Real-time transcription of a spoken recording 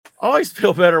I always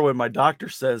feel better when my doctor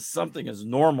says something is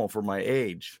normal for my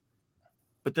age.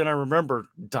 But then I remember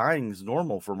dying is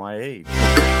normal for my age.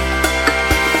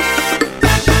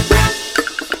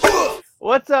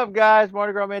 What's up, guys?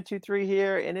 Mardi Gras Man 23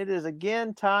 here, and it is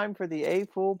again time for the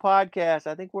F.o.O.L podcast.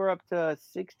 I think we're up to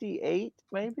 68,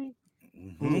 maybe.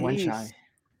 One shy.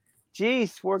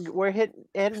 Jeez, we're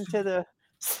heading to the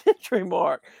century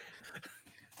mark.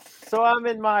 So I'm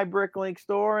in my Bricklink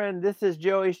store, and this is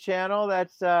Joey's channel.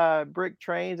 That's Brick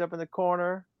Trains up in the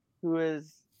corner, who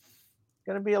is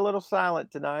going to be a little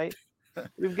silent tonight.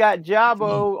 We've got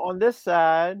Jabo on this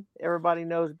side. Everybody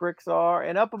knows bricks are.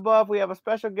 And up above, we have a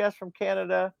special guest from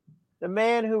Canada, the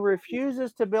man who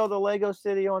refuses to build a Lego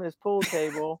city on his pool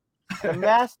table, the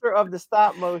master of the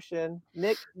stop motion,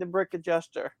 Nick the Brick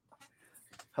Adjuster.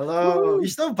 Hello. Woo-hoo.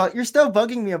 You're still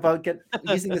bugging me about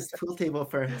using this pool table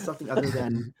for something other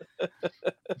than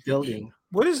building.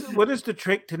 What is the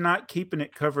trick to not keeping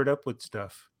it covered up with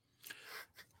stuff?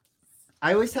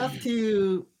 I always have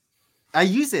to. I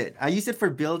use it. I use it for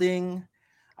building.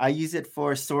 I use it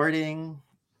for sorting,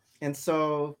 and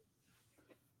so,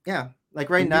 yeah. Like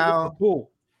right now, pool.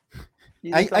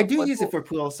 I do use it for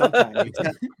pool sometimes.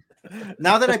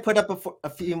 Now that I put up a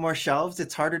few more shelves,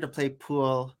 it's harder to play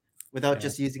pool without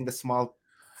just using the small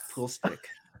pool stick.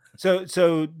 So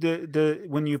the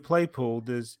when you play pool,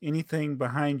 does anything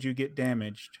behind you get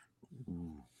damaged?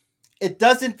 It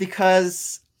doesn't,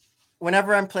 because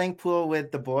whenever I'm playing pool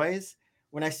with the boys,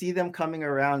 when I see them coming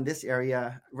around this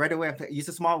area, right away I use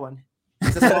a small one.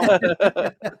 Because I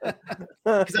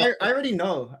already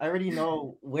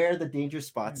know where the danger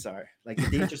spots are. Like the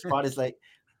danger spot is like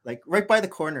right by the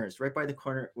corners, right by the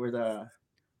corner where the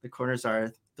corners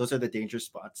are. Those are the danger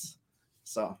spots.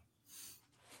 So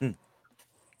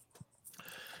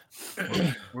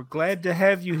we're glad to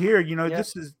have you here. You know, Yep.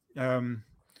 This is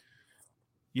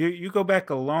you go back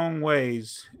a long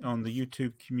ways on the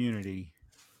YouTube community.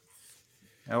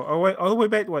 All the way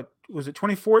back to what was it,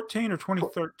 2014 or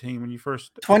 2013 when you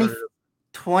first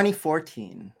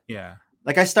 2014. Yeah.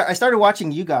 Like I started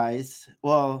watching you guys.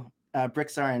 Well,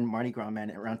 Brickstar and Mardi Gras Man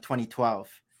around 2012,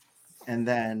 and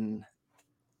then,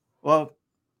 well,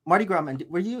 Mardi Gras Man,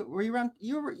 were you around?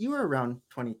 You were around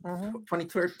 2013,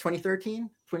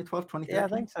 2012, 2013. Yeah,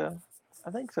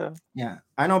 I think so. Yeah,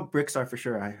 I know Brickstar for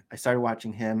sure. I started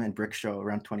watching him and Brick Show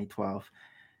around 2012,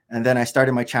 and then I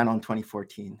started my channel in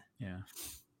 2014. Yeah.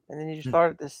 And then you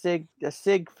started the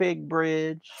Sig Fig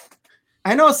Bridge.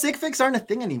 I know sig figs aren't a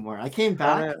thing anymore. I came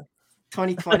back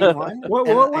 2021.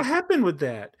 What happened with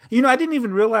that? You know, I didn't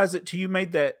even realize it till you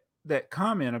made that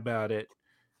comment about it.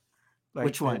 Like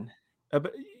which one?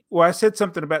 Well, I said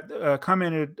something about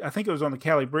commented. I think it was on the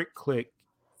Cali Brick Click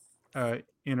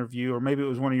interview, or maybe it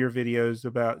was one of your videos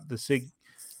about the Sig.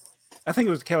 I think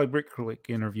it was the Cali Brick Click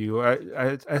interview.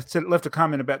 I said, left a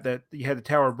comment about that you had the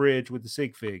Tower Bridge with the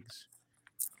sig figs,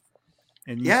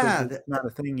 and you said it's not a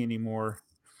thing anymore.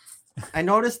 I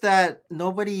noticed that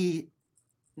nobody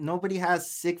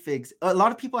has sig figs. A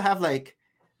lot of people have like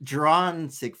drawn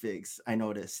sig figs. I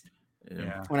noticed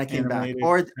when I came back,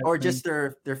 or just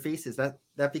their faces.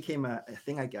 That became a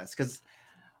thing, I guess, because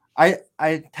I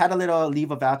had a little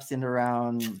leave of absence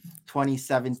around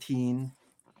 2017,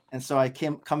 and so I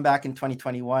come back in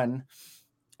 2021,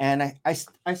 and I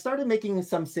started making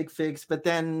some sig figs, but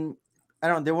then I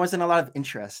don't know, there wasn't a lot of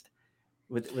interest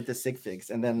with the sig figs,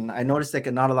 and then I noticed like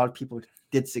not a lot of people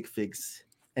did sig figs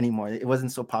anymore. It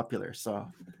wasn't so popular, so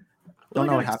don't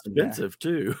know what happened. Expensive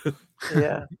too.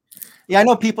 Yeah. I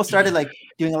know people started like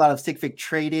doing a lot of sig fig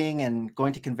trading and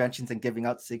going to conventions and giving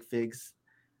out sig figs.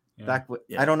 I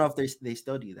don't know if they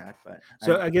still do that, but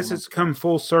so I guess it's come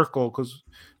full circle, because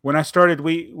when I started,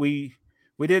 we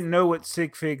didn't know what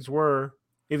sig figs were,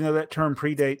 even though that term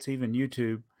predates even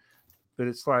YouTube. But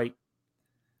it's like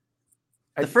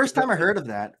the first time I heard of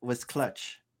that was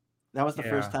Clutch. That was the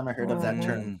first time I heard of that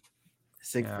term,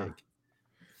 sig fig.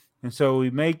 And so we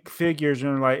make figures,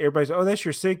 and like everybody's, oh, that's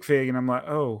your sig fig, and I'm like,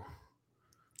 oh,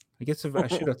 I guess I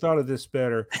should have thought of this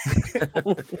better.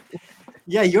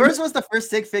 Yeah, yours was the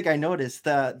first sig fig I noticed.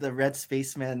 The red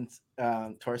spaceman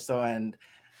torso, and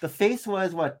the face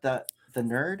was what, the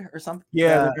nerd or something.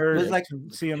 Yeah, the nerd. It was like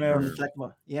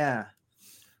CMF. Yeah.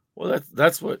 Well,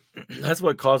 that's what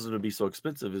caused it to be so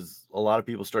expensive. Is a lot of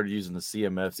people started using the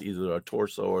CMFs, either a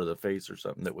torso or the face or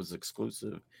something that was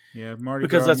exclusive. Yeah, Marty.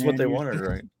 Because that's what they wanted,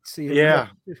 right? Yeah.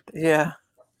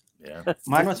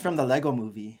 Mine was from the Lego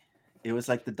movie. It was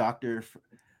like the doctor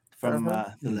from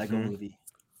the Lego movie.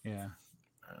 Yeah.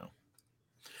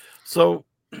 So,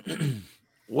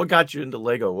 what got you into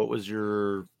Lego? What was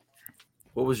your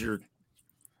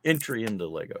entry into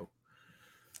Lego?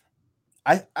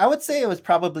 I would say it was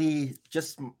probably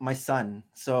just my son.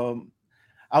 So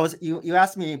you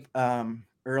asked me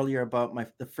earlier about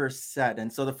the first set,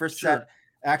 and so the first set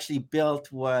I actually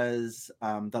built was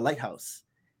the lighthouse,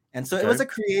 and so it was a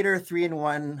Creator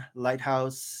 3-in-1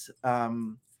 lighthouse,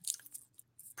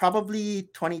 probably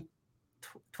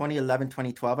 2011,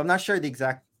 2012. I'm not sure the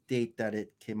exact date that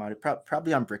it came out. It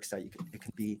probably on Bricksite. It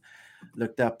could be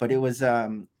looked up, but it was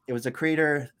a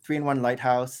Creator 3-in-1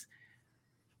 lighthouse.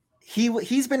 He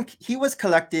was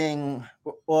collecting.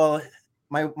 Well,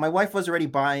 my wife was already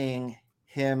buying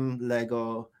him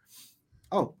Lego.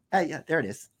 Oh, yeah, there it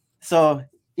is. So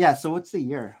yeah, so what's the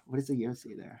year? What does the year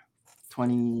say there?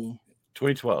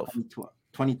 2012.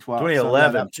 2012.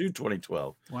 2011 to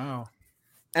 2012. Wow.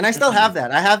 And I still have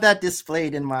that. I have that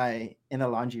displayed in the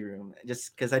laundry room,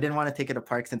 just because I didn't want to take it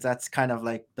apart, since that's kind of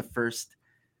like the first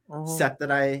set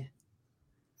that I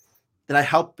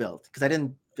helped build, because I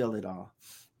didn't build it all.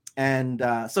 And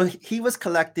so he was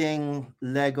collecting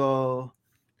Lego,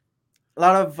 a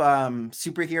lot of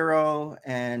superhero,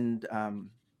 and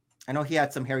I know he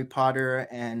had some Harry Potter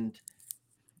and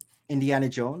Indiana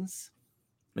Jones.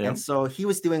 Yeah. And so he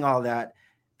was doing all that.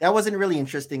 That wasn't really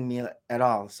interesting me at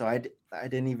all. So I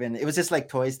didn't even, it was just like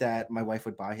toys that my wife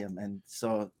would buy him. And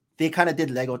so they kind of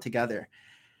did Lego together.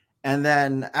 And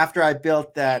then after I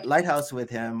built that lighthouse with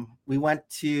him, we went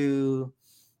to,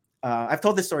 I've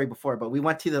told this story before, but we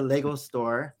went to the Lego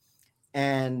store,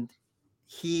 and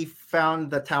he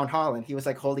found the town hall, and he was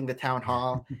like holding the town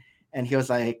hall, and he was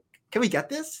like, "Can we get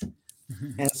this?"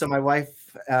 And so my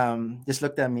wife just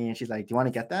looked at me, and she's like, "Do you want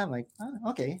to get that?" I'm like, "Oh,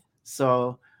 okay."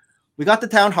 So we got the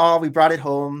town hall, we brought it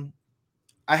home.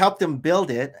 I helped him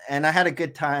build it, and I had a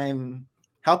good time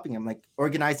helping him, like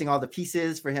organizing all the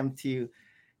pieces for him to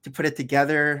put it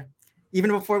together. Even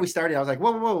before we started, I was like,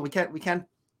 whoa, we can't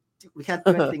do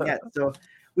anything yet. So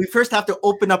we first have to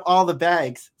open up all the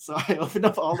bags. So I opened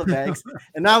up all the bags,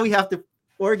 and now we have to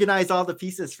organize all the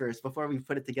pieces first before we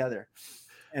put it together.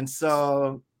 And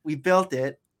so we built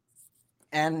it,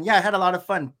 and yeah, I had a lot of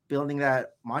fun building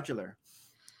that modular.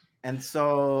 And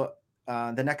so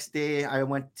the next day I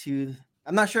went to,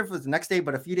 I'm not sure if it was the next day,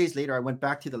 but a few days later I went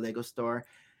back to the Lego store,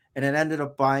 and it ended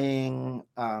up buying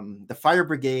the Fire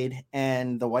Brigade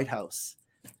and the White House.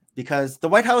 Because the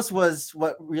White House was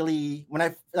what really,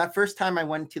 that first time I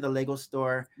went to the Lego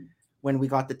store, when we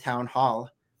got the town hall,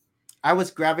 I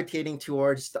was gravitating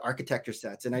towards the architecture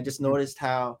sets, and I just noticed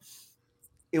how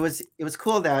it was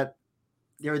cool that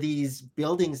there were these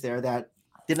buildings there that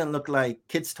didn't look like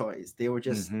kids' toys. They were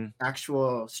just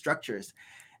actual structures.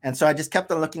 And so I just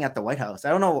kept on looking at the White House. I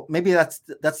don't know, maybe that's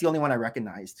the only one I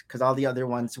recognized, because all the other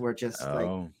ones were just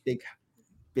like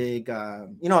big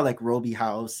like Roby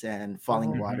House and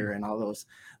Falling Water, and all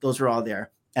those were all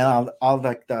there, and all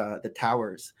like the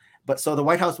towers. But so the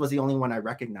White House was the only one I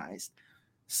recognized.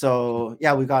 So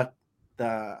yeah, we got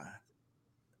the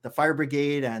Fire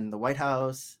Brigade and the White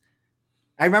House.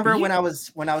 I remember when I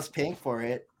was paying for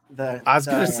it, I was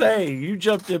gonna say, you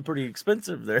jumped in pretty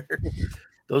expensive there.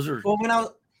 Those are, well, when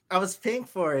I was paying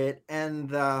for it, and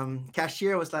the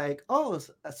cashier was like, "Oh,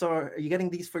 so are you getting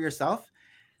these for yourself?"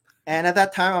 And at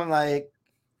that time, I'm like,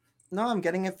 "No, I'm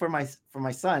getting it for my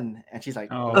son." And she's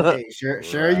like, "Okay,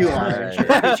 sure you are."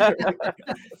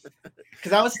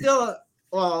 Because I was still,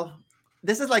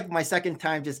 this is like my second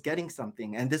time just getting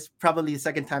something, and this probably the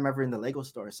second time ever in the Lego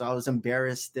store. So I was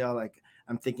embarrassed still. Like,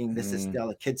 I'm thinking this is still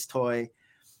a kid's toy,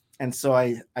 and so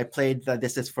I played the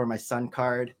 "This is for my son"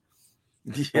 card.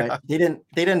 Yeah. But they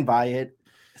didn't buy it.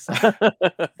 So.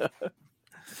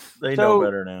 They know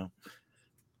better now.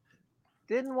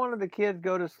 Didn't one of the kids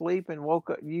go to sleep and woke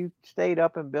up? You stayed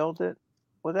up and built it?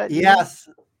 Was that yes?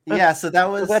 You? Yeah. So that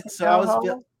was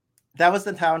that was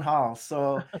the town hall.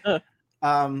 So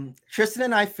Tristan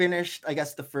and I finished, I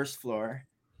guess, the first floor,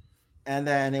 and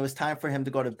then it was time for him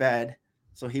to go to bed.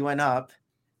 So he went up,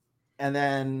 and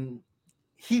then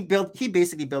he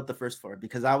basically built the first floor,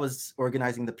 because I was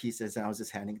organizing the pieces and I was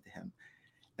just handing it to him.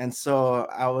 And so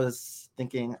I was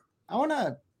thinking, I want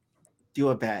to do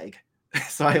a bag.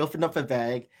 So I opened up a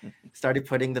bag, started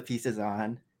putting the pieces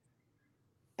on,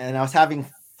 and I was having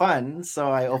fun.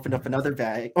 So I opened up another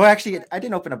bag. Well, actually, I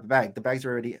didn't open up a bag. The bags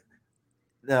were already,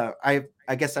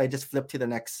 I guess I just flipped to the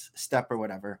next step or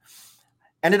whatever.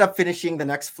 Ended up finishing the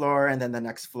next floor, and then the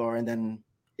next floor. And then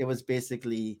it was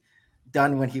basically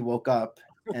done when he woke up.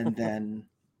 And then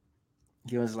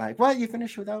he was like, "What? You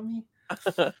finished without me?"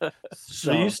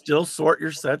 So you still sort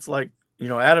your sets like,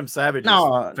 Adam Savage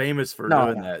is famous for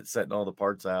doing that, setting all the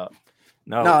parts out.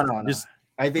 No.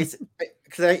 I basically,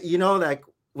 because like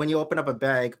when you open up a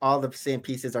bag, all the same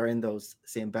pieces are in those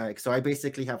same bags. So I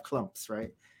basically have clumps,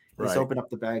 right? Just open up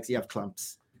the bags, you have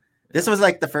clumps. This was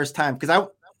like the first time, because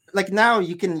now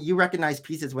you recognize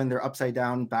pieces when they're upside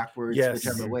down, backwards,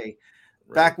 whichever way.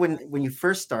 Back when you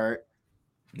first start,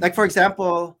 like for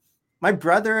example, my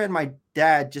brother and my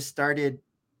dad just started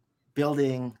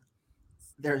building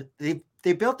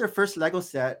they built their first Lego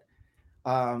set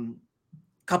a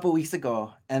couple weeks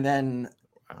ago, and then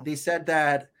they said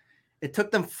that it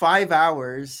took them 5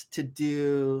 hours to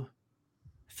do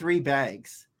 3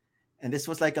 bags, and this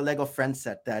was like a Lego friend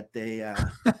set that they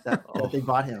that they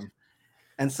bought him.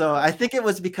 And so I think it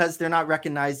was because they're not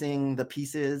recognizing the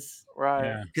pieces,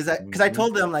 right? Because I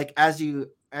told them, like, as you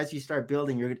start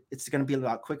building, it's going to be a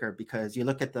lot quicker, because you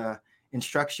look at the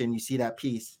instruction, you see that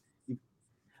piece.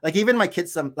 Like even my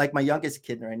kids, like my youngest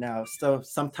kid right now, so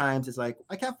sometimes it's like,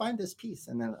 I can't find this piece,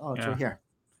 and then it's right here.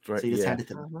 So you just hand it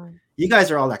to them. You guys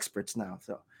are all experts now,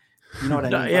 so you know what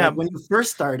I mean. Like when you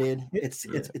first started,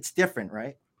 it's different,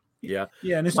 right? Yeah,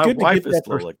 and it's my good wife to get is that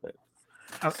slow like that.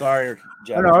 Sorry,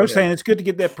 I was saying it's good to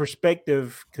get that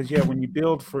perspective, because when you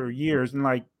build for years, and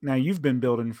like now you've been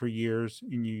building for years,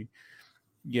 and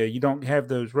you don't have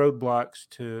those roadblocks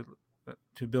to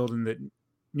building that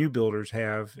new builders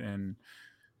have, and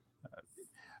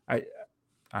I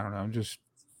don't know, I'm just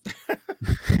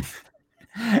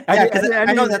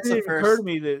I know that's the first. Occurred to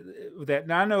me that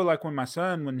now I know, like when my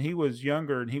son, when he was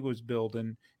younger and he was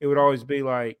building, it would always be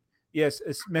like, yes,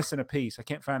 it's missing a piece. I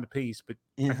can't find a piece, but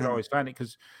I could always find it,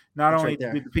 because not only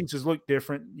do the pieces look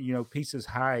different, pieces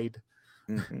hide,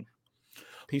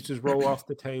 pieces roll off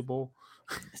the table.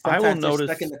 Sometimes I will notice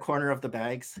stuck in the corner of the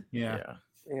bags. Yeah.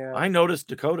 I noticed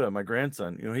Dakota, my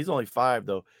grandson. He's only 5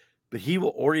 though, but he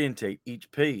will orientate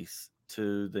each piece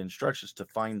to the instructions to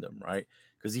find them, right?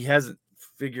 Because he hasn't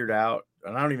figured out,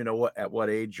 and I don't even know at what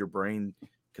age your brain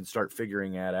can start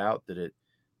figuring that out, that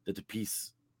the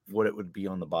piece, what it would be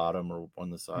on the bottom or on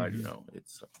the side.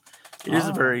 It's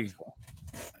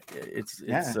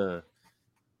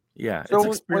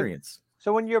experience.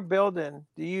 So when you're building,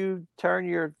 do you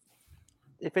turn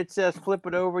if it says flip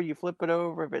it over, you flip it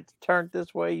over? If it's turned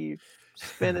this way, you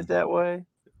spin it that way?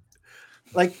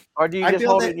 Like, or do you just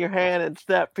hold it in your hand and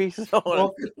snap pieces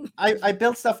on it? I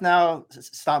build stuff now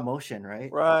stop motion,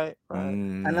 right? Right.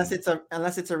 Unless it's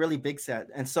a really big set.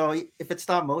 And so if it's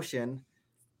stop motion,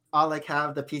 I'll like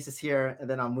have the pieces here, and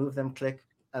then I'll move them, click,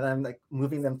 and then I'm like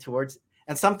moving them towards.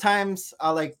 And sometimes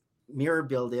I'll like mirror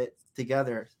build it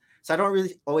together. So I don't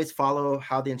really always follow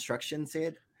how the instructions say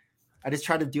it. I just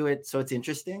try to do it so it's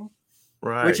interesting.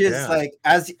 Right. Which is like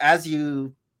as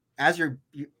you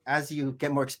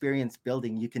get more experience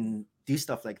building, you can do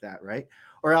stuff like that, right?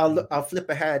 Or I'll flip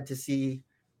ahead to see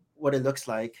what it looks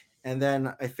like, and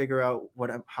then I figure out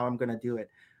how I'm gonna do it.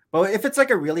 But if it's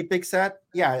like a really big set,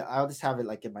 I'll just have it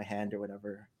like in my hand or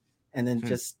whatever, and then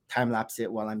just time lapse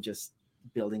it while I'm just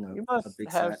building a big set. You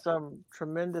must have some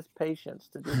tremendous patience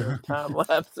to do those time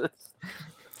lapses.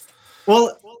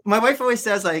 Well, my wife always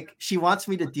says like she wants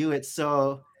me to do it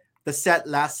so the set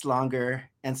lasts longer,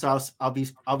 and so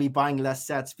I'll be buying less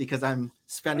sets because I'm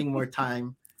spending more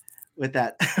time with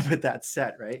that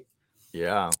set, right?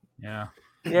 Yeah.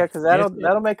 Because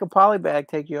that'll make a poly bag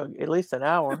take you at least an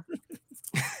hour.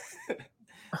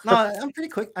 No, I'm pretty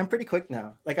quick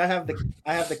now. Like I have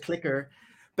the clicker.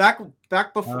 Back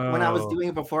before when I was doing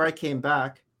it before I came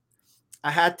back,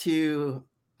 I had to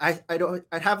I'd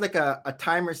have like a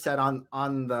timer set on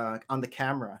the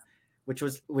camera, which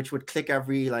would click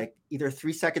every like either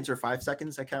 3 seconds or 5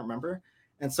 seconds, I can't remember.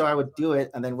 And so I would do it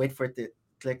and then wait for it to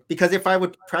click, because if I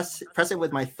would press it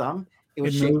with my thumb, it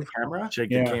would shake the camera. The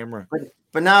camera.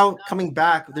 But now coming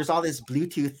back, there's all this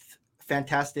Bluetooth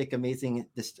fantastic, amazing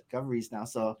discoveries now.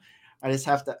 So I just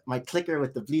have my clicker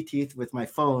with the Bluetooth with my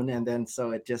phone, and then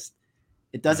so it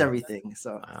does everything.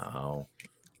 So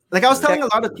like I was telling a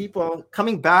lot of people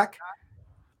coming back,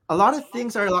 a lot of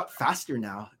things are a lot faster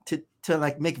now to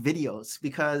like make videos,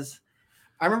 because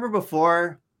I remember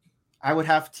before I would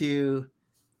have to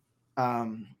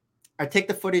I take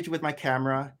the footage with my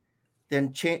camera,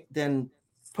 then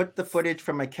put the footage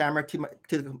from my camera to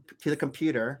the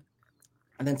computer,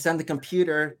 and then send the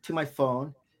computer to my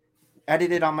phone,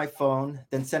 edit it on my phone,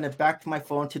 then send it back to my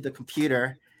phone to the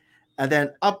computer, and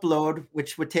then upload,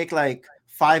 which would take like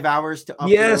 5 hours to upload.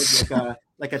 Yes.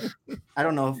 like a I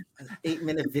don't know,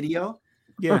 8-minute video.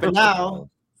 Yeah. But now,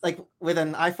 like with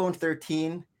an iPhone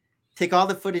 13, take all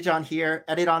the footage on here,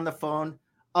 edit on the phone,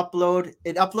 upload.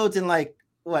 It uploads in like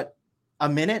what, a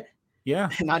minute? Yeah.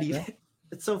 Not even. Yeah.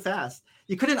 It's so fast.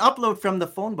 You couldn't upload from the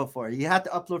phone before. You had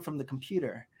to upload from the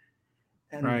computer.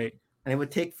 And it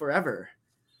would take forever.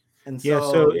 And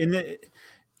so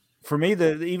for me,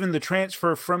 even the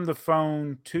transfer from the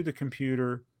phone to the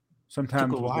computer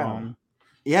sometimes was long.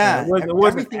 Yeah, it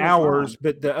wasn't hours,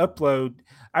 but the upload.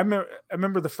 I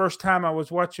remember the first time I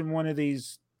was watching one of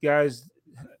these guys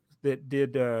that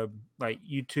did like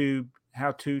YouTube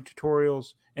how-to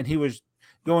tutorials, and he was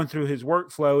going through his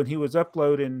workflow, and he was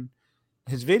uploading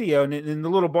his video, and the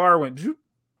little bar went,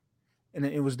 and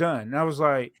it was done. And I was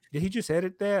like, did he just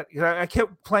edit that? I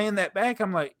kept playing that back.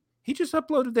 I'm like, he just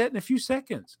uploaded that in a few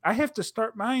seconds. I have to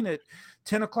start mine at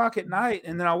 10 o'clock at night,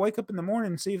 and then I'll wake up in the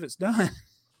morning and see if it's done.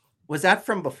 Was that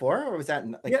from before, or was that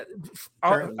like? Yeah,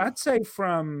 I'd say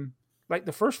from like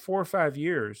the first 4 or 5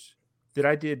 years that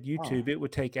I did YouTube, it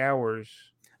would take hours.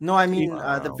 No, I mean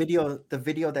the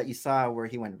video that you saw where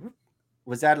he went,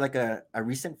 was that like a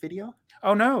recent video?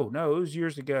 Oh no, it was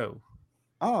years ago.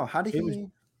 Oh, how did he?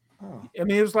 I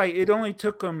mean, it was like it only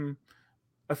took him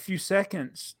a few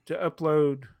seconds to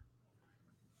upload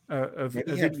a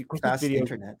video. Fast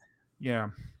internet. Yeah.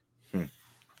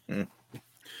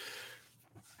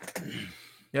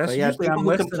 Yeah, usually I'm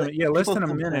less than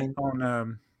a minute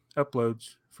on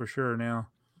uploads for sure now.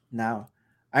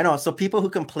 I know. So people who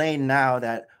complain now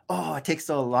that, oh, it takes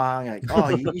so long, like, oh,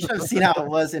 you should have seen how it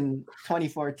was in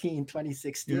 2014,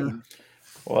 2016. Yeah.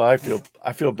 Well,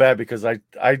 I feel bad because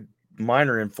mine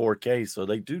are in 4K, so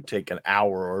they do take an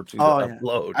hour or two to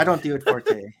upload. I don't do it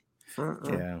 4K.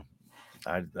 Yeah.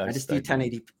 I just do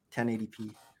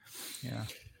 1080p. Yeah.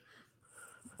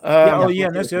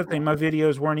 And that's the other thing. My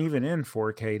videos weren't even in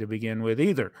 4K to begin with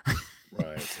either.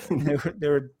 Right. they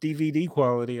were DVD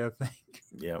quality, I think.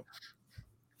 Yep.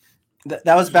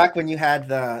 That was back when you had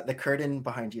the curtain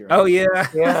behind you. Right? Oh yeah.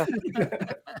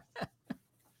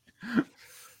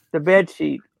 The bed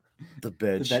sheet. The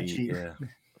bed sheet. Yeah.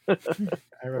 I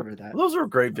remember that. Those were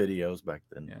great videos back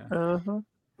then. Yeah.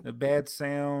 The bad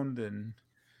sound and.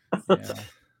 Yeah.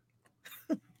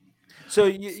 So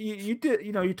you did,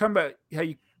 you're talking about how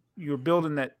you were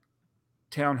building that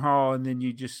town hall, and then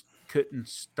you just couldn't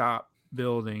stop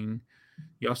building.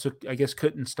 You also, I guess,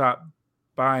 couldn't stop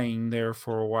buying there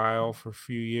for a while, for a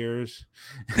few years.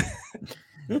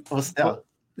 Well, still,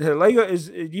 Lego is.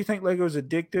 Do you think Lego is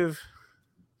addictive?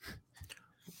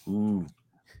 Ooh.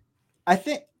 I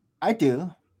think I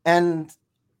do, and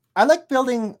I like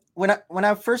building. I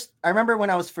remember when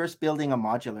I was first building a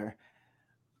modular,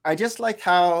 I just liked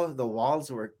how the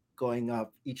walls were going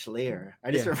up each layer.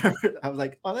 I just remember I was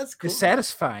like, oh, that's cool. It's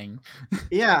satisfying.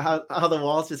 Yeah, how the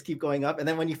walls just keep going up, and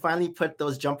then when you finally put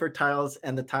those jumper tiles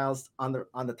and the tiles on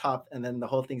the top, and then the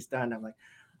whole thing's done, I'm like,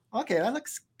 okay, that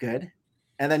looks good.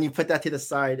 And then you put that to the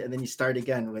side, and then you start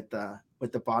again with the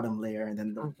bottom layer, and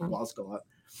then the walls go up.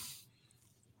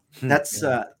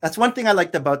 That's one thing I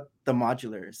liked about the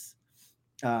modulars.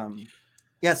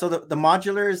 So the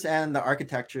modulars and the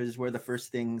architectures were the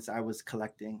first things I was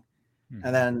collecting.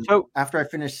 And then after I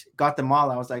got them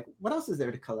all, I was like, what else is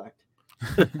there to collect?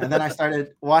 And then I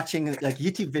started watching like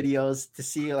YouTube videos to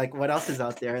see like what else is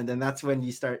out there. And then that's when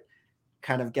you start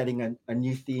kind of getting a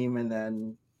new theme, and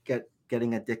then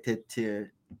getting addicted to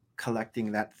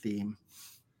collecting that theme.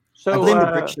 So I blame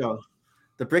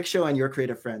the Brick Show and your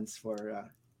creative friends for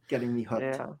getting me hooked.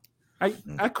 Yeah.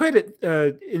 I credit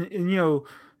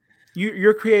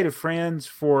your creative friends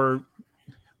for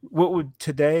what would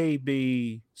today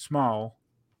be small.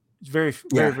 It's very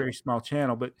very small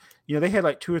channel, but they had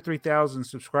like 2,000 or 3,000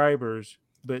 subscribers,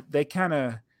 but they kind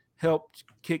of helped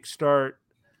kickstart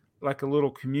like a little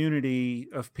community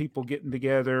of people getting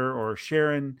together or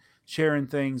sharing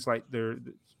things. Like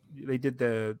they did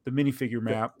the minifigure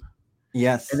map.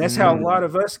 Yes, and that's how a lot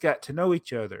of us got to know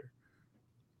each other.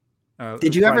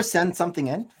 Did you ever send something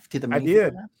in to the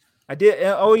minifigure map? I did.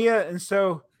 Oh yeah,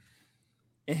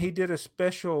 and he did a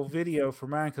special video for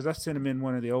mine because I sent him in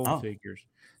one of the old figures.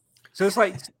 So it's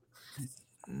like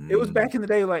it was back in the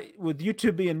day, like with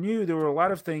YouTube being new, there were a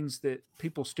lot of things that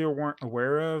people still weren't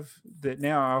aware of that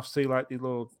now I'll see like the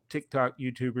little TikTok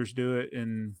YouTubers do it,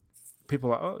 and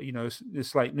people are like, oh,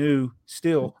 it's like new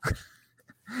still.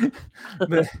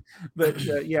 but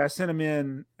I sent him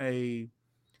in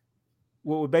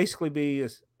what would basically be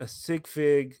a sig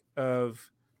fig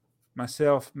of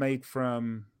myself made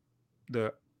from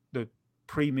the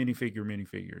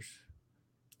minifigures,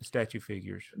 the statue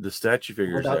figures. The statue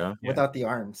figures, without the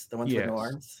arms, the ones with no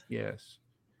arms. Yes.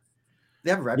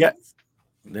 They have red ones?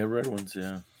 They have red ones,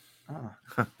 yeah. Oh.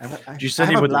 Did you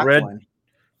send him with the red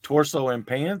torso and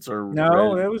pants, or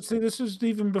no? This was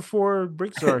even before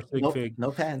Brickzar sig fig.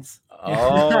 No pants.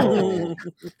 Oh.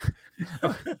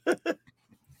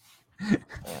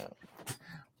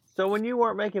 So when you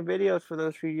weren't making videos for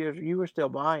those few years, you were still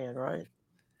buying, right?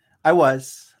 I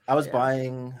was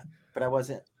buying, but I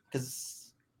wasn't,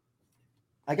 because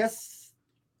I guess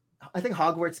I think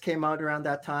Hogwarts came out around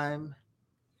that time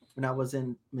when I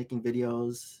wasn't making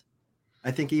videos.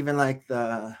 I think even like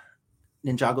the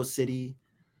Ninjago City.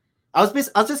 I was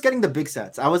just getting the big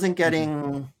sets. I wasn't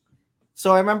getting.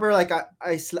 So I remember like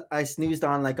I snoozed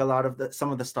on like a lot of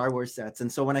some of the Star Wars sets,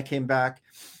 and so when I came back,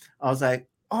 I was like,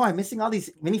 oh, I'm missing all these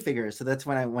minifigures. So that's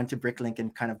when I went to Bricklink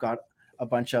and kind of got a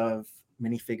bunch of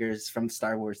minifigures from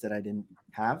Star Wars that I didn't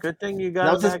have. Good thing you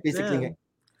got them back then.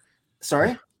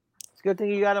 Sorry? It's a good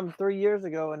thing you got them 3 years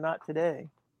ago and not today.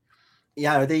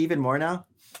 Yeah, are they even more now?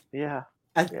 Yeah.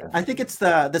 I think it's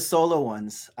the solo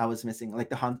ones I was missing, like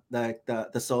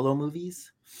the solo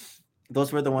movies.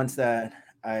 Those were the ones that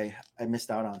I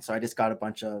missed out on. So I just got a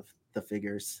bunch of the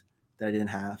figures that I didn't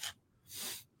have.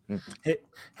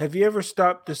 Have you ever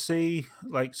stopped to see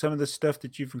like some of the stuff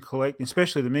that you've been collecting,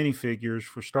 especially the minifigures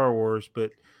for Star Wars,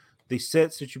 but the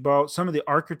sets that you bought, some of the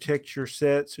architecture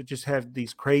sets that just have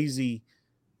these crazy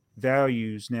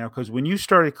values now? Because when you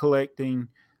started collecting,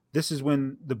 this is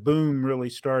when the boom really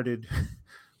started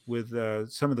with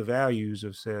some of the values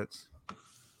of sets.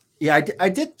 Yeah, I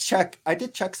did check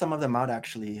some of them out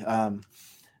actually,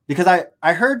 because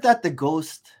I heard that the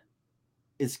Ghost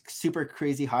is super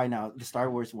crazy high now, the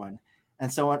Star Wars one,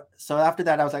 and so after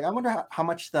that I was like, I wonder how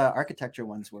much the architecture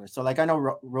ones were. So like I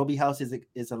know Roby House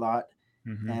is a lot,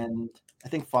 and I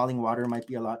think Falling Water might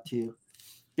be a lot too.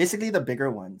 Basically the bigger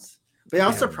ones. But I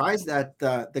was surprised that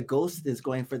the Ghost is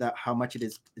going for that. How much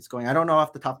it's going? I don't know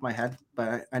off the top of my head,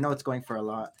 but I know it's going for a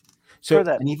lot. So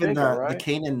and even the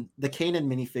Kanan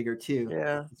minifigure too.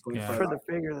 Yeah, it's going for the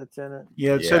figure that's in it.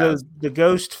 Yeah. So the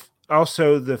Ghost,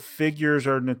 also the figures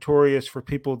are notorious for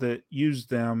people that use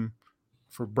them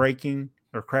for breaking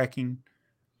or cracking.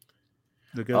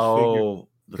 The Ghost figure.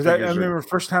 Because I remember the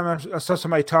first time I saw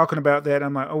somebody talking about that,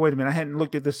 I'm like, oh, wait a minute. I hadn't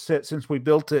looked at this set since we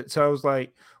built it. So I was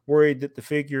like worried that the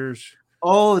figures.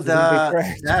 Oh,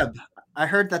 the Zeb. I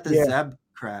heard that the Zeb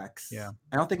cracks. Yeah.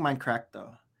 I don't think mine cracked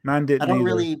though. Mine didn't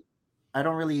I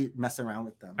don't really mess around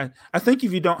with them. I think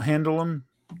if you don't handle them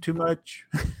too much,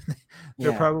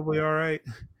 they're probably all right.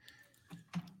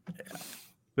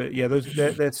 But yeah,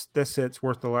 that set's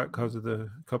worth a lot because of the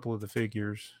couple of the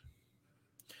figures.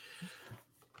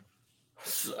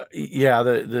 So,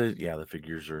 the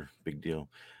figures are a big deal.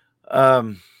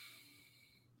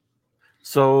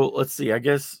 So let's see. I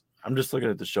guess I'm just looking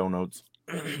at the show notes.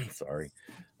 Sorry.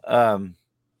 Are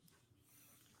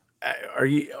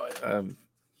you?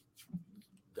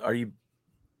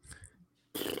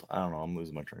 I don't know. I'm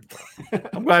losing my train of thought.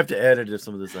 I'm gonna have to edit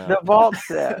some of this out. The vault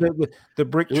set. the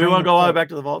brick. Do we want to go all the way back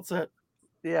to the vault set?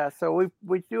 Yeah. So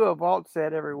we do a vault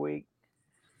set every week,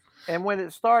 and when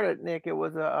it started, Nick, it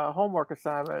was a homework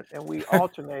assignment, and we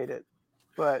alternated.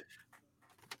 But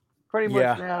pretty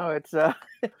much now it's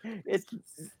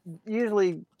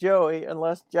usually Joey,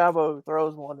 unless Jabo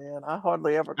throws one in. I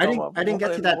hardly ever come up. I didn't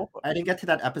get to that. I didn't get to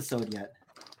that episode yet.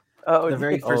 Oh, the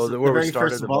very first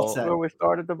vault set. Where we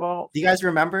started the vault. Do you guys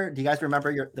remember? The very first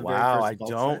vault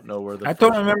don't set? know where the. I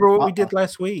don't remember what we did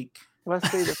last week. Let's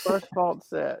see the first vault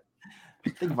set. I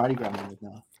think Marty Grandma would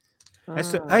know.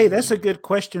 That's a good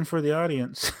question for the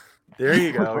audience. There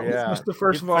you go. Yeah. What's the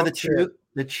first vault for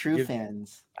the true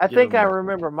fans? I think I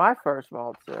remember my first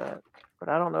vault set, but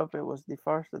I don't know if it was the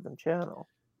first of them channel.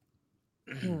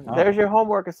 There's your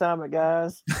homework assignment,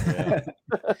 guys. Yeah.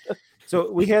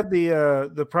 So we had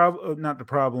the problem, not the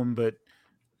problem, but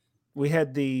we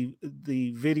had the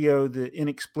video that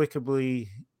inexplicably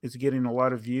is getting a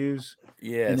lot of views.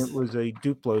 Yes. And it was a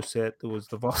Duplo set that was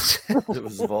the vault set. It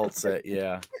was the vault set,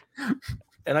 yeah.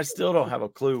 And I still don't have a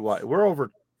clue why. We're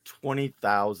over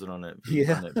 20,000 on it.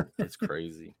 Yeah. It's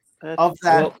crazy. Of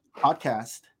that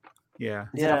podcast. Yeah.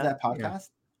 Is it of that podcast?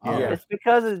 Yeah. It's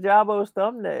because of Jabo's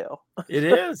thumbnail. It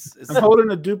is. I'm holding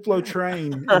a Duplo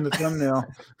train in the thumbnail.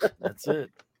 That's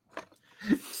it.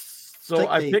 So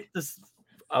I picked this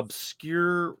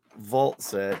obscure vault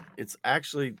set. It's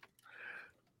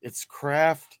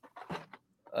craft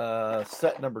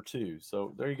set number 2.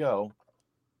 So there you go.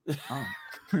 Oh.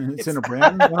 It's in a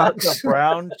brown box. It's a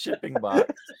brown shipping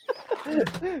box.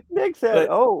 Nick said,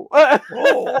 "Oh."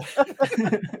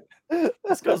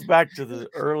 This goes back to the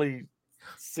early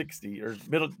 60s or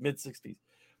mid 60s.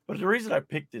 But the reason I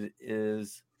picked it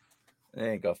is, I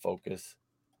ain't got focus.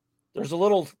 There's a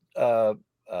little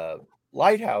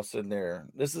lighthouse in there.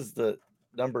 This is the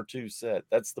number 2 set.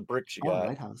 That's the bricks you got.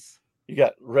 Lighthouse. You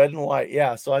got red and white.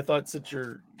 Yeah. So I thought since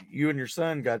you and your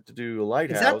son got to do a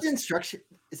lighthouse. Is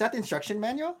that the instruction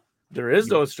manual? There is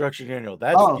no instruction manual.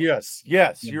 That's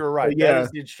yes, you're right. Yeah, that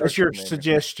is the instruction that's your manual.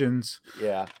 Suggestions.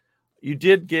 Yeah. You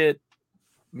did get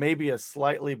maybe a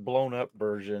slightly blown up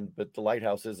version, but the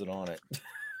lighthouse isn't on it.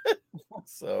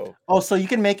 So so you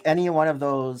can make any one of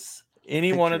those.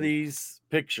 Any one of these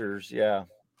pictures, yeah.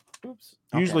 Oops.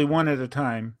 Usually one at a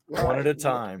time. One at a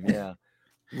time, yeah.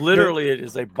 Literally, it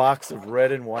is a box of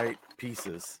red and white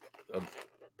pieces.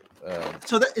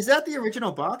 So is that the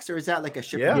original box, or is that like a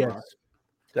shipping box?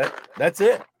 That's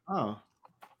it. Oh,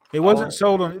 it wasn't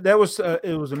sold on. That was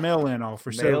it was a mail-in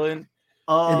offer. Mail-in.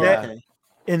 Oh, okay.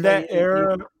 In that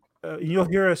era, you'll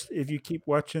hear us if you keep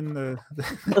watching the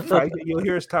fight. You'll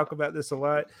hear us talk about this a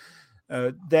lot.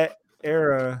 That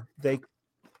era,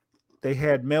 they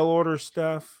had mail order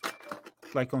stuff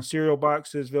like on cereal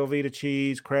boxes, Velveeta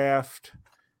cheese, Kraft,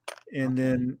 and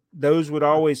then those would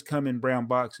always come in brown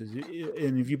boxes.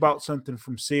 And if you bought something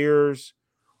from Sears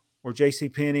or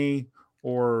JCPenney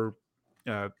or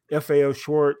F.o.O.L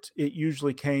Schwartz, it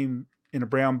usually came in a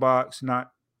brown box,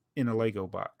 not in a Lego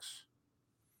box.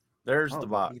 There's the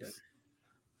box.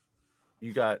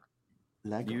 You got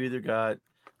Lego. You either got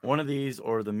one of these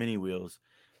or the mini wheels.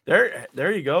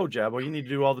 There you go, Jabbo. You need to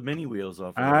do all the mini wheels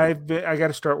off. I got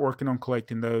to start working on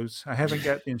collecting those. I haven't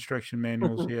got the instruction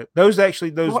manuals yet. Those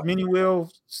mini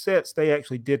wheel sets, they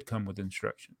actually did come with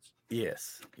instructions.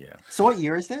 Yes, yeah. So what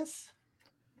year is this?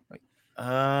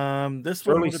 This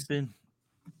one would have been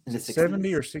in the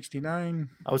 70 or 69.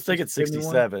 I was thinking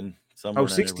 67. Somewhere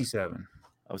 67.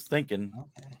 I was thinking.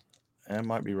 Okay. I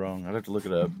might be wrong. I'd have to look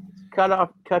it up. Cut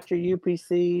your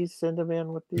UPCs, send them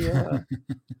in with the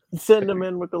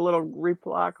little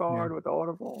reply card with the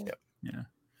order form. Yep. Yeah.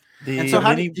 And so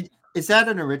is that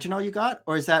an original you got,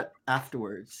 or is that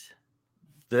afterwards?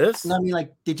 This? No, I mean,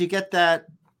 like, did you get that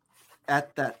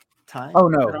at that time? Oh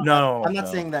no. I'm not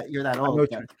saying that you're that old.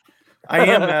 I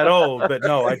am that old, but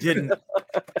no, I didn't.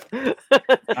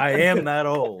 I am that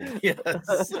old. Yes.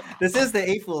 This is the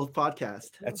F.o.O.L podcast.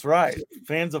 That's right.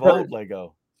 Fans of old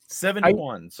Lego.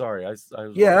 71. Sorry.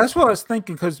 That's what I was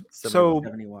thinking. Because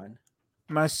 71.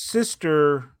 My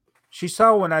sister, she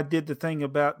saw when I did the thing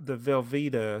about the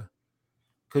Velveeta.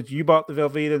 Because you bought the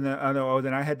Velveeta, and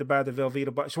then I had to buy the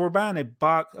Velveeta box. So we're buying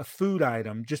a food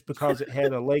item just because it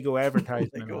had a Lego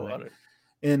advertisement on it.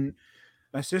 And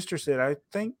my sister said, I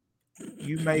think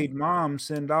you made Mom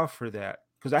send off for that,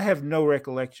 because I have no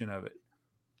recollection of it.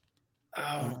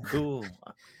 Oh, cool.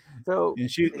 So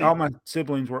all my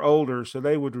siblings were older, so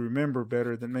they would remember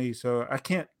better than me. So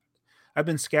I've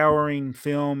been scouring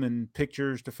film and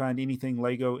pictures to find anything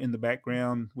Lego in the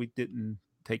background. We didn't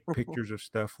take pictures of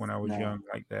stuff when I was young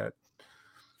like that.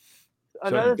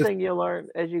 Another thing you'll learn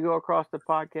as you go across the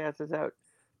podcast is that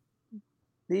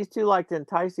these two like to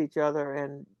entice each other,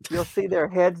 and you'll see their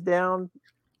heads down.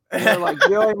 Like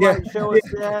Joey might show us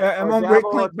that. I'm on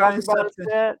BrickLink buying stuff.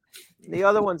 The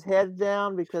other one's heads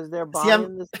down because they're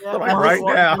buying the set. Right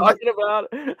now. Talking about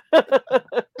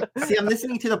See, I'm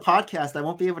listening to the podcast. I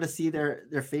won't be able to see their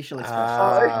facial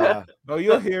expressions.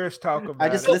 You'll hear us talk about it. I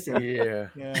just listen. Yeah.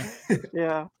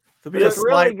 There'll be a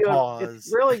slight pause.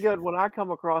 It's really good when I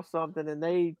come across something and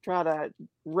they try to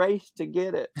race to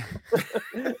get it.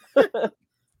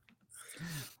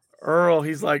 Earl,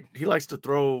 he likes to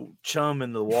throw chum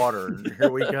in the water, and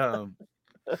here we come.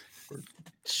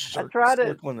 I tried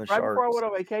it right before I went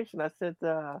on vacation.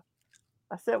 I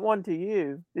sent one to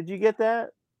you. Did you get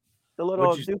that? The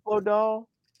little Duplo doll?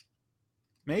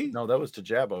 Me? No, that was to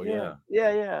Jabbo.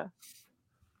 Yeah.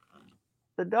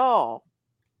 The doll.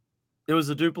 It was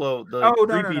a Duplo. No. I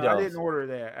didn't order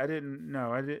that. I didn't.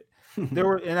 No, I did. There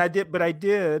were, and I did, but I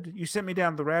did. You sent me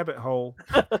down the rabbit hole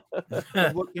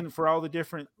looking for all the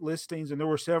different listings, and there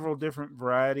were several different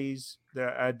varieties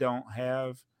that I don't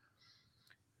have.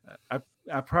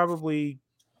 I probably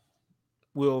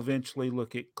will eventually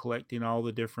look at collecting all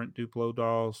the different Duplo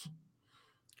dolls,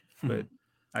 but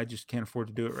I just can't afford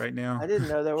to do it right now. I didn't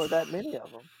know there were that many of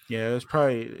them. Yeah,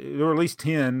 there were at least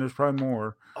 10. There's probably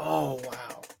more. Oh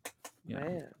wow,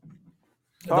 man!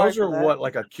 Those are what,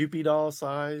 like a Cupid doll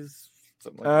size?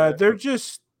 Something like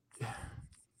that?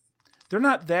 They're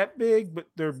not that big, but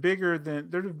they're bigger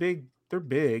than they're big. They're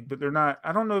big, but they're not.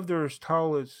 I don't know if they're as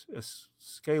tall as a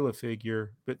Scala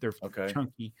figure, but they're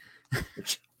chunky.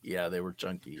 Yeah, they were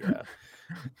chunky. Yeah.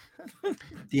 Do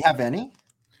you have any?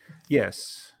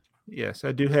 Yes,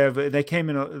 I do have. They came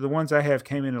in the ones I have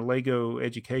came in a Lego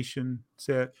education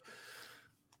set.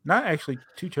 Not actually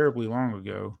too terribly long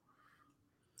ago.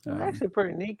 It's actually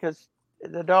pretty neat because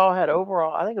the doll had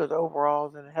overall. I think it was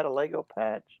overalls, and it had a Lego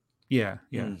patch. Yeah.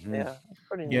 Mm-hmm. Yeah, it's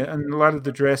pretty neat. Yeah, and a lot of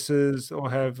the dresses will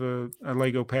have a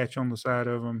Lego patch on the side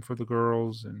of them for the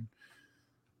girls, and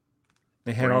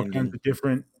they had all kinds of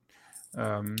different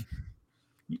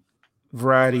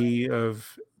variety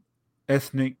of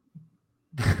ethnic.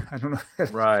 I don't know.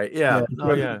 Right. Yeah.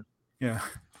 Yeah.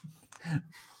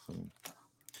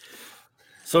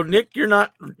 So Nick, you're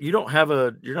not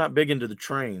big into the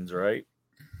trains, right?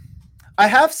 I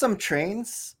have some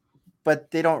trains,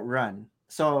 but they don't run.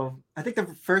 So I think the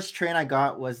first train I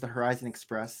got was the Horizon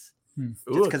Express, just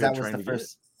because that was the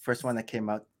first one that came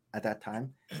out at that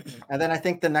time. And then I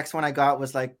think the next one I got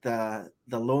was like the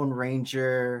Lone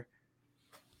Ranger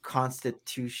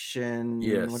Constitution.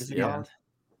 Yes. What is it called?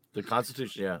 The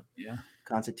Constitution. Yeah.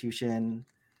 Constitution.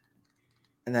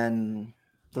 And then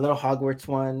the little Hogwarts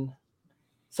one.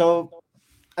 So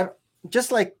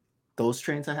just like those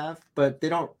trains I have, but they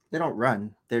don't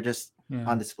run. They're just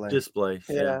on display.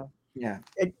 Yeah.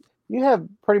 You have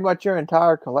pretty much your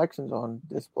entire collections on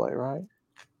display, right?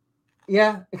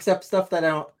 Yeah, except stuff that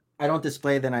I don't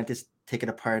display. Then I just take it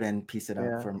apart and piece it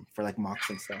up for like mocks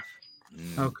and stuff.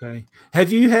 Okay.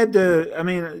 Have you had to? I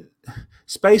mean,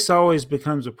 space always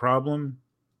becomes a problem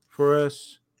for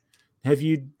us. Have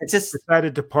you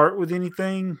decided to part with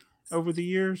anything over the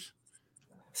years?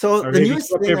 So the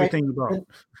newest thing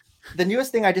the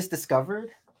newest thing I just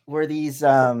discovered were these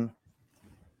little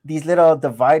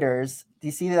dividers. Do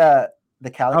you see the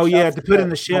Cali? Oh yeah, to put in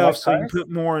the shelf so you can put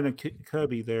more in a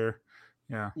cubby there.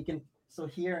 Yeah. You can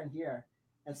here and here.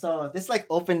 And so this like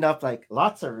opened up like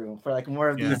lots of room for like more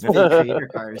of these big creator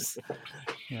cars.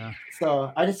 Yeah.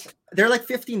 So they're like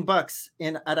 $15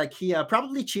 at IKEA,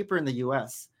 probably cheaper in the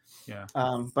US. Yeah.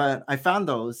 But I found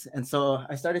those, and so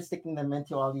I started sticking them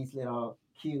into all these little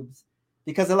cubes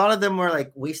because a lot of them were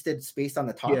like wasted space on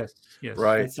the top. Yes.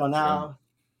 Right. And so now,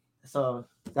 so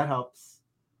that helps.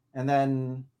 And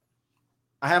then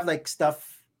I have like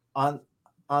stuff on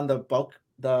the bulk.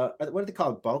 What do they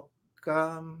call it? Bulk.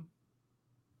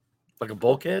 Like a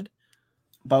bulkhead.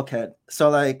 Bulkhead.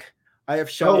 So like I have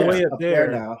shelves way up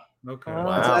there now. Okay.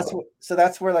 Wow. So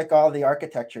that's where like all the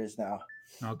architecture is now.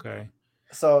 Okay.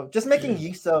 So just making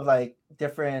use of like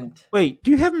different. Wait,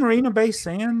 do you have Marina Bay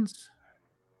Sands?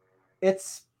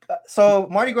 It's so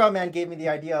Mardi Gras Man gave me the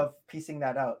idea of piecing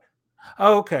that out.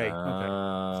 Oh, okay.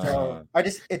 So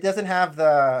it doesn't have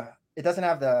the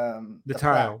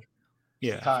tile.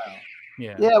 Yeah. Tile.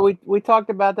 Yeah, we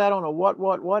talked about that on a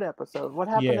what episode. What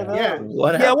happened to those? Yeah.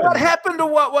 What happened to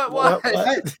what?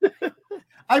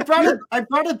 I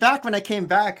brought it back when I came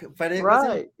back, but it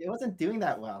wasn't doing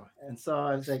that well. And so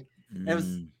I was like, it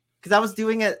was because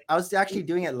I was actually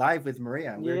doing it live with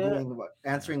Maria. We were doing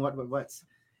answering what's.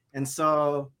 And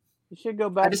so you should go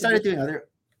back. I just started doing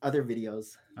other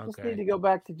videos. Okay. Just need to go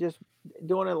back to just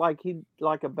doing it like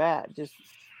a bat, just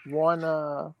one at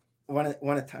a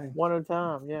time. One at a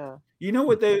time, yeah. You know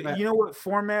what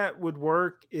format would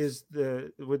work is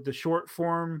with the short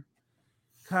form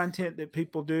content that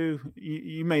people do.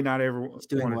 You may not ever want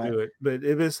to do it, but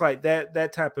if it's like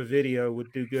that type of video would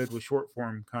do good with short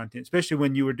form content, especially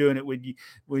when you were doing it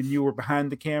when you were behind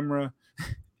the camera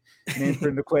and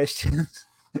answering the questions.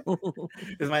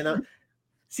 Is my note?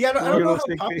 See, I don't know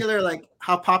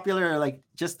how popular like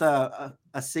just a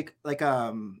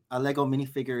Lego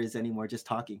minifigure is anymore. Just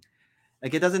talking,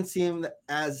 like it doesn't seem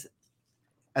as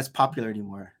popular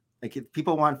anymore. Like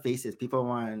people want faces, people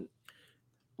want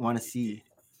to see.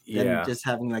 Than just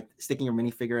having like sticking your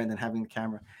minifigure and then having the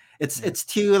camera. It's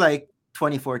too like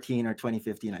 2014 or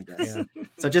 2015, I guess. Yeah.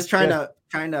 So just trying to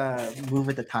move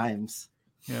with the times.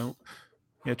 Yeah.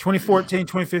 2014,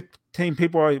 2015,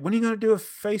 people are, when are you going to do a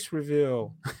face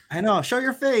reveal? I know. Show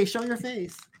your face.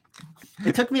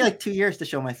 It took me like 2 years to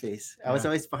show my face. I was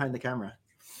always behind the camera.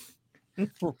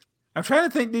 I'm trying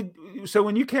to think. So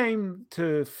when you came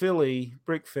to Philly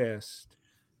Brickfest,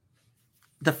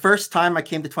 the first time I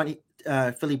came to Philly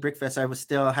Brickfest, I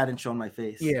hadn't shown my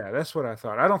face. Yeah, that's what I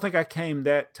thought. I don't think I came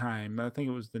that time. I think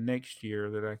it was the next year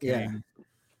that I came.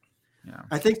 Yeah.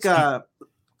 I think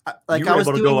like you were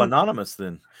able to go anonymous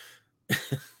then.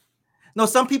 No,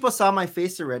 some people saw my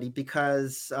face already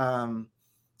because on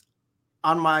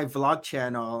my vlog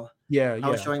channel, I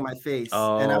was showing my face,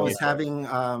 and I was having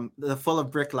the Full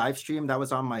of Brick live stream that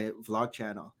was on my vlog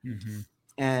channel,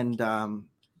 and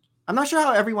I'm not sure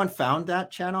how everyone found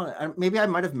that channel. Maybe I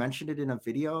might have mentioned it in a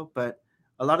video, but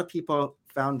a lot of people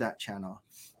found that channel,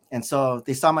 and so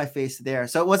they saw my face there.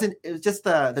 So it was just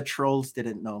the trolls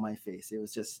didn't know my face. It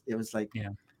was like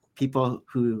people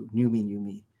who knew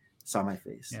me saw my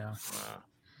face. Yeah.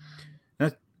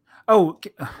 Wow.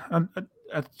 I'm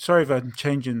sorry if I'm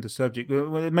changing the subject.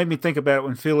 It made me think about it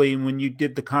when Philly, when you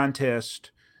did the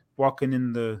contest, walking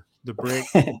in the brick.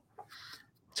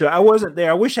 So I wasn't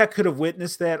there. I wish I could have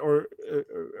witnessed that or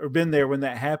been there when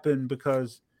that happened,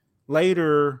 because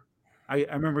later I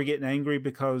remember getting angry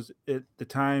because at the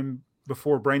time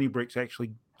before Brainy Bricks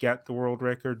actually got the world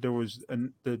record. There was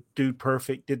the Dude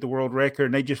Perfect did the world record,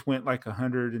 and they just went like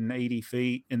 180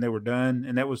 feet and they were done.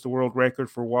 And that was the world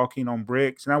record for walking on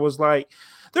bricks. And I was like,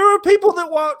 there were people that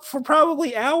walked for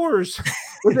probably hours.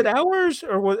 Was it hours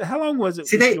or how long was it?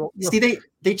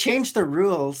 They changed the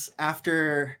rules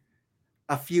after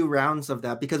a few rounds of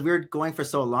that because we were going for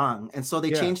so long. And so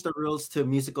they changed the rules to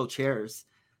musical chairs.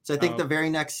 So I think the very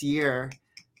next year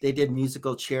they did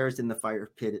musical chairs in the fire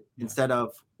pit instead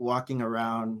of walking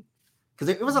around, because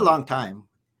it was a long time.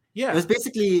 Yeah, it was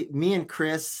basically me and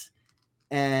Chris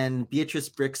and Beatrice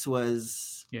Bricks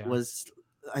was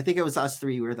I think it was us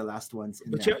three. We were the last ones.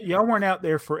 But y'all weren't out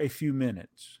there for a few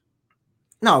minutes.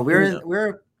 No,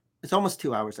 we're it's almost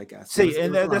 2 hours, I guess. See,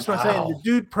 that's what I'm saying. The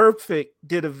Dude Perfect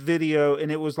did a video,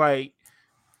 and it was like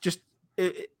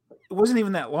it wasn't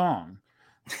even that long.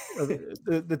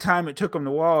 the time it took them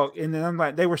to walk, and then I'm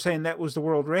like, they were saying that was the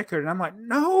world record, and I'm like,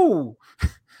 no,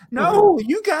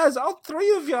 you guys, all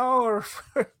three of y'all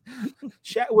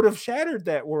would have shattered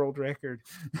that world record.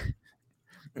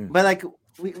 But like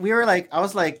we were like, I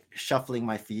was like shuffling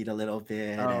my feet a little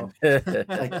bit, and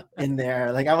like in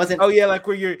there, like I wasn't. Oh yeah, like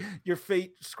where your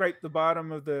feet scrape the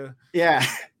bottom of the. Yeah.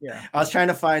 I was trying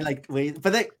to find like ways,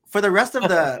 but for the rest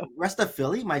of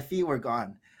Philly, my feet were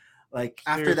gone. Like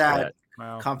after that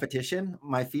competition,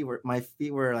 my feet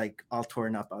were like all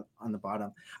torn up on the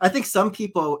bottom. I think some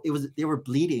people they were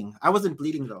bleeding. I wasn't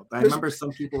bleeding though, but I remember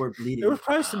some people were bleeding. There were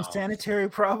probably some sanitary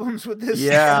problems with this.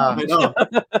 Yeah,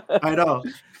 I know.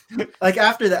 Like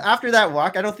after that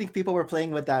walk, I don't think people were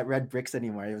playing with that red bricks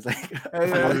anymore. It was like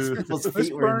people's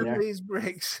feet were in there. These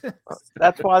bricks.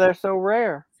 That's why they're so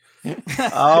rare.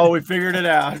 Oh, we figured it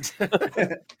out.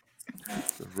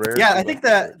 Yeah, I think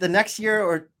the next year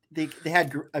or they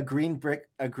had a green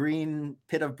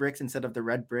pit of bricks instead of the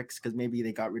red bricks because maybe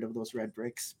they got rid of those red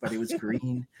bricks, but it was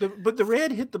green. But the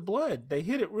red hit the blood. They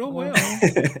hit it real well.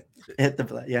 Hit the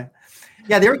blood, yeah.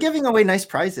 They were giving away nice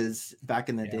prizes back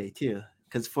in the day too.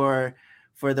 Because for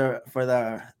the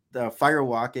fire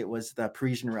walk, it was the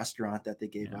Parisian restaurant that they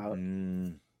gave out,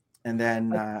 and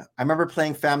then I remember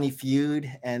playing Family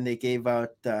Feud, and they gave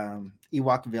out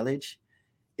Ewok Village.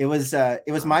 It was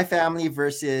my family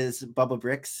versus Bubba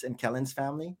Bricks and Kellen's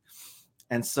family,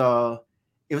 and so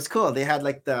it was cool. They had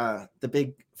like the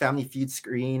big Family Feud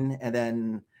screen, and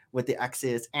then with the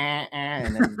X's,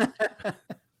 and then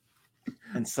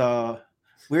and so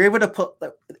we were able to put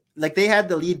like they had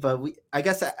the lead, but I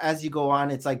guess as you go on,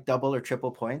 it's like double or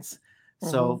triple points.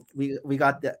 So we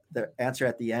got the answer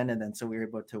at the end, and then so we were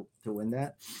able to win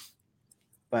that.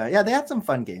 But yeah, they had some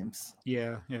fun games.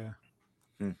 Yeah.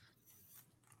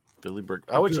 Billy Brick.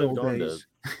 I wish I'd gone to.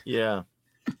 Yeah.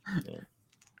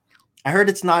 I heard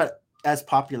it's not as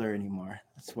popular anymore.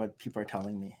 That's what people are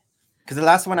telling me. Because the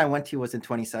last one I went to was in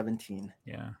 2017.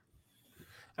 Yeah.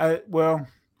 Well,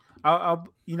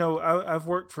 I've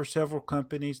worked for several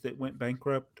companies that went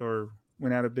bankrupt or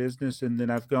went out of business, and then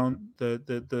I've gone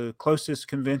the closest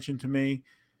convention to me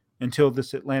until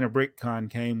this Atlanta Brick Con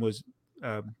came was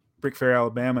Brick Fair,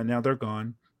 Alabama. Now they're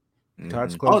gone.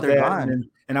 Todd's closed they're gone.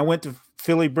 And I went to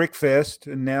Philly Brick Fest,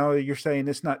 and now you're saying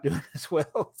it's not doing as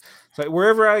well. It's like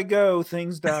wherever I go,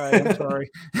 things die. I'm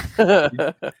sorry.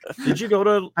 Did you go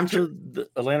to the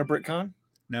Atlanta Brick Con?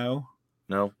 No.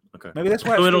 Okay. Maybe that's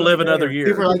why it'll live another year.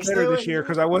 People are like better this year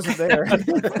because I wasn't there.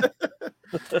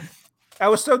 I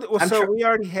was we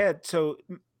already had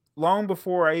long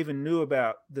before I even knew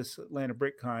about this Atlanta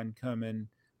Brick Con coming.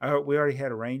 We already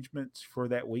had arrangements for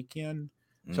that weekend.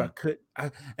 So I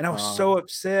was so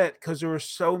upset because there were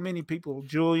so many people.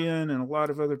 Julian and a lot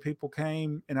of other people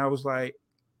came, and I was like,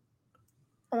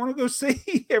 I want to go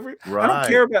see I don't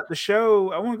care about the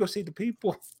show. I want to go see the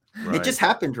people. Right. It just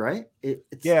happened, right? It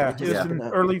was in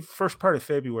early first part of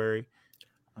February.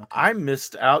 Okay. I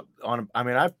missed out on. I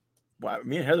mean,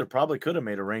 me and Heather probably could have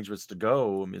made arrangements to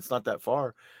go. I mean, it's not that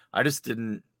far. I just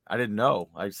didn't. I didn't know.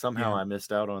 I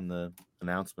missed out on the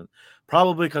announcement.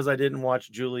 Probably because I didn't watch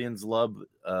Julian's live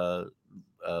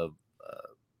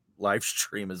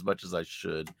stream as much as I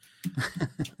should.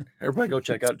 Everybody go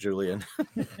check out Julian.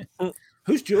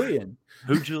 Who's Julian?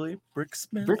 Who Julian?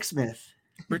 Bricksmith.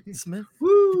 Bricksmith.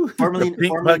 Woo! Formerly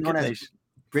known as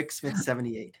Bricksmith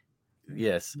 78.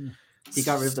 Yes. He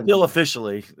got rid of them. Still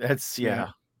officially. That's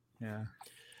yeah.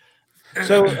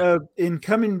 So in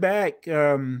coming back,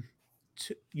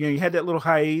 you had that little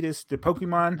hiatus, the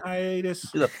Pokemon hiatus.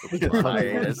 The Pokemon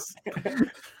hiatus.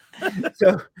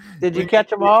 So did you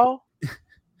catch them all?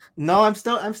 No, I'm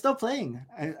still playing.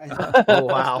 Oh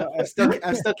wow! I'm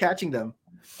still catching them.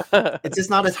 It's just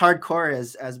not as hardcore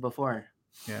as before.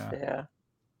 Yeah.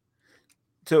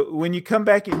 So when you come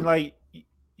back and like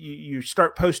you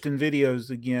start posting videos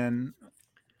again.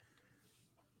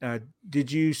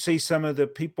 Did you see some of the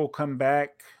people come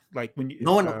back? Like when you,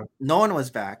 no one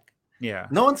was back. Yeah,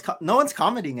 no one's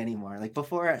commenting anymore. Like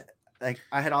before, like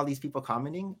I had all these people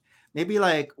commenting, maybe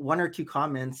like 1 or 2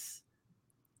 comments,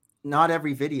 not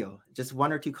every video, just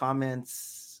 1 or 2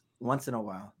 comments once in a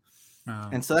while.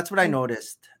 And so that's what I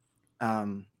noticed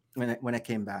when I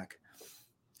came back.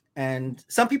 And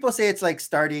some people say it's like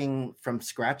starting from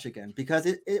scratch again, because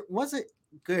it was a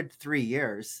good 3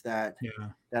 years that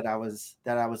I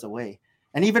was away.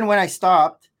 And even when I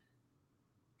stopped,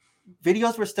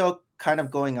 videos were still kind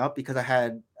of going up because I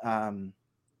had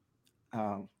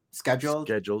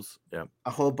schedules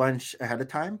a whole bunch ahead of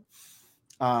time.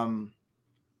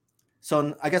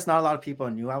 So I guess not a lot of people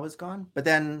knew I was gone. But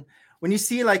then when you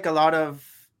see like a lot of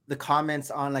the comments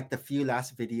on like the few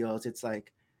last videos, it's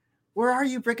like, where are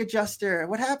you, Brick Adjuster?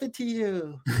 What happened to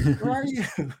you? Where are you?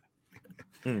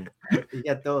 You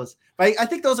get those. But I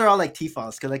think those are all like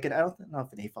T-falls, because like I don't know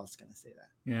if an A-fall is going to say that.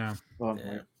 Yeah. Well,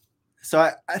 yeah. So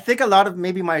I think a lot of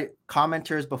maybe my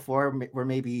commenters before were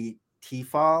maybe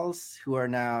T-falls who are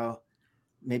now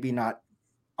maybe not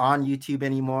on YouTube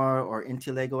anymore or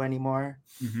into Lego anymore.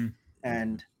 Mm-hmm.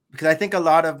 And because I think a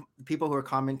lot of people who were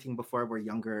commenting before were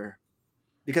younger,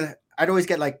 because I'd always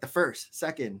get like the first,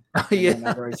 second, and then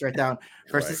I'd always write down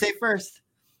first to say first,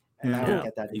 and I don't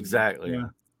get that anymore. Exactly. Yeah.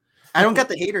 I don't get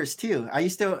the haters too. I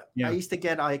used to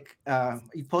get like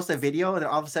you post a video and then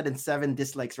all of a sudden 7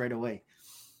 dislikes right away,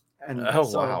 and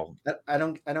wow, I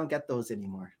don't get those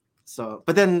anymore. So,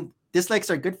 but then dislikes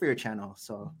are good for your channel,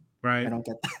 so right. I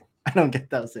don't get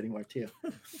those anymore too.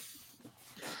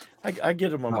 I get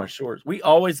them on my shorts. We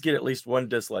always get at least 1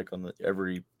 dislike on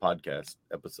every podcast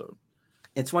episode.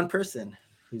 It's one person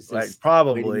who's like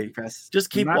probably just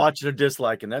keep watching a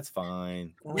dislike, and that's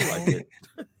fine. We like it.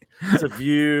 It's a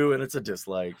view and it's a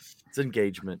dislike. It's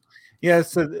engagement. Yeah,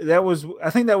 so I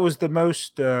think that was the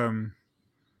most. It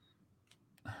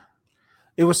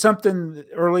was something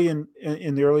early in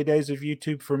the early days of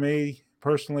YouTube for me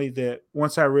personally, that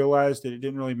once I realized that it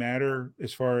didn't really matter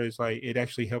as far as like it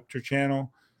actually helped your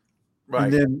channel. Right.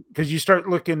 And then because you start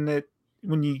looking at,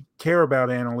 when you care about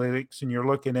analytics and you're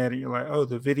looking at it, you're like, oh,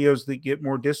 the videos that get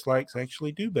more dislikes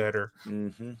actually do better.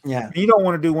 Mm-hmm. Yeah. And you don't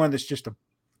want to do one that's just a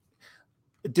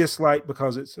dislike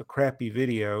because it's a crappy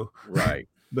video. Right.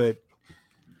 But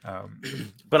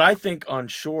I think on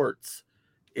shorts,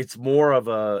 it is more of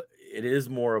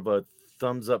a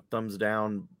thumbs up, thumbs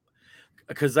down,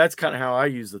 because that's kind of how I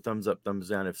use the thumbs up, thumbs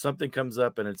down. If something comes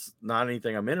up and it's not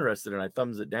anything I'm interested in, I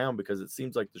thumbs it down, because it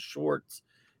seems like the shorts,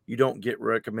 you don't get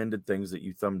recommended things that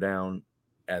you thumb down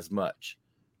as much,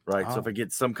 right? So if I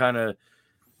get some kind of,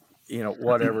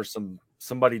 whatever,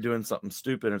 somebody doing something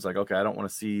stupid, and it's like, okay, I don't want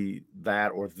to see that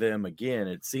or them again.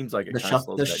 It seems like it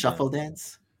the shuffle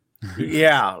dance.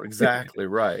 Yeah, exactly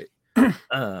right.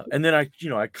 And then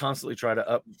I constantly try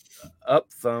to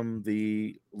up thumb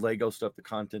the Lego stuff, the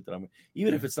content that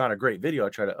even if it's not a great video, I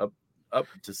try to up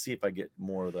to see if I get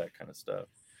more of that kind of stuff.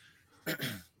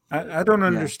 I don't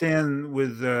understand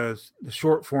with the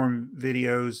short form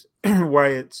videos why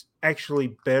it's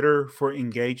actually better for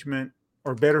engagement,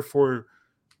 or better for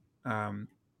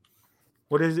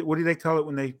what is it? What do they call it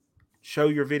when they show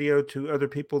your video to other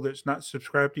people that's not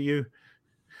subscribed to you?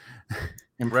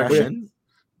 Impression.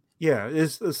 Yeah,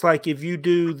 it's like if you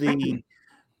do the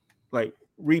like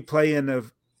replaying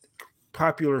of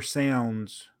popular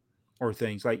sounds or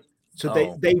things like,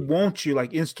 so they want you,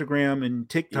 like Instagram and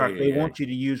TikTok, they want you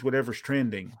to use whatever's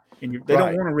trending, and they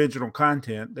don't want original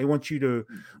content. They want you to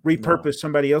repurpose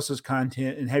somebody else's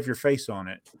content and have your face on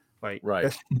it. Like,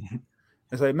 it's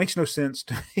like, it makes no sense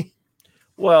to me.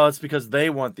 Well, it's because they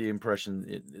want the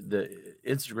impression, the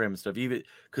Instagram and stuff, even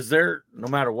because they're, no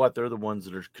matter what, they're the ones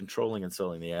that are controlling and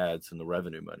selling the ads and the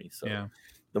revenue money. So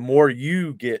the more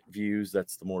you get views,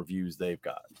 that's the more views they've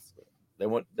got. So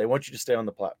they want you to stay on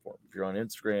the platform. If you're on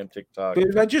Instagram, TikTok. But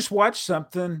if I just watch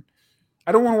something,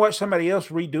 I don't want to watch somebody else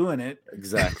redoing it.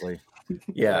 Exactly.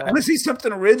 Yeah. I want to see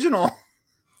something original.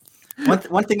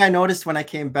 One thing I noticed when I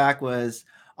came back was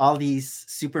all these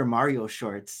Super Mario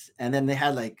shorts, and then they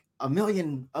had like a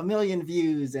million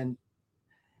views, and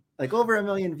like over 1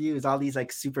 million views, all these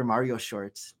like Super Mario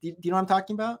shorts. Do you know what I'm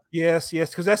talking about? Yes,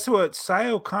 because that's what Cy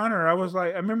O'Connor, I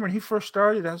remember when he first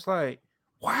started, I was like,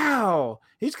 wow,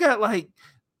 he's got like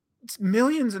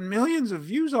millions and millions of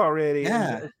views already.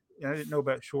 Yeah. And I didn't know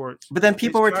about shorts. But then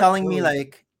people were telling me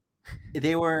like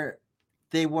they were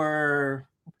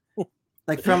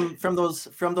like from those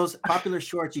popular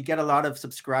shorts, you get a lot of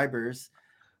subscribers,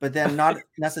 but then not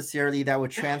necessarily that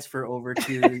would transfer over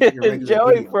to your regular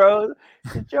Joey video. froze.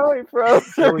 Joey froze.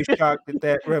 Joey's shocked at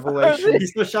that revelation.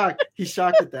 He's so shocked. He's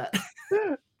shocked at that.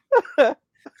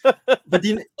 But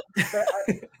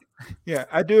yeah,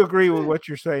 I do agree with what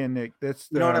you're saying, Nick. That's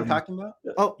you know what I'm talking about?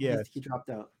 Oh, yeah, he dropped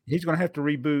out. He's going to have to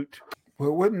reboot. Well,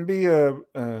 it wouldn't be a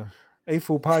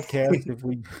F.o.O.L podcast if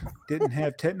we didn't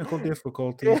have technical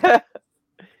difficulties. Yeah.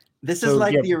 This is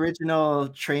like the original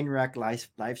train wreck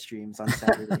live streams on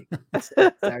Saturday.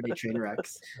 Saturday train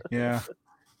wrecks. Yeah.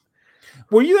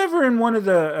 Were you ever in one of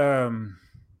the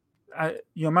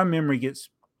my memory gets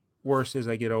worse as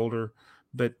I get older,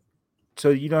 but so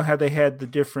you know how they had the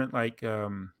different like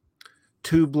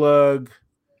tube lug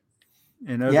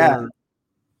and other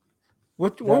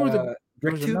what were the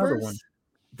brick tubers? One.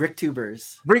 Brick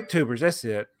tubers. Brick tubers, that's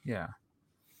it. Yeah.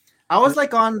 I was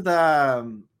like on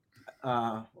the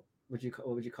what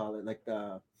would you call it? Like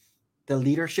the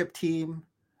leadership team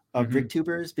of brick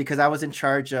tubers, because I was in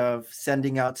charge of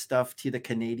sending out stuff to the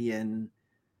Canadian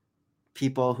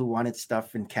people who wanted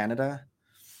stuff in Canada.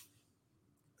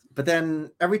 But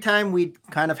then every time we'd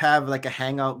kind of have like a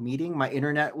hangout meeting, my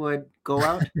internet would go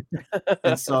out.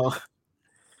 And so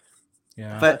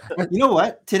yeah. But you know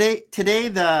what? Today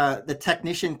the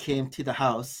technician came to the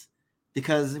house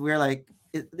because we're like,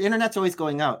 the internet's always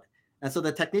going out. And so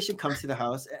the technician comes to the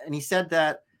house and he said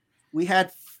that we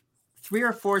had 3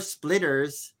 or 4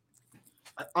 splitters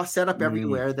all set up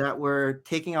everywhere that were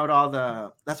taking out all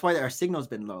the, that's why our signal's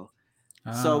been low.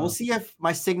 So we'll see if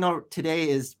my signal today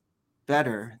is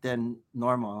better than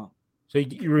normal. So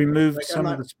you removed some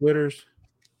of the splitters?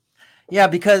 Yeah,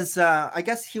 because I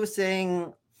guess he was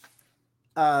saying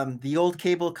the old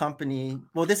cable company,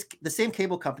 well, the same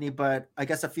cable company, but I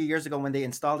guess a few years ago when they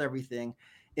installed everything,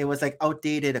 it was like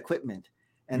outdated equipment.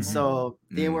 And so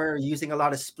they were using a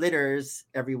lot of splitters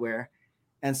everywhere.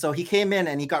 And so he came in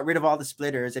and he got rid of all the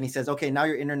splitters and he says, okay, now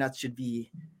your internet should be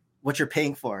what you're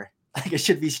paying for. Like it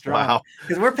should be strong.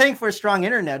 Because we're paying for a strong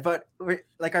internet, but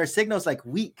like our signal's like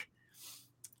weak.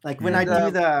 Like when I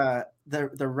do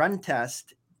the run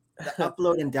test, the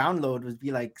upload and download would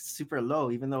be like super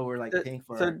low, even though we're like paying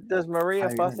for. So does Maria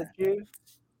fuss at you?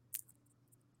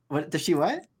 What does she?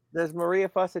 What does Maria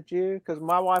fuss at you? Because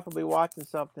my wife will be watching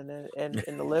something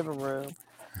in the living room,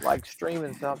 like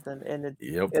streaming something, and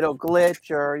it'll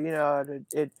glitch or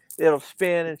it'll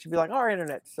spin, and she'll be like, "Our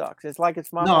internet sucks." It's like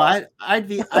it's my. No, I'd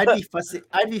be fussing.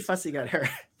 I'd be fussing at her.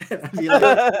 I'd be like,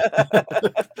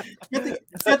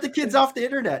 get the kids off the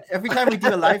internet. Every time we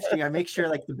do a live stream, I make sure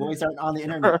like the boys aren't on the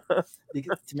internet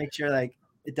to make sure like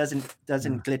it doesn't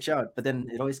glitch out. But then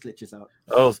it always glitches out.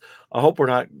 Oh, I hope we're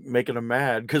not making them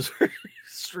mad because we're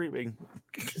streaming.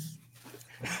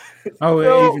 Oh,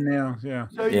 so, even now, yeah.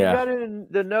 So you got in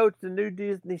the notes the new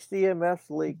Disney CMS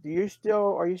leak. Are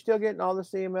you still getting all the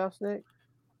CMS, Nick?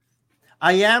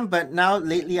 I am, but now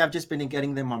lately I've just been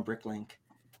getting them on Bricklink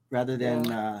rather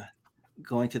than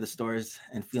going to the stores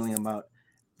and feeling them out.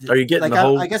 Are you getting like the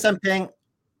whole? I guess I'm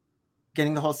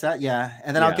getting the whole set, yeah,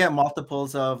 and then I'll get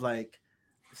multiples of like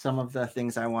some of the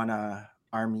things I want to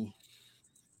army.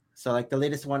 So like the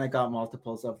latest one, I got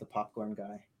multiples of the popcorn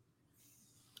guy.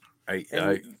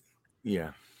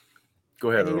 Yeah. Go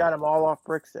ahead. And you got them all off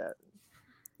Brickset.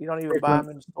 You don't even buy them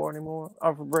in the store anymore.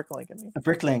 Oh, for Bricklink, I mean.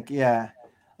 Bricklink, yeah.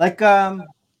 Like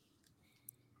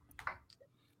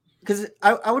because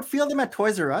I would feel them at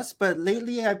Toys R Us, but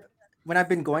lately when I've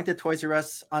been going to Toys R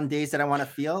Us on days that I want to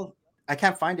feel, I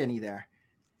can't find any there.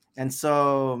 And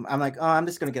so I'm like, oh, I'm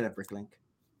just gonna get a Bricklink.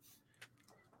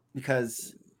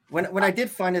 Because when I did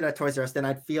find it at Toys R Us, then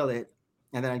I'd feel it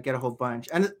and then I'd get a whole bunch.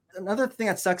 And another thing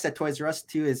that sucks at Toys R Us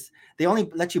too is they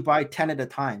only let you buy 10 at a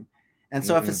time. And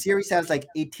so if a series has like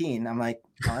 18, I'm like,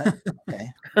 oh, okay,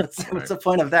 what's the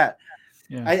point of that?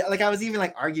 Yeah. I was even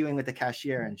like arguing with the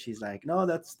cashier and she's like, no,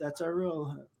 that's our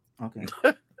rule. Okay,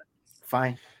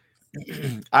 fine.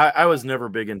 I was never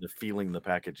big into feeling the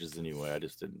packages anyway. I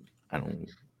just didn't. I don't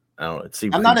know. It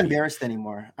seems. I'm not embarrassed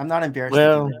anymore. I'm not embarrassed.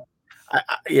 Well,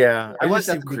 I was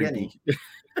at the beginning.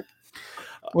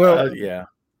 Well, yeah.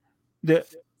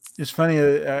 It's funny.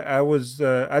 I was.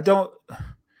 I don't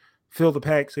feel the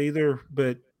packs either,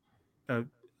 but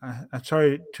I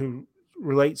tried to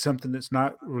relate something that's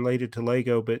not related to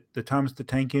Lego. But the Thomas the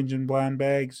Tank Engine blind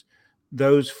bags,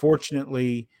 those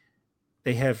fortunately,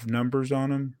 they have numbers on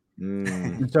them.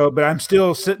 And so, but I'm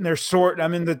still sitting there sorting.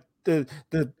 I'm in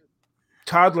the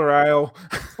toddler aisle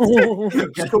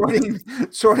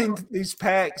sorting these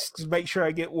packs to make sure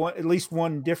I get at least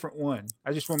one different one.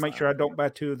 I just want to make sure I don't buy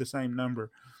 2 of the same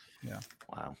number. Yeah.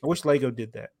 Wow. I wish Lego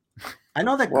did that. I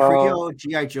know that Creo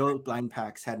G.I. Joe blind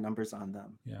packs had numbers on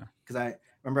them. Yeah. Because I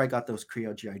remember I got those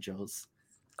Creo G.I. Joes.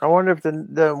 I wonder if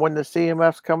when the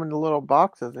CMFs come in the little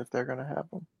boxes, if they're going to have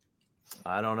them.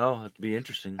 I don't know. It'd be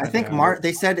interesting. I think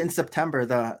they said in September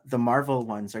the Marvel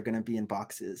ones are going to be in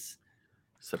boxes.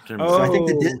 September. So I think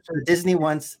the Disney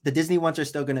ones are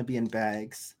still going to be in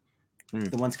bags.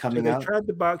 The ones coming out. They tried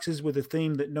the boxes with a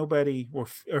theme that nobody or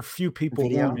few people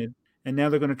wanted, and now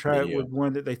they're going to try it with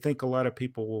one that they think a lot of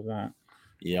people will want.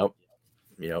 Yep.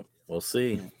 We'll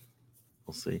see.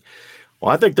 We'll see.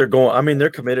 Well, I think they're going. I mean,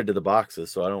 they're committed to the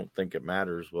boxes, so I don't think it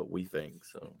matters what we think.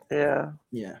 So yeah,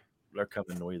 they're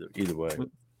coming either way.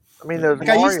 I mean, those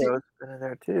Mario's been in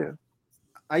there too.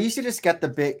 I used to just get the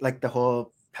big, like the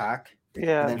whole pack,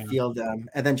 and then feel them,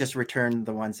 and then just return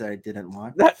the ones that I didn't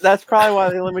want. That's probably why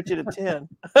they limit you to 10.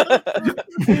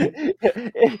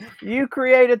 You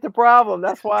created the problem.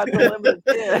 That's why it's a limited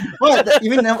 10. Well,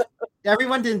 even though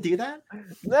everyone didn't do that.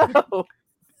 No.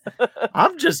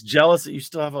 I'm just jealous that you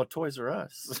still have a Toys R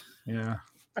Us. Yeah.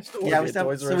 We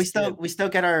still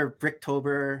get our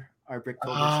Bricktober stuff.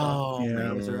 Oh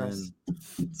man,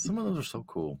 some of those are so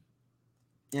cool.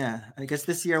 Yeah, I guess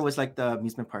this year was like the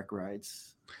amusement park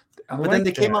rides. But then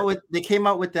they came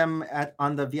out with them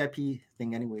on the VIP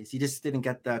thing anyways. You just didn't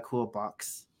get the cool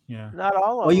box. Yeah. Not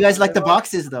all of them. Well, you guys like the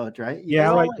boxes though, right? I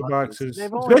like the boxes.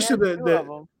 Especially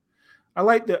the I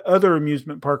like the other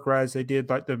amusement park rides they did,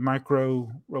 like the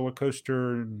micro roller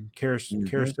coaster and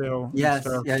carousel. Yes,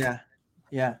 and stuff.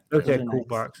 Yeah. Those had cool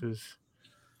boxes.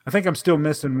 I think I'm still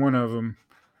missing one of them.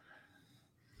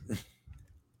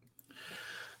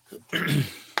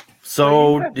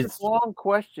 So it's a long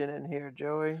question in here,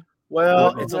 Joey.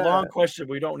 Well, it's a long question.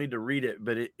 We don't need to read it,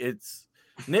 but it's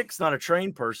Nick's not a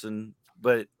trained person,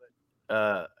 but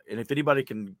and if anybody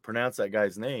can pronounce that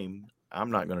guy's name, I'm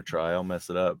not going to try. I'll mess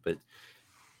it up. But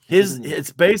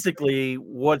it's basically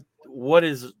what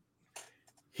is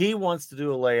he wants to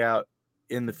do a layout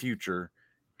in the future,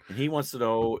 and he wants to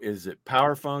know, is it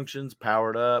power functions,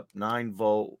 powered up,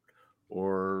 9-volt,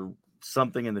 or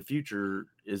something in the future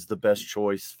is the best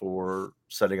choice for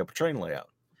setting up a train layout.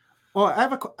 Well, I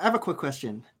have a quick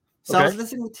question. So I was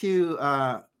listening to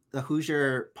the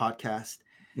Hoosier podcast,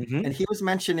 and he was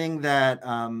mentioning that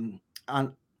on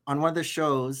one of the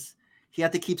shows he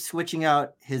had to keep switching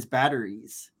out his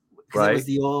batteries because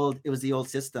it was the old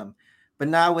system. But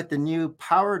now with the new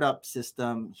powered up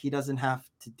system, he doesn't have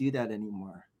to do that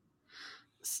anymore.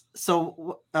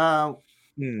 So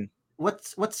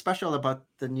what's special about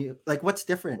the new? Like, what's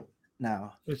different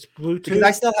now? It's Bluetooth.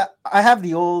 Because I have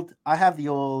the old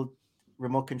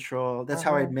remote control. That's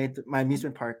how I made my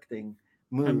amusement park thing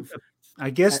move. I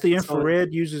guess the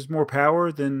infrared uses more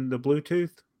power than the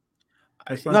Bluetooth.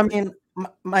 I mean,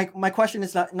 my question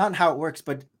is not how it works,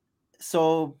 but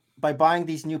so by buying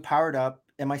these new powered up,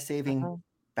 am I saving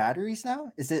batteries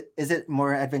now? Is it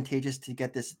more advantageous to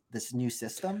get this new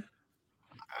system?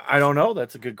 I don't know.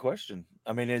 That's a good question.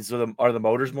 I mean, are the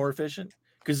motors more efficient?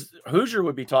 Because Hoosier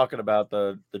would be talking about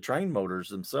the train motors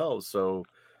themselves. So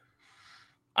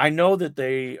I know that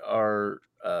they are,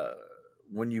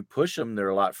 when you push them, they're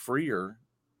a lot freer.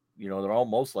 They're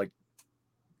almost like,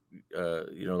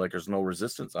 like there's no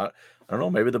resistance. I don't know.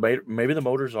 Maybe the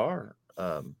motors are.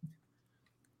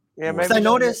 Maybe I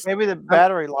noticed maybe the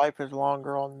battery life is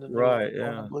longer on the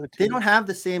Bluetooth. They don't have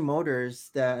the same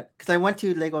motors because I went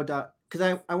to Lego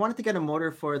because I wanted to get a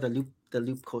motor for the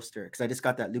loop coaster because I just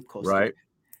got that loop coaster. Right.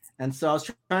 And so I was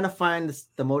trying to find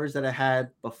the motors that I had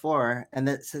before, and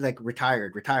it said like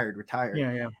retired.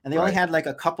 Yeah. And they only had like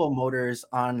a couple motors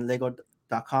on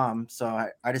Lego.com, so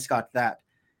I just got that.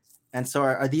 And so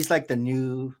are these like the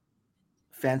new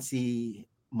fancy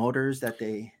motors that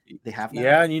they have now?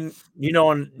 Yeah, and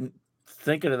and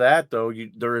thinking of that though,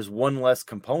 there is one less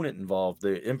component involved.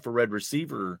 The infrared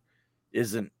receiver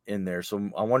isn't in there, so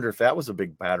I wonder if that was a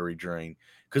big battery drain,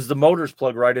 because the motors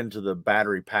plug right into the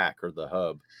battery pack or the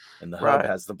hub, and the hub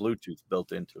has the Bluetooth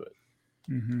built into it.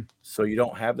 So you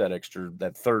don't have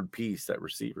that third piece, that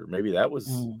receiver. Maybe that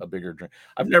was a bigger drain.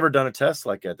 I've never done a test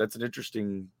like that. That's an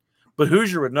interesting, but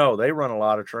Hoosier would know. They run a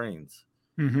lot of trains.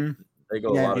 They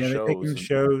go a lot of shows. They take them to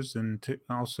shows and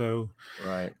also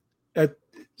right.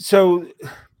 So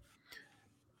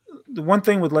the one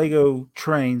thing with Lego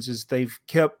trains is they've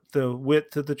kept the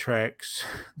width of the tracks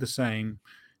the same.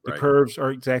 The curves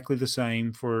are exactly the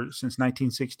same since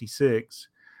 1966.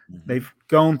 They've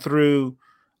gone through.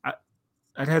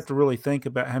 I'd have to really think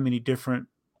about how many different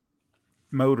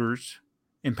motors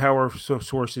and power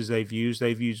sources they've used.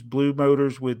 They've used blue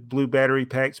motors with blue battery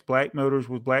packs, black motors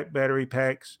with black battery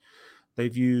packs.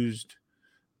 They've used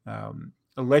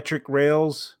electric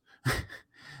rails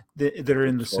that are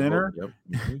in the center.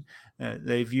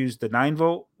 They've used the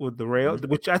 9-volt with the rail,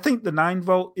 which I think the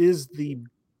 9-volt is the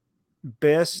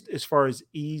best as far as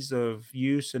ease of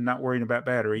use and not worrying about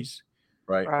batteries.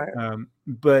 Right.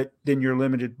 But then you're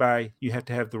limited by, you have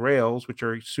to have the rails, which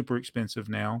are super expensive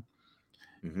now.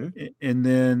 And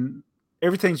then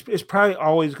it's probably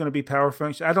always going to be power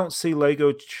function. I don't see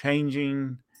Lego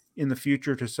changing in the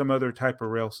future to some other type of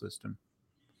rail system.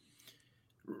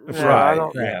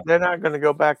 Right. Yeah. They're not going to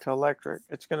go back to electric.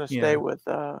 It's going to stay with.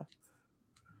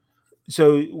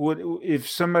 So if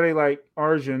somebody like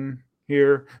Arjun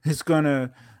here is going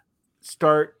to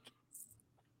start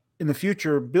in the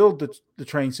future, build the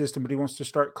train system, but he wants to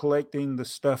start collecting the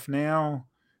stuff now,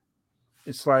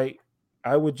 it's like,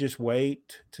 I would just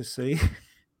wait to see,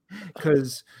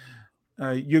 because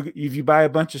if you buy a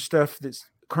bunch of stuff that's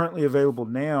currently available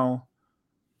now,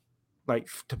 like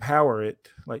to power it,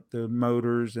 like the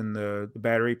motors and the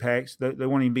battery packs, they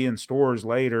won't even be in stores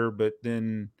later, but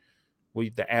then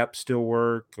the apps still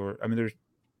work,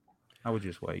 I would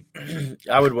just wait.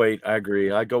 I would wait. I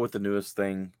agree. I go with the newest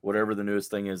thing, whatever the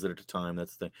newest thing is at the time.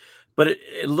 That's the thing. But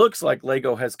it looks like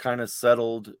Lego has kind of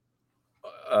settled.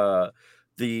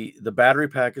 The battery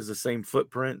pack is the same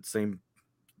footprint, same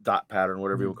dot pattern,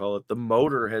 whatever you will call it. The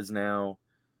motor has now.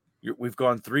 We've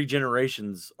gone 3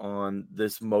 generations on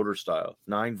this motor style: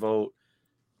 9-volt,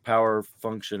 power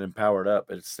function, and powered up.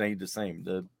 It's stayed the same.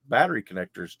 The battery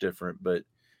connector is different, but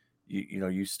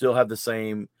you still have the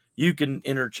same. You can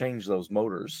interchange those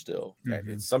motors still.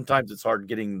 Sometimes it's hard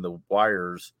getting the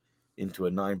wires into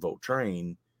a 9-volt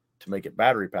train to make it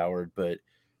battery powered, but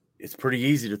it's pretty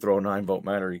easy to throw a 9-volt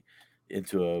battery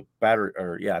into a battery,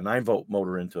 or 9-volt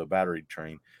motor into a battery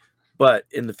train. But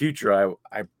in the future,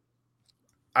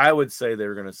 I would say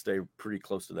they're going to stay pretty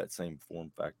close to that same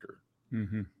form factor.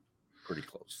 Pretty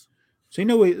close. So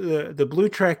the Blue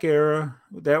Track era,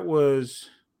 that was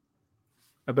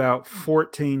about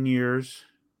 14 years.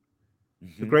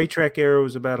 The Gray Track era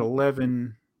was about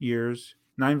 11 years.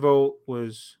 9-volt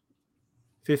was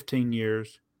 15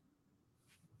 years,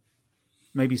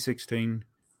 maybe 16.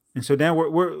 And so now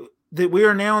we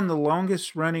are now in the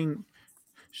longest running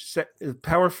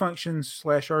power functions /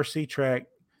 RC track,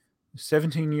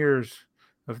 17 years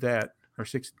of that, or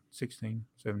 16,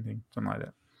 17, something like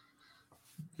that.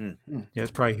 Yeah,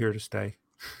 it's probably here to stay.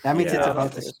 That means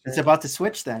it's about to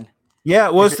switch then. Yeah,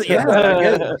 well,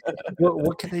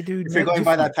 what can they do? If you're going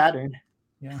by that pattern.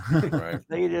 Yeah. Right.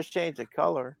 They can just change the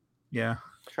color. Yeah.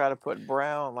 Try to put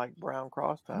brown, like brown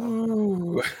cross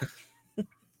tile.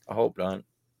 I hope not.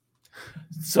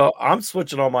 So I'm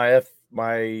switching on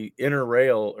my inner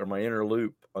rail, or my inner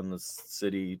loop on the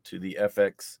city, to the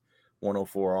FX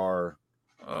 104R.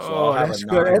 Oh, that's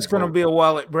good. That's going to be a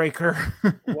wallet breaker.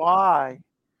 Why?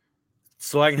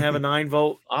 So I can have a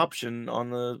 9-volt option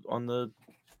on the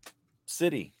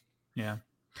city. Yeah.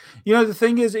 The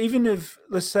thing is, even if,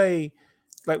 let's say,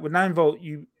 like with 9-volt,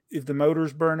 if the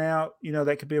motors burn out,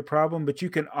 that could be a problem. But you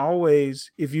can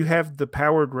always, if you have the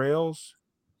powered rails,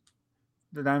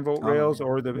 the 9-volt rails,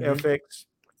 or the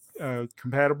FX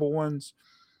compatible ones,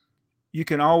 you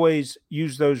can always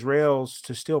use those rails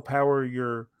to still power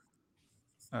your.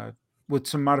 With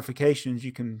some modifications,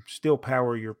 you can still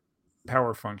power your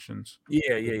power functions.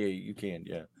 Yeah, you can.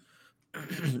 Yeah.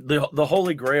 The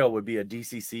Holy Grail would be a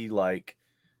DCC like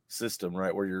system,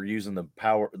 right, where you're using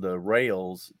the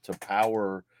rails to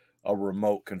power a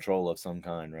remote control of some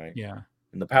kind, right? Yeah.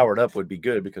 And the powered up would be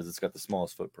good because it's got the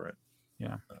smallest footprint.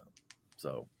 Yeah.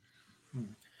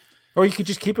 Or you could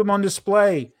just keep them on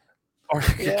display. Or you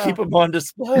could keep them on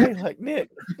display like Nick.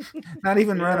 Not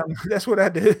even run them. That's what I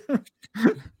do.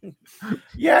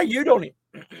 Yeah, you don't.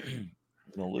 I'm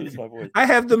gonna lose my voice. I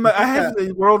have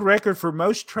the world record for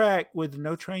most track with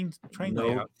no train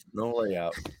layout. No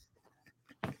layout.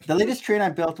 The latest train I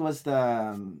built was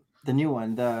the new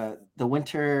one, the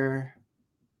winter.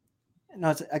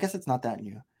 No, I guess it's not that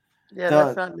new. Yeah,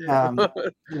 that's not new.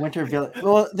 The winter village.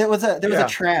 Well, there was a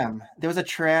tram. There was a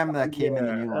tram that came in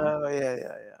the new one. Oh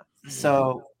yeah.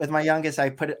 So with my youngest,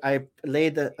 I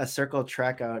laid a circle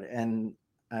track out, and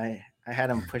I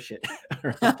had him push it.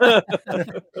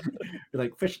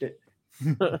 Like pushed it,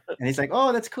 and he's like,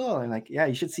 "Oh, that's cool." I'm like, "Yeah,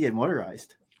 you should see it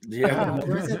motorized." Yeah.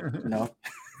 No.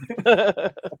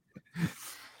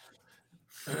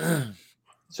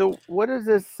 So what is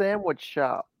this sandwich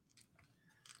shop?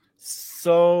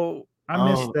 So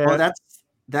I missed that. Well,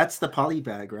 that's the poly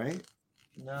bag, right?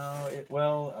 No, it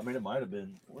might have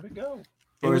been. Where'd it go?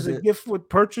 It was a gift with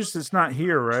purchase. It's not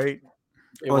here, right?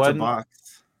 It's a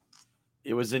box.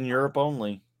 It was in Europe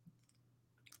only.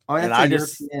 Oh, that's a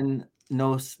European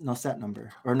no set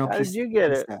number or no. How did you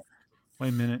get it? Wait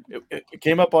a minute. It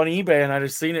came up on eBay, and I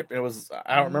just seen it. It was,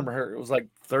 I don't remember her. It was like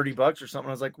 $30 or something.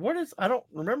 I was like, what is? I don't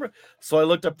remember. So I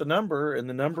looked up the number, and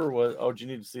the number was. Oh, do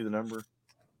you need to see the number?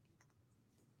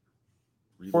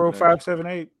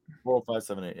 40578.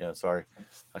 40578. Yeah, sorry,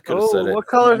 I could have said it. What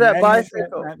color is that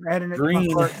bicycle? Green.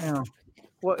 Now.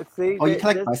 What? See? Oh, you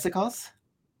collect bicycles?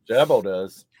 Jabbo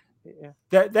does. Yeah.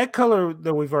 That color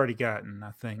though we've already gotten, I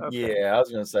think. Okay. Yeah, I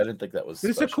was gonna say I didn't think that was. But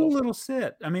it's a cool little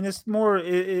set. I mean, it's more.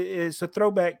 It's a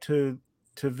throwback to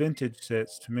vintage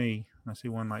sets to me. I see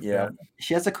one like that.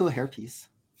 She has a cool hairpiece.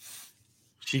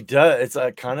 She does. It's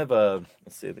a kind of a.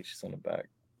 Let's see. I think she's on the back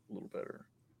a little better.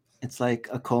 It's like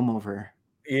a comb over.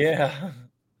 Yeah.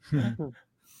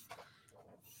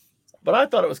 But I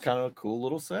thought it was kind of a cool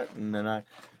little set, and then I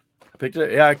picked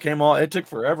it. Yeah, it took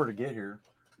forever to get here.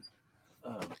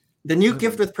 The new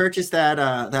gift with purchase,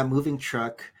 that moving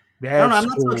truck. I don't know, I'm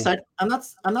not so excited. I'm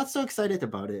not so excited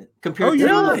about it compared to.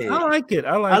 Really? I like it.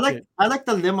 I like it. I like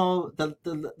the limo, the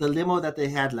limo that they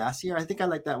had last year. I think I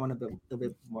like that one a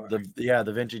bit more.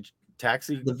 The vintage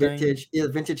taxi. The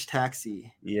vintage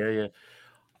taxi. Yeah.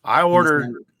 I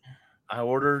ordered.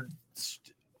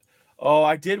 Oh,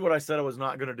 I did what I said I was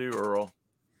not going to do, Earl.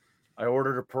 I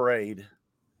ordered a parade.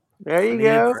 There you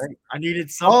go. I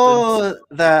needed something. Oh,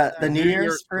 the New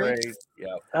Year's parade.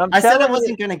 Yeah. I said I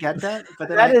wasn't going to get that, but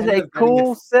then that is a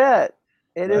cool set.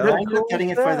 It is. I ended up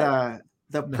getting it for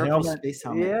the purple helmet. Space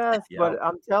helmet. Yes, but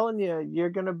I'm telling you,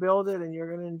 you're going to build it and you're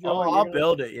going to enjoy it. Oh, I'll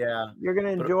build it. Yeah. You're going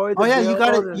to enjoy. Oh yeah, you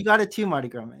got it. You got it too, Marty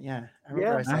Grumman. Yeah.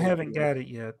 I haven't got it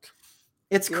yet.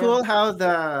 It's cool how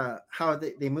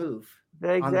they move.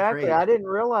 Exactly. I didn't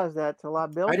realize that till I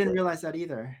built it. I didn't realize that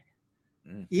either.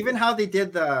 Even how they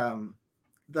did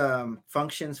the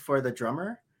functions for the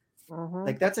drummer,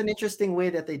 like that's an interesting way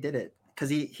that they did it, because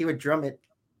he would drum it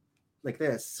like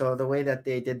this. So the way that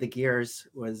they did the gears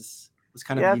was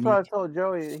kind of unique. That's what I told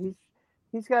Joey.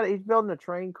 He's building a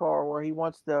train car where he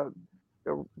wants to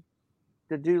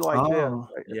do like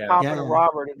this, popping a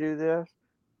robber to do this,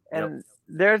 and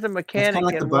there's a mechanic. Kind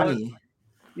of like the bunny.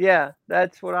 Yeah,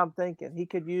 that's what I'm thinking. He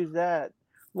could use that.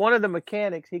 One of the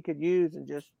mechanics he could use and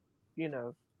just,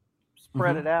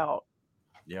 spread it out.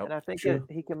 Yeah. And I think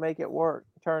he can make it work,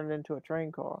 turn it into a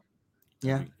train car.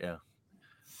 Yeah. Yeah.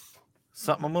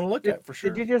 Something I'm going to look at for sure.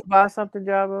 Did you just buy something,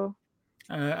 Jabbo?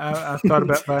 I thought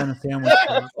about buying a sandwich.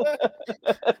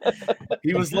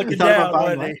 He was looking down,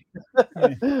 wasn't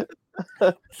he?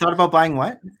 Thought about buying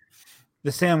what?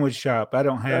 The sandwich shop. I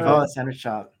don't have a sandwich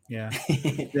shop. Yeah.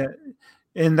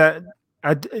 And that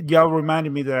y'all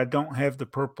reminded me that I don't have the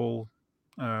purple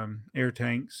air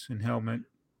tanks and helmet.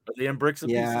 Are they in bricks and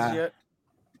pieces yet?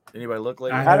 Anybody look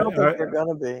like? I don't think they're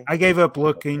gonna be. I gave up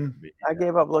looking. I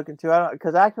gave up looking too.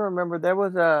 Because I can remember there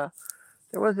was a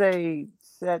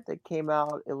set that came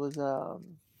out. It was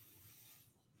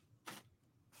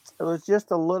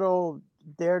just a little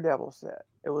Daredevil set.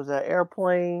 It was an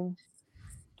airplane,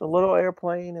 a little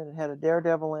airplane, and it had a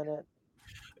Daredevil in it.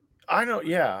 I know,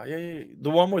 yeah. The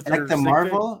one with like the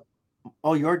Marvel.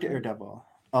 Oh, your Daredevil.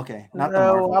 Okay, not the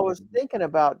Marvel. I was thinking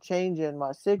about changing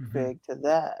my sig fig to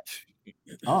that.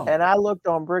 Oh. And I looked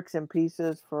on Bricks and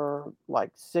Pieces for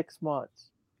like 6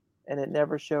 months, and it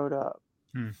never showed up.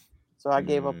 So I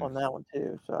gave up on that one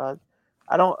too. So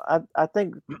I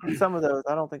think some of those,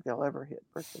 I don't think they'll ever hit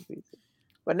Bricks and Pieces.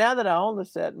 But now that I own the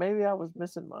set, maybe I was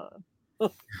missing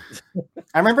mine.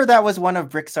 I remember that was one of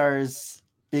Brixar's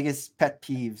biggest pet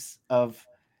peeves of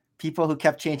people who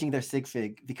kept changing their sig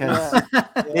fig, because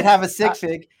they'd have a sig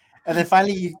fig and then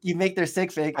finally you make their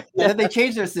sig fig and then they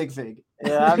change their sig fig.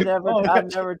 Yeah, I've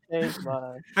never changed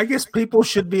mine. I guess people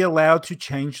should be allowed to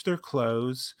change their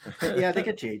clothes. Yeah, they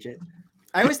could change it.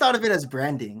 I always thought of it as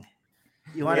branding.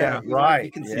 You want to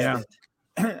be consistent.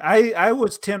 I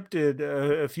was tempted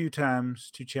a few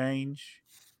times to change.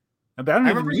 But I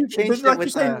remember you changed it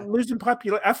with losing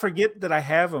popularity. I forget that I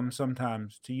have them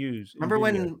sometimes to use. Remember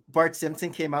when Bart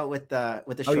Simpson came out with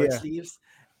the short sleeves?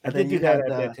 I did do that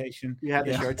adaptation. You had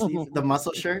the short sleeve, the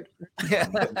muscle shirt. Yeah.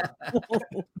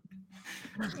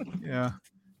 Yeah.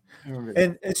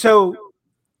 And so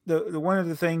the one of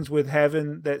the things with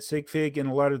having that sig fig in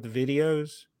a lot of the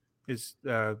videos is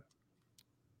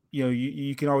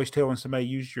you can always tell when somebody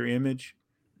used your image.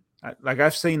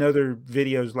 I've seen other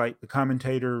videos like the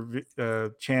commentator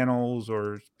channels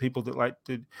or people that like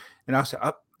to, and I'll say,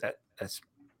 "Oh,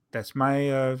 that's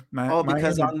my my." Oh,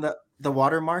 because my on the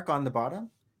watermark on the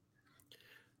bottom.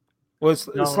 Well, it's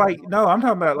like no, I'm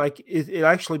talking about like it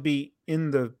actually be in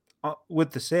the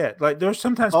with the set. Like there's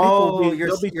sometimes people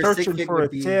they'll be searching for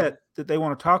a set that they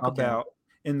want to talk about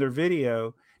in their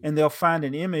video, and they'll find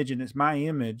an image, and it's my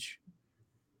image.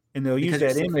 and they'll use Because that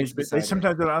your sig image, fig's but they beside it.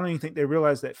 sometimes I don't even think they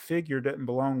realize that figure doesn't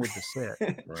belong with the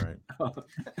set. Right.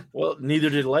 Well, neither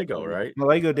did Lego, right?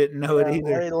 Lego didn't know it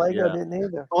either. Lego Yeah. didn't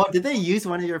either. Oh, did they use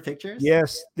one of your pictures?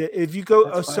 Yes, if you go,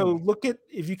 That's so funny. look at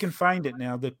if you can find it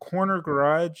now. The corner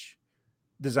garage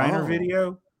designer Oh.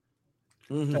 video.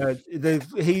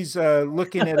 Mhm. He's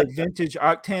looking at a vintage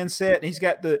Octan set, and he's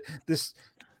got this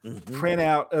Mhm.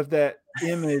 printout of that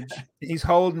image. He's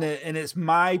holding it, and it's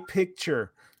my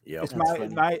picture. Yep. It's That's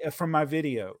funny. my from my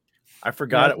video. I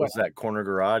forgot that's it was that corner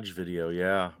garage video.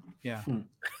 Yeah. Yeah,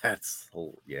 That's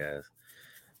yeah.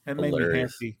 that made me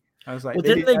Hilarious. happy. I was like, Well,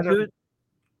 didn't they do it?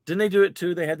 Didn't they do it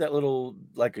too? They had that little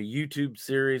like a YouTube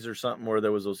series or something where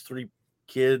there was those 3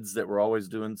 kids that were always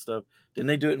doing stuff. Didn't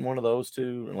they do it in one of those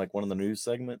too, in like one of the news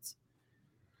segments?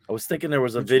 I was thinking there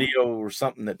was a video or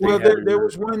something that they Well, had. there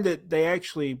was one that they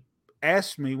actually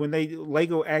asked me when they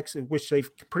Lego Access, which they've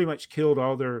pretty much killed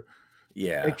all their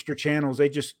extra channels. They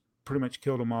just pretty much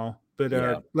killed them all.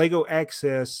 But Lego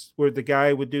Access, where the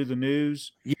guy would do the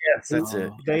news. Yes, that's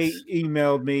it. They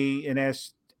emailed me and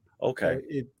asked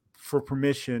for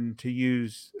permission to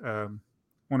use one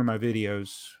of my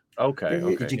videos.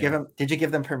 Okay. Did you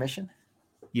give them permission?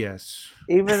 Yes.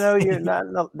 Even though you're not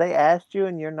they asked you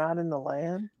and you're not in the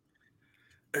land?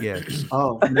 Yes.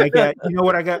 Oh. And I got, you know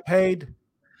what I got paid?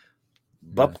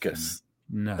 Bupkis.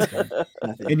 Nothing.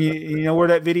 And you know where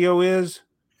that video is?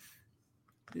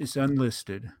 It's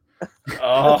unlisted.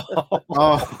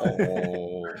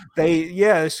 They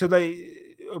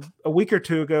a week or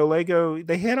two ago, Lego,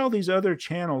 they had all these other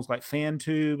channels like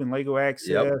FanTube and Lego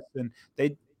Access, and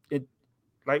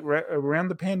around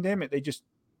the pandemic, they just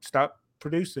stopped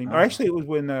producing. Or actually, it was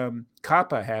when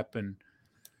Kappa happened.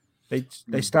 They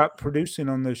stopped producing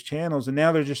on those channels, and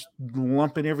now they're just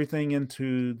lumping everything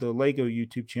into the Lego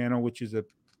YouTube channel, which is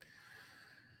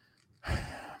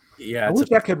I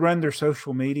wish I could run their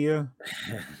social media,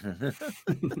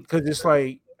 because it's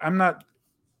like I'm not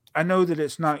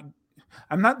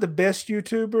the best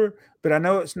YouTuber, but I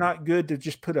know it's not good to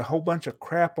just put a whole bunch of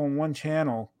crap on one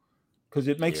channel, because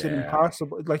it makes it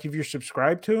impossible. Like if you're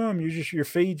subscribed to them, your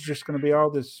feed's just going to be all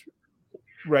this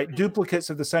duplicates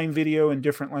of the same video in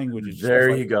different languages. There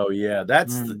you go. Yeah,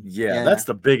 that's that's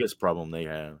the biggest problem they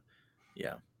have.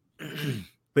 Yeah.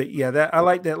 But yeah, I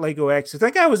like that Lego Access.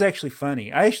 That guy was actually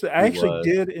funny. I actually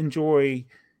did enjoy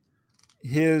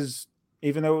his,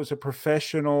 even though it was a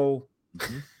professional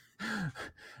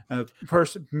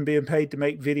person being paid to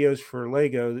make videos for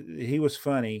Lego, he was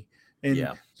funny.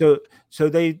 And so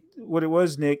what it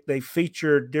was, Nick, they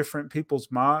featured different people's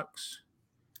mocks.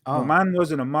 Well, mine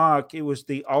wasn't a mock. It was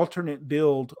the alternate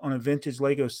build on a vintage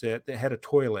Lego set that had a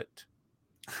toilet.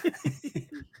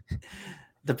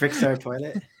 The Brickstar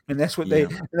toilet. And that's what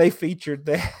they featured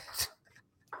that.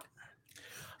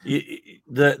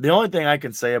 The only thing I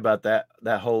can say about that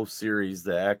whole series,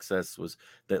 the Access, was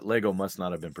that Lego must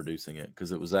not have been producing it,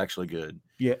 because it was actually good.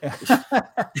 Yeah.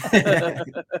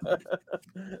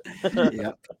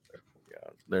 Yep.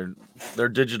 Yeah. Their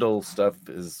digital stuff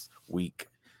is weak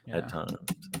at times.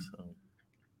 So.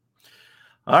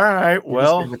 All right.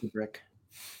 Well. With the brick.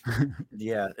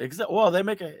 Yeah. Well, they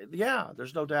make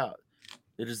there's no doubt.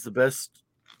 It is the best.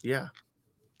 Yeah.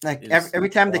 Like every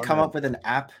time they come up with an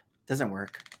app, doesn't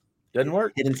work. Doesn't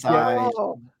work. Hidden side,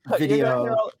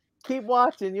 video. Keep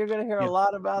watching. You're going to hear a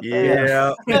lot about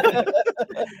that. Yeah.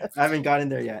 I haven't gotten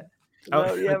there yet.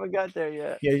 No, you haven't got there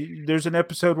yet. Yeah, there's an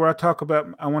episode where I talk about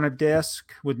I want a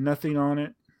desk with nothing on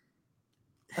it.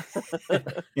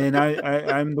 And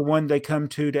I'm the one they come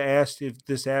to ask if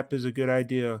this app is a good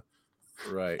idea.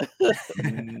 Right.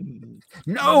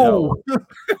 No.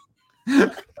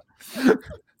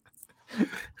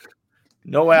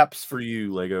 No apps for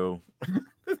you, Lego.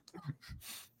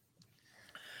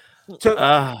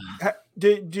 So,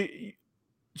 do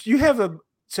you have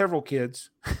several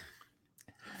kids?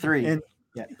 3. And,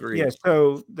 3. Yeah,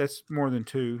 so that's more than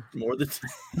 2.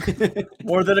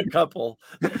 More than a couple.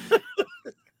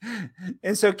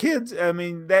 And so kids, I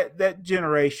mean, that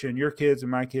generation, your kids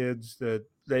and my kids,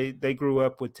 they grew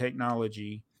up with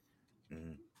technology.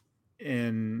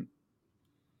 And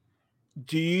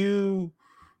do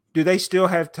they still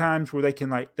have times where they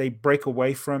can they break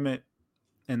away from it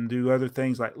and do other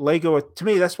things like Lego? To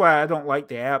me, that's why I don't like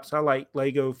the apps. I like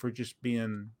Lego for just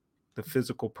being the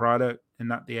physical product and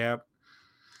not the app.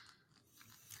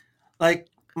 Like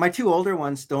my 2 older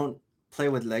ones don't play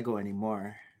with Lego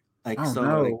anymore. Like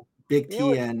Big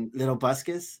T and Little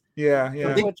Buscus. Yeah.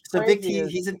 So Big T,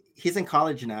 he's in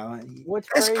college now.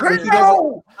 That's crazy. I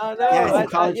know.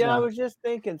 I was just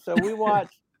thinking. So we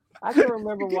watched. I can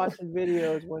remember watching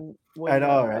videos when I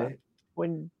know, right?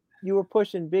 When you were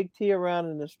pushing Big T around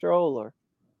in the stroller.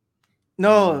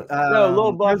 No,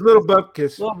 Little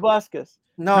Bupkis. Little Buskus.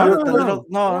 No,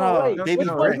 Baby Which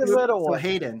one's Bricks. the middle So one?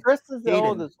 Hayden. Tristan's the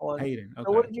oldest one. Hayden. Okay.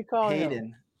 So what did you call him?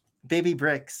 Hayden. Baby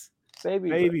Bricks.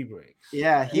 Baby Bricks.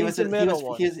 Yeah, he's the middle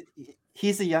one.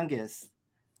 He's the youngest.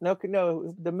 No,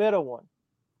 the middle one.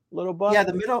 Little Buskus. Yeah,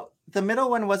 the middle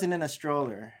one wasn't in a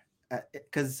stroller,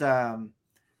 because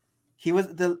he was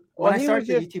when I started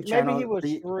the YouTube channel. Maybe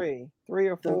he was three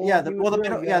or four.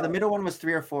 The middle one was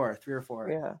 3 or 4.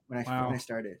 Yeah. When I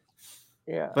started.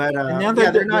 Yeah. But and now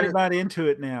they're not into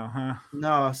it now, huh?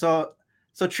 No, so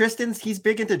Tristan's he's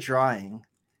big into drawing.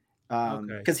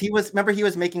 Because he was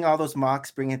making all those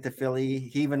mocks, bringing it to Philly.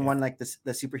 He even won like the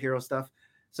superhero stuff.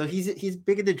 So he's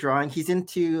big into drawing. He's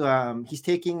into he's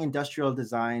taking industrial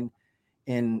design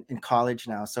in college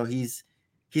now. So he's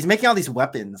making all these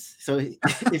weapons. So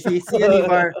if you see any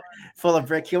bar full of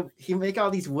brick, he'll make all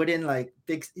these wooden like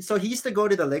big. So he used to go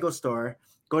to the Lego store,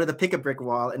 go to the pick a brick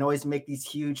wall, and always make these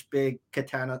huge big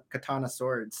katana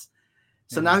swords.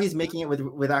 So now he's making it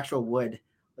with actual wood.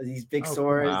 These big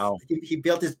swords. Wow. He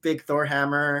built this big Thor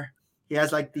hammer. He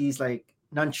has like these like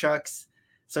nunchucks.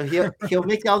 So he'll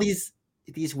make all these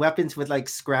weapons with like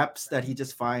scraps that he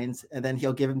just finds, and then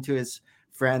he'll give them to his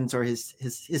friends or his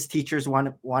teachers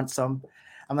want some.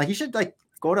 I'm like, you should like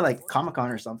go to like Comic-Con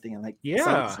or something and like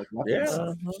sell these, like,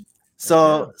 weapons.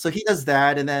 So he does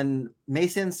that, and then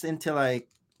Mason's into like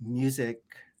music.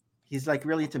 He's like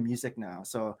really into music now.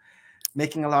 So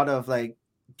making a lot of like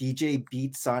DJ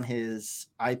beats on his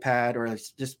iPad or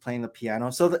just playing the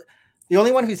piano. So the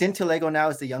only one who's into Lego now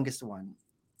is the youngest one.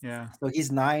 Yeah. So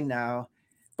he's 9 now,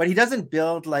 but he doesn't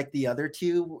build like the other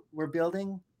two we're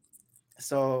building.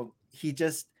 So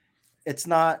he's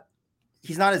not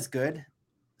as good.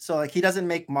 So like he doesn't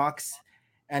make mocks,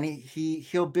 and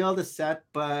he'll build a set,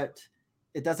 but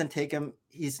it doesn't take him.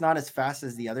 He's not as fast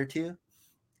as the other two.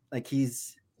 Like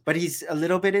he's a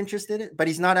little bit interested, but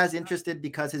he's not as interested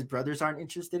because his brothers aren't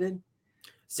interested in.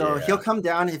 So he'll come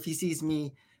down if he sees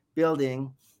me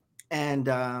building, and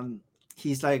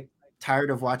he's like tired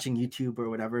of watching YouTube or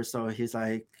whatever. So he's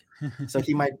like, so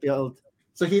he might build.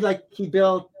 So he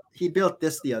built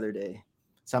this the other day.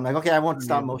 So I'm like, okay, I won't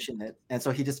stop motion it, and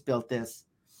so he just built this.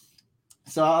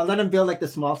 So I'll let him build like the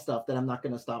small stuff that I'm not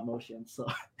going to stop motion. So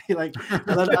he like,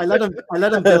 I let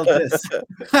him build this.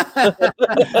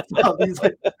 So he's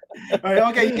like, all right,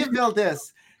 okay, you can build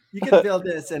this. You can build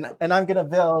this, and I'm gonna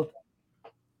build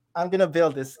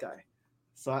this guy.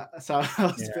 So I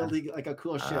was building like a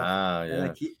cool ship,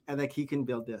 and like he can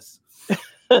build this.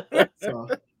 So.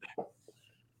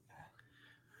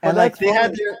 And like they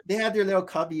had their little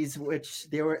cubbies, which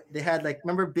they had like,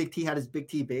 remember Big T had his Big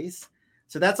T base,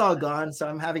 so that's all gone. So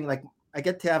I'm having like, I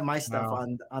get to have my stuff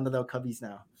on the little cubbies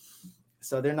now.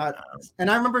 So they're not. And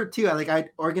I remember too, I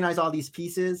organized all these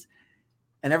pieces,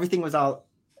 and everything was all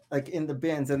like in the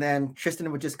bins. And then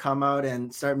Tristan would just come out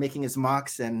and start making his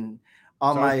mocks, and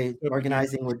all my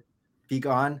organizing would be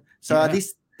gone. So at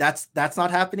least that's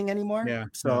not happening anymore. Yeah.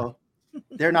 So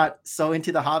they're not so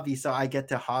into the hobby, so I get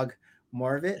to hog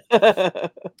more of it.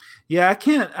 Yeah, I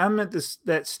can't. I'm at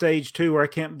that stage too where I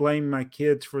can't blame my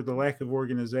kids for the lack of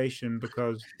organization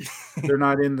because they're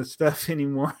not in the stuff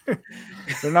anymore.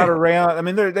 They're not around. I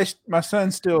mean, my son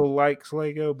still likes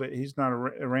Lego, but he's not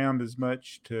around as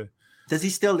much to. Does he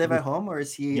still live at home, or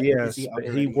is he? Yes,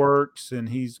 he works and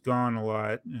he's gone a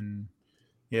lot. And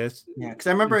yes, because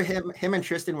I remember him and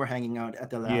Tristan were hanging out at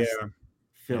the last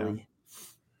Philly.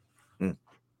 Yeah.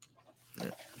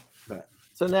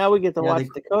 So now we get to watch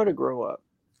Dakota grow up.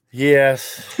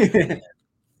 Yes.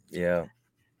 Yeah.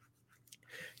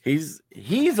 He's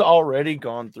already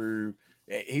gone through.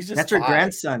 He's just that's your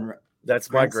grandson. That's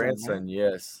my grandson. Right?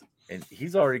 Yes, and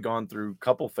he's already gone through a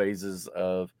couple phases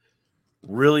of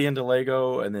really into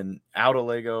Lego, and then out of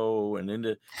Lego, and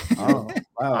into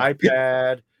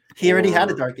iPad. He already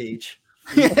had a dark age.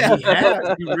 He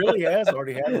has. He really has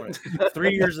already had one.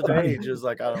 3 years of age is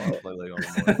like, I don't want to play Lego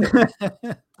anymore.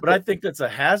 But I think that's a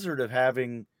hazard of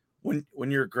having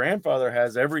when your grandfather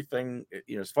has everything,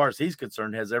 as far as he's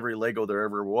concerned, has every Lego there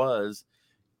ever was,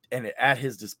 and at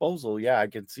his disposal. Yeah, I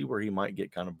can see where he might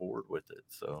get kind of bored with it.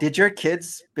 So, did your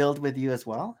kids build with you as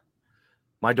well?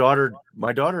 My daughter,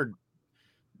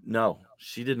 no,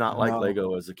 she did not like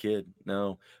Lego as a kid.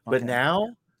 No, but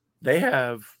now they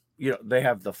have. They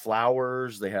have the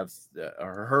flowers. They have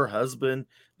her husband.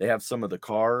 They have some of the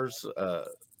cars,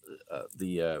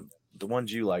 the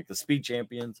ones you like, the Speed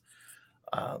Champions.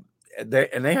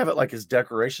 They have it like as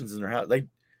decorations in their house.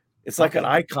 It's like an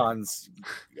Icon's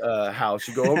house.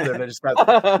 You go over there, and they just got.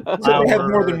 So they have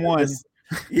more than one.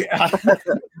 Yeah.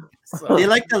 So, they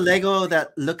like the Lego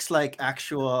that looks like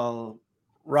actual.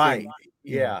 Right.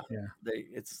 Yeah.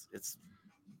 It's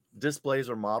displays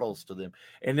or models to them.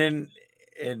 And then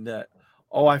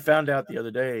I found out the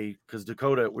other day, because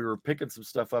Dakota, we were picking some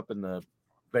stuff up in the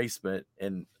basement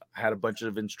and had a bunch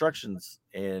of instructions,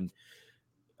 and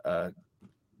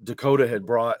Dakota had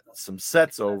brought some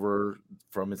sets over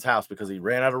from his house because he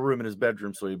ran out of room in his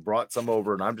bedroom, so he brought some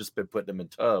over, and I've just been putting them in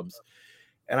tubs.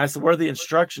 And I said, "Where are the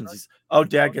instructions?" He's, "Oh,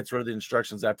 Dad gets rid of the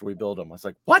instructions after we build them." I was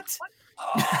like, "What?"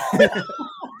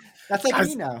 That's like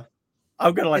me now.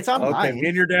 I'm gonna okay, me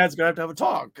and your dad's gonna have a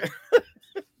talk.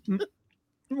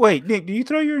 Wait, Nick, do you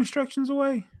throw your instructions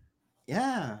away?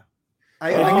 Yeah,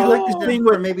 I collected them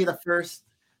for maybe the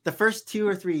first 2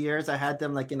 or 3 years. I had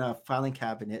them like in a filing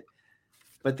cabinet,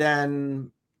 but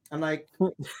then I'm like,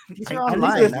 these are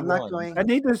online. I'm not going. I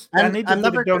need this. I need to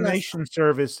get a donation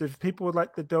service. If people would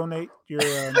like to donate your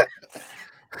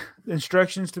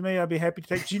instructions to me, I'd be happy to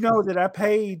take. Do you know that I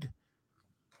paid?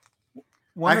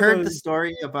 I heard the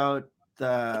story about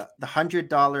the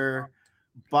 $100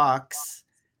 box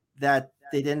that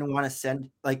they didn't want to send.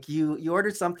 Like you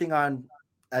ordered something on,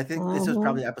 I think this was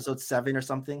probably episode 7 or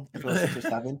something. If it was 6 or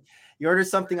 7, you ordered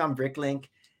something on Bricklink,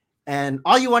 and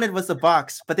all you wanted was the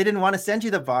box, but they didn't want to send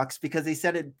you the box because they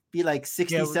said it'd be like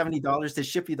 $60-$70 to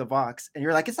ship you the box. And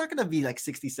you're like, it's not going to be like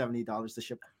 $60-$70 to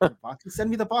ship the box. Send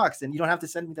me the box, and you don't have to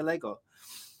send me the Lego.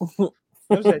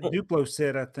 That was that Duplo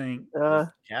set, I think.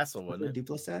 Castle, wasn't it?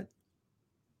 Duplo set?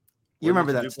 You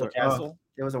remember that story? Castle?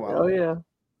 It was a while. Oh yeah.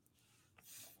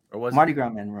 Or was Mardi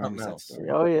Gras Man remembers that story.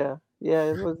 Oh yeah. Yeah,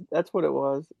 it was. That's what it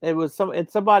was. It was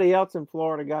somebody else in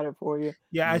Florida got it for you.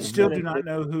 Yeah, I still do not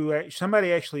know who.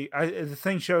 Somebody actually. The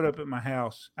thing showed up at my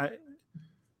house.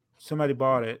 Somebody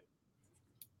bought it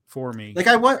for me. Like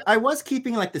I was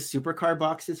keeping like the supercar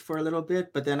boxes for a little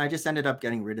bit, but then I just ended up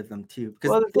getting rid of them too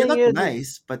because they look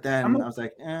nice. But then I was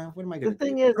like, what am I going to do? The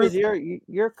thing is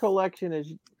your collection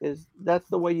is that's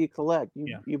the way you collect.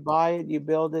 You buy it, you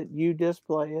build it, you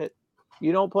display it.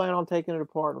 You don't plan on taking it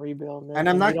apart and rebuilding it. And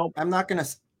I'm not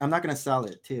gonna sell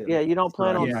it too. Yeah, you don't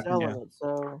plan on selling it.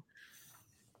 So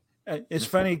it's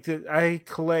funny that I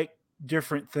collect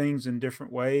different things in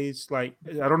different ways. Like,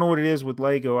 I don't know what it is with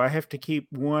Lego. I have to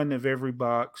keep one of every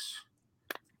box,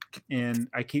 and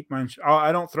I keep mine.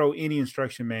 I don't throw any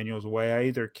instruction manuals away. I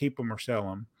either keep them or sell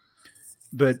them.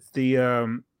 But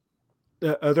the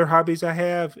other hobbies I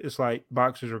have is like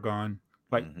boxes are gone.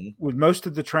 Like with most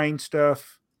of the train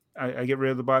stuff, I get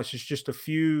rid of the box. It's just a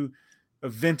few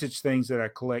of vintage things that I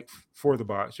collect for the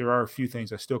box. There are a few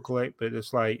things I still collect, but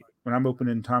it's like when I'm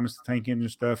opening Thomas the Tank Engine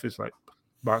stuff, it's like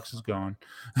box is gone.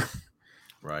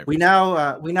 Right. We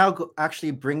now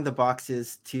actually bring the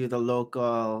boxes to the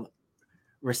local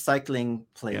recycling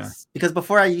place because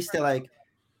before I used to like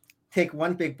take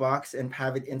one big box and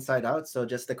have it inside out, so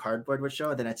just the cardboard would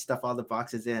show, and then I'd stuff all the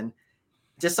boxes in,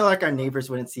 just so like our neighbors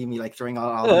wouldn't see me like throwing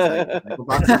all these like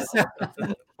boxes.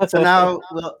 So now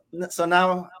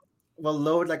we'll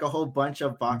load like a whole bunch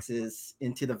of boxes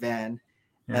into the van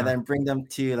and then bring them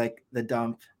to like the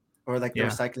dump or like the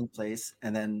recycling place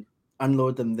and then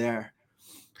unload them there.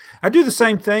 I do the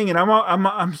same thing, and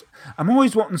I'm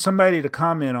always wanting somebody to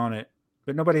comment on it,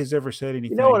 but nobody has ever said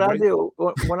anything. You know what I do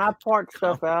when I part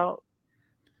stuff out?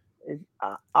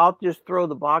 I'll just throw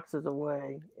the boxes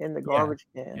away in the garbage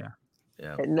can.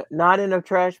 Yeah. And not in a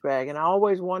trash bag. And I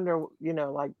always wonder,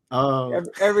 like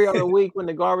every other week when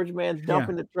the garbage man's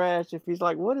dumping the trash, if he's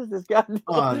like, what is this guy doing?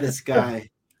 Oh, this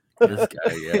guy.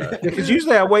 Yeah. Because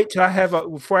usually I wait till I have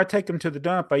before I take them to the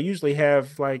dump, I usually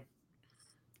have like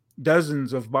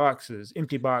dozens of boxes,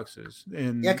 empty boxes.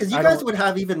 And because you guys would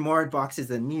have even more boxes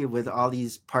than me with all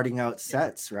these parting out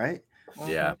sets, right?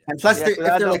 Yeah. And plus, if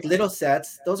they're like little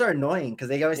sets, those are annoying because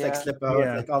they always like slip out,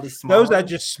 like all these small those ones. I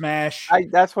just smash.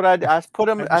 That's what I do. I put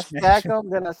them, I stack them,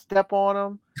 then I step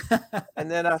on them, and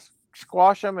then I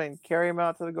squash them and carry them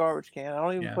out to the garbage can. I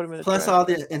don't even put them in the Plus trash. all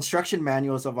the instruction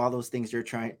manuals of all those things you're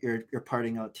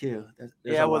parting out too.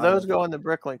 Well, those go in the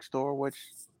Bricklink store, which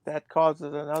that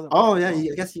causes another. Oh yeah,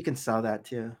 I guess you can sell that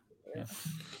too. Yeah.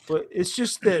 But it's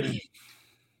just that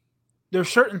there's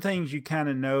certain things you kind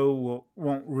of know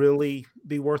won't really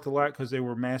be worth a lot because they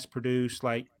were mass produced,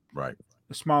 like right.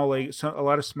 A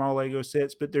lot of small Lego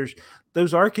sets, but there's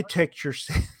those architecture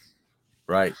sets,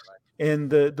 right, and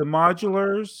the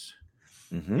modulars,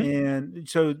 and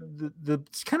so the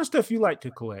kind of stuff you like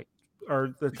to collect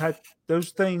are the type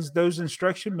those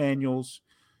instruction manuals,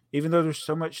 even though there's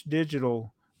so much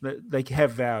digital, that they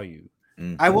have value.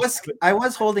 I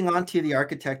was holding on to the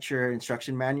architecture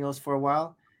instruction manuals for a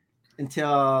while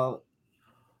until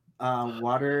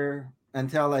water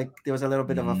until like there was a little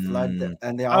bit of a flood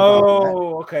and they all got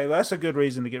wet. Okay, well, that's a good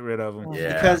reason to get rid of them.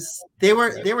 Yeah, because they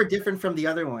were different from the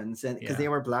other ones, and because they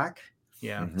were black.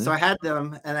 Yeah. So I had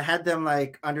them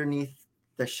like underneath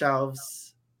the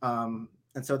shelves, and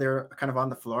so they're kind of on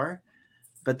the floor.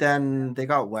 But then they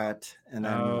got wet, and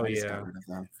then I just got rid of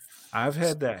them. I've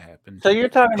had that happen. So you're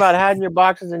talking about hiding your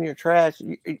boxes in your trash.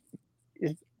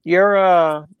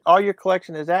 Your all your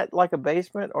collection, is that like a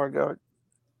basement or go?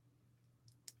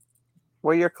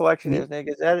 Where your collection is, Nick?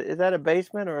 Is that a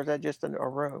basement or is that just a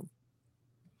room?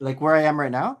 Like where I am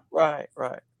right now? Right.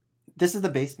 This is the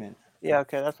basement. Yeah,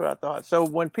 okay, that's what I thought. So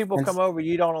when people come over,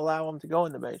 you don't allow them to go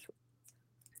in the basement.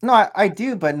 No, I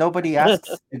do, but nobody asks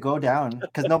to go down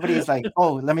because nobody's like,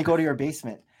 "Oh, let me go to your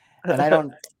basement," and I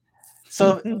don't.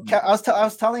 So I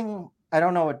was telling, I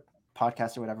don't know what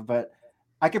podcast or whatever, but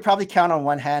I could probably count on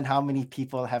one hand how many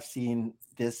people have seen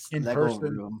this Lego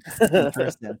room in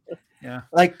person. Yeah,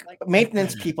 like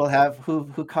maintenance people have who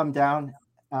come down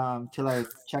to like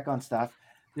check on stuff.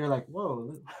 They're like,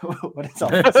 "Whoa, what is all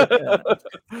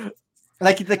this?"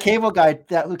 Like the cable guy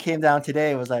who came down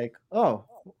today was like, "Oh,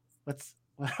 what's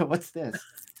this?"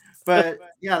 But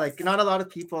yeah, like not a lot of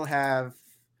people have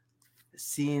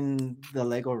seen the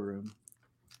Lego room,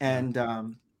 and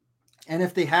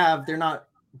if they have, they're not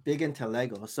big into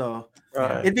Lego. So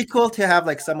it'd be cool to have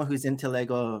like someone who's into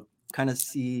Lego kind of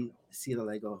see the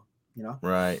Lego, you know?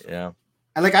 Right. Yeah.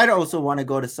 And like I'd also want to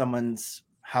go to someone's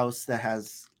house that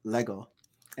has Lego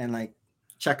and like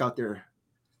check out their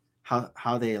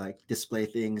how they like display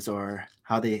things or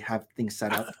how they have things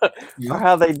set up. You know? Or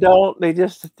how they don't. They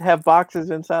just have boxes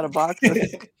inside of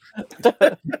boxes.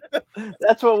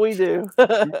 That's what we do.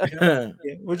 Yeah,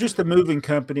 we're just a moving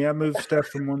company. I move stuff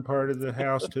from one part of the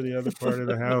house to the other part of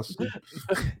the house.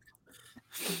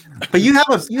 But you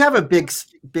have a big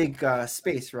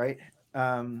space, right?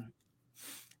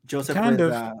 Joseph, kind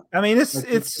of. I mean, it's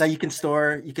that you can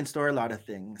store a lot of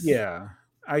things. Yeah,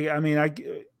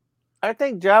 I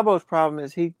think Jabo's problem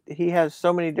is he has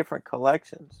so many different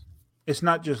collections. It's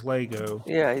not just Lego.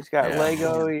 Yeah, he's got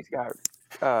Lego. He's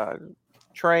got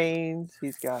trains.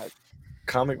 He's got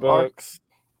comic books.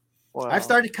 Wow. I've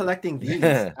started collecting these.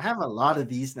 I have a lot of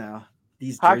these now.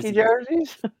 These hockey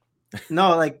jerseys.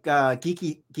 No, like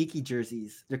geeky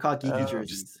jerseys. They're called geeky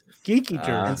jerseys. Geeky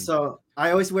jerseys. And so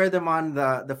I always wear them on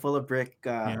the F.o.O.L Brick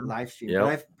live stream.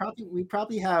 Yep. But we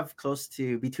probably have close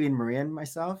to, between Maria and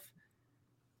myself,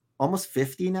 almost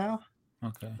 50 now.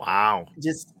 Okay. Wow.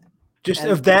 Just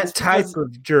of that type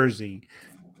of jersey.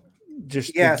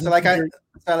 Just so like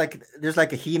there's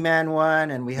like a He-Man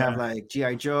one, and we have like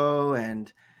G.I. Joe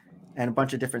and a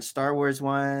bunch of different Star Wars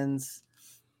ones.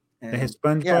 And they have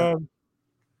SpongeBob.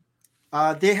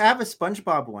 They have a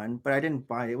SpongeBob one, but I didn't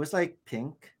buy it. It was like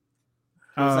pink.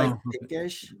 It was like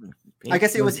pinkish. I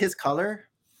guess it was his color.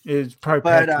 It's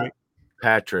probably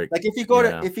Patrick. Like if you go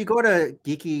to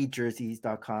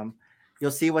geekyjerseys.com,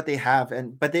 you'll see what they have,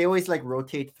 but they always like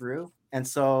rotate through, and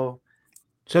so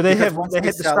they have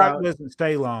the stock doesn't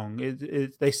stay long.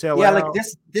 They sell out. Yeah, like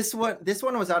this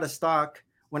one was out of stock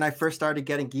when I first started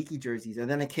getting geeky jerseys, and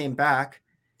then it came back,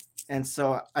 and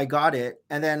so I got it,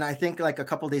 and then I think like a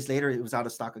couple days later it was out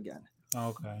of stock again.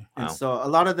 Okay. And so a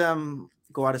lot of them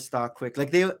go out of stock quick.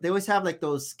 Like they always have like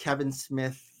those Kevin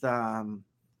Smith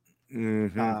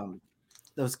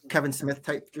those Kevin Smith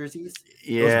type jerseys.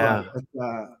 Yeah.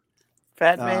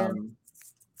 Fat Man.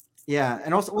 Yeah,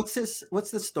 and also what's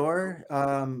the store?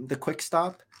 The Quick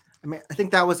Stop. I mean, I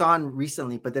think that was on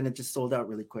recently, but then it just sold out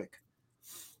really quick.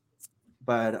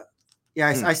 But yeah,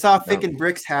 I saw Fick and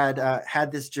Bricks had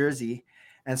this jersey,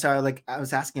 and so I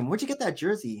was asking him, "Where'd you get that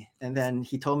jersey?" And then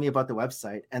he told me about the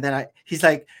website, and then he's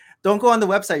like, "Don't go on the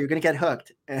website; you're gonna get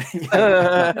hooked." And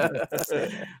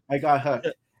I got hooked.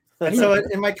 And so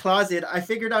in my closet, I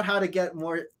figured out how to get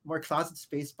more closet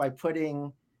space by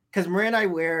putting, because Maria and I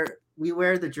we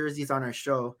wear the jerseys on our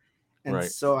show, and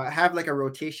so I have like a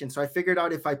rotation. So I figured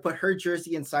out if I put her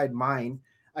jersey inside mine,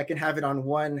 I can have it on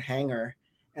one hanger,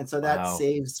 and so that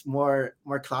saves more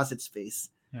closet space.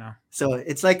 Yeah. So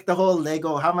it's like the whole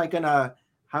Lego. How am I gonna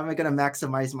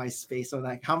maximize my space? So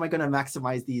like, how am I gonna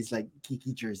maximize these like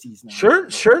geeky jerseys now?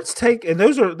 Shirts take, and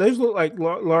those look like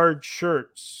large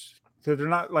shirts. So they're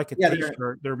not like a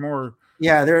t-shirt. They're more.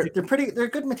 Yeah, they're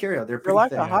good material. They're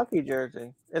like a hockey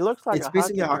jersey. It looks like it's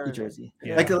basically a hockey jersey.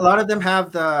 Yeah. Like a lot of them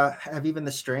have even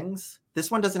the strings.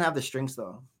 This one doesn't have the strings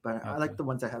though, but I like the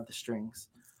ones that have the strings.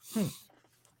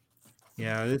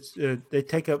 Yeah, it's they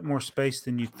take up more space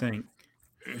than you think.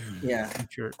 Yeah,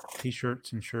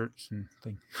 t-shirts and shirts and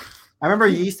things. I remember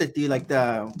you used to do like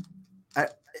I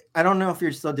don't know if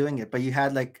you're still doing it, but you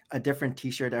had like a different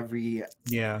t-shirt every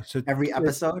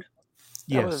episode.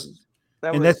 Yes.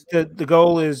 That's the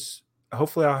goal is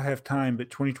hopefully I'll have time, but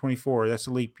 2024, that's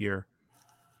a leap year.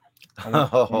 I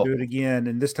want to do it again.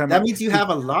 And this time that means you have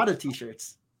a lot of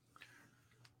t-shirts.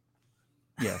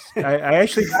 Yes. I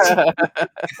actually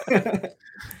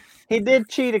he did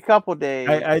cheat a couple days.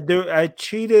 I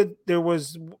cheated.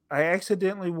 I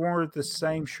accidentally wore the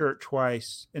same shirt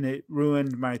twice and it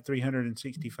ruined my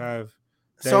 365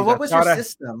 days. So what was your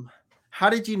system? How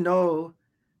did you know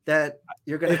that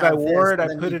you're going to have this? If I wore it, I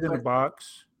put it in a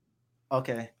box.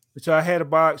 Okay. So I had a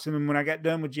box, and then when I got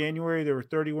done with January, there were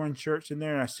 31 shirts in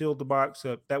there, and I sealed the box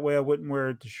up. That way I wouldn't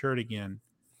wear the shirt again.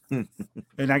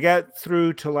 And I got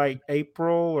through to like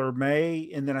April or May,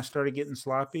 and then I started getting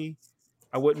sloppy.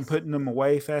 I wasn't putting them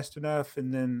away fast enough,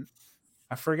 and then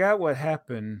I forgot what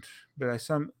happened, but I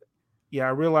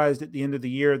realized at the end of the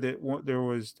year that there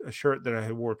was a shirt that I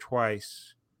had wore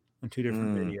twice in 2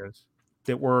 different videos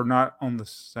that were not on the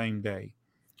same day.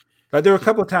 But there were a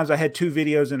couple of times I had 2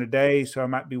 videos in a day, so I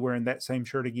might be wearing that same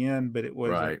shirt again, but it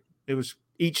wasn't. It was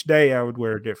each day I would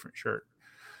wear a different shirt.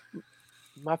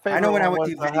 My favorite. I know when I would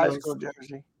do videos. High school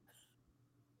jersey.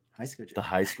 The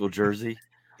high school jersey.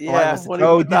 Yeah.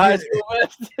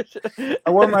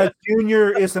 I wore my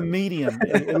junior. It's a medium.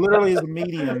 It literally is a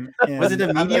medium. Was it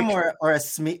a medium or a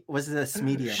was it a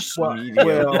medium?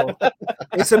 Well,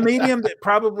 it's a medium that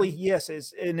probably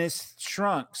it's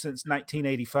shrunk since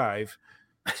 1985.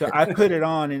 So I put it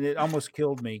on and it almost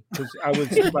killed me because I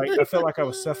felt like I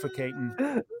was suffocating.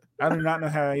 I do not know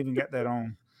how I even got that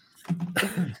on.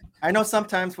 I know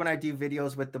sometimes when I do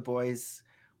videos with the boys,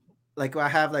 like I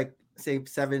have like say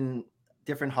 7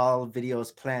 different haul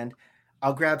videos planned,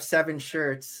 I'll grab 7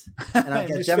 shirts and I'll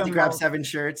get them to grab 7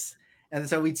 shirts, and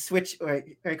so we'd switch or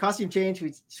costume change.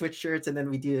 We switch shirts and then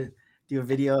we do a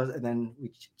video, and then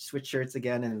we switch shirts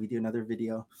again and we do another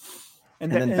video,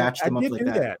 and then batch them up like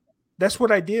that. That's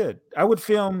what I did. I would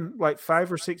film like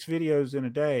 5 or 6 videos in a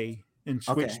day and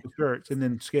switch the shirts and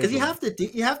then schedule. Because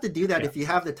you have to do that if you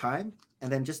have the time,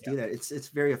 and then just do that. It's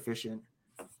very efficient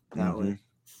that way.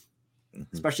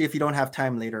 Especially if you don't have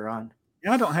time later on.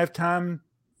 I don't have time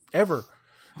ever.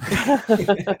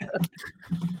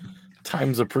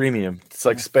 Time's a premium. It's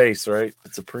like space, right?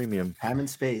 It's a premium. Time and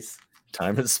space.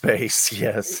 Time and space,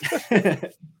 yes.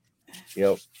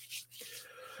 Yep.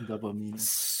 Double meaning.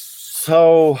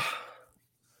 So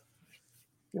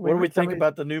what do we think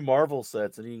about the new Marvel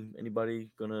sets? Anybody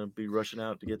gonna be rushing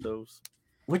out to get those?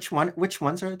 Which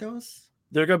ones are those?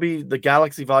 They're gonna be the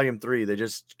Galaxy Volume 3. They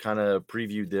just kind of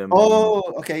previewed them. Oh,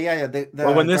 okay, yeah.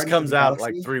 Well, when this comes out,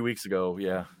 like 3 weeks ago,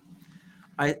 yeah.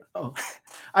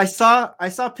 I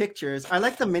saw pictures. I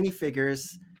like the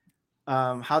minifigures,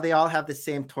 how they all have the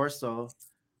same torso.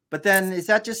 But then is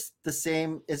that just the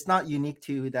same? It's not unique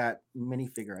to that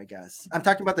minifigure, I guess. I'm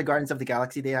talking about the Guardians of the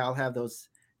Galaxy. They all have those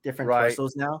different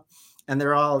torsos now, and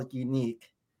they're all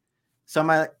unique. So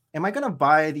am I gonna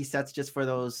buy these sets just for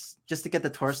those, just to get the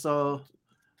torso,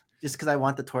 just because I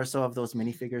want the torso of those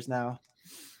minifigures now?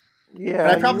 Yeah,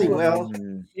 but I probably will.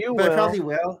 I probably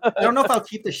will. I don't know if I'll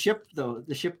keep the ship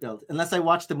build, unless I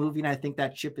watch the movie and I think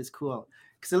that ship is cool,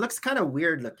 because it looks kind of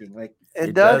weird looking. Like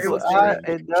it does.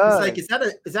 It does. It's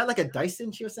like is that like a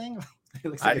Dyson? She was saying. It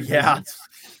looks like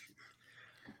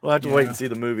We'll have to wait and see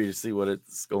the movie to see what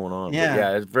it's going on. Yeah, but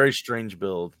yeah, it's a very strange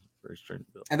build. Very strange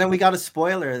build. And then we got a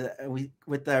spoiler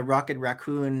with the Rocket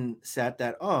Raccoon set.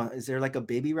 That is there like a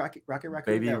baby Rocket Raccoon?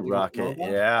 Baby Rocket,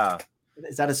 yeah.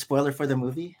 Is that a spoiler for the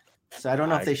movie? So I don't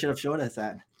know if they should have showed us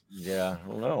that. Yeah, I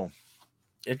don't know.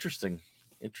 Interesting.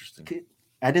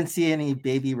 I didn't see any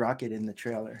baby Rocket in the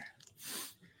trailer.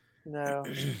 No.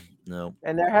 No.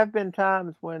 And there have been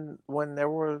times when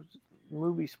there were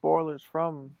movie spoilers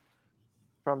from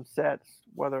sets,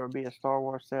 whether it be a Star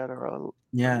Wars set or a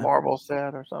Marvel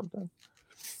set or something.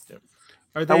 Yep.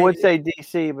 I would say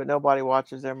DC, but nobody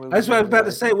watches their movies. That's what I was about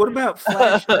to say. What about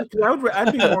Flash?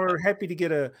 I'd be more happy to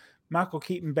get a Michael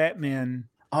Keaton Batman.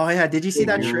 Oh yeah, did you see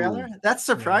that trailer? That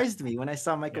surprised me when I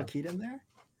saw Michael Keaton there.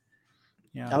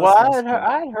 Yeah. Well,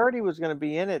 I heard he was going to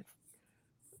be in it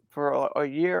for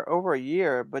over a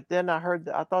year, but then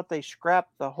I thought they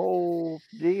scrapped the whole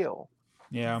deal.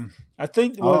 Yeah, I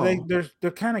think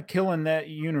they're kind of killing that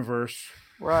universe,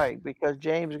 right? Because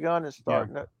James Gunn is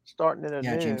starting in a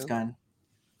new. James Gunn.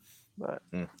 But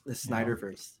the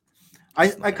Snyderverse.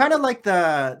 I kind of like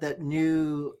that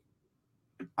new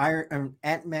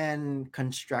Ant-Man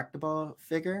constructible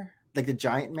figure, like the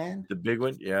giant man, the big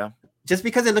one. Yeah, just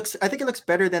because I think it looks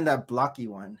better than that blocky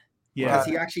one. Yeah, because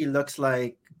he actually looks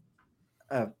like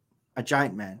a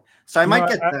giant man. So I might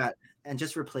get that and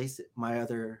just replace my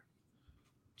other.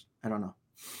 I don't know.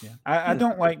 Yeah, I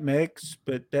don't like mechs,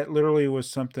 but that literally was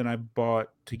something I bought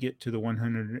to get to the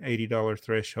 $180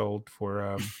 threshold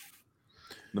for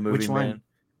the moving man.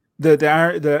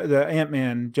 The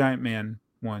Ant-Man Giant Man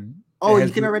one. Oh, you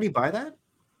can already buy that?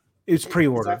 It's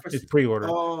pre-order. It's pre-order.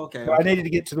 Oh, okay. So I needed to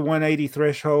get to the 180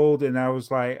 threshold, and I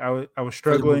was like, I was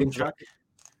struggling. Truck?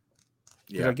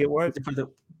 Did I get what?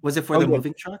 Was it for the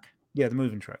moving truck? Yeah, the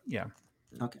moving truck. Yeah.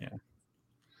 Okay. Yeah.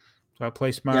 So I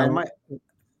placed my. Yeah, I might.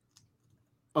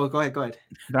 Oh, go ahead.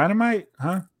 Dynamite,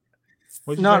 huh?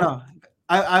 No.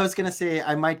 I was gonna say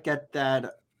I might get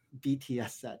that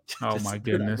BTS set. Oh my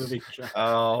goodness!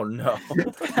 Oh no!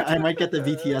 I might get the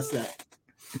BTS set.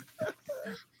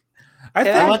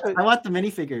 I want the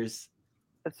minifigures.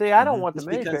 See, I don't want the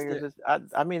minifigures.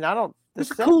 I mean, I don't. The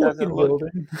set cool doesn't look.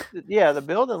 Yeah, the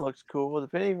building looks cool,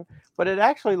 but it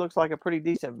actually looks like a pretty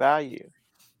decent value.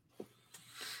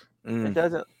 It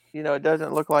doesn't. It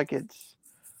doesn't look like it's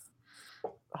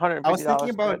 $150. I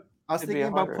was thinking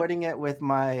about putting it with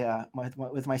my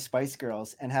with my Spice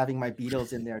Girls and having my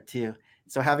Beatles in there too.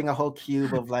 So having a whole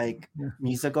cube of like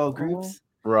musical groups,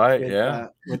 right?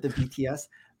 With the BTS.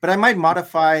 But I might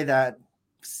modify the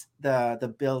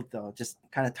build though, just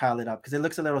kind of tile it up because it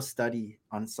looks a little studdy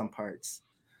on some parts.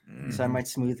 So I might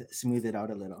smooth it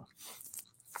out a little.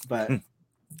 But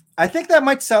I think that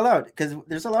might sell out because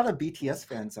there's a lot of BTS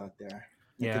fans out there.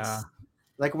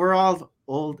 Like we're all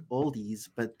oldies,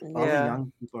 but all the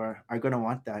young people are going to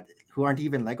want that who aren't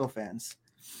even Lego fans.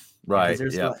 Right.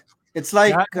 It's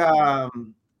like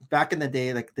back in the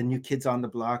day, like the New Kids on the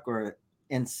Block or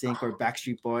NSYNC or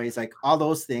Backstreet Boys, like all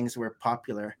those things were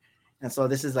popular. And so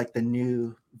this is like the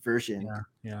new version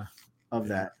of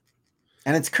that.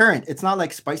 And it's current. It's not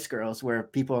like Spice Girls where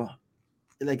people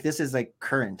like this is like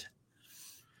current.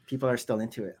 People are still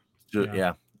into it.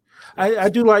 Yeah. I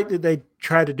do like that they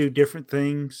try to do different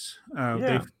things.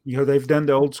 They've done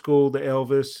the old school, the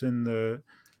Elvis and the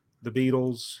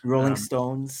Beatles, Rolling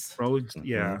Stones.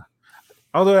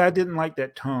 Although I didn't like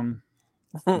that tongue.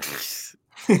 I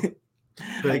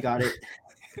got it.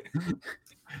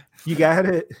 You got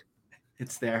it.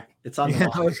 It's there. It's on the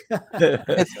wall.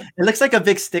 It looks like a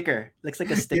big sticker. It looks like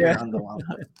a sticker on the wall.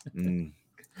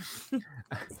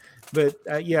 But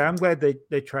I'm glad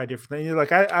they try different things.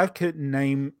 Like I couldn't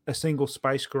name a single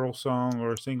Spice Girl song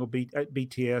or a single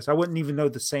BTS. I wouldn't even know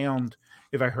the sound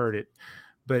if I heard it.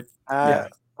 But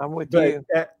I'm with you.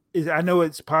 I know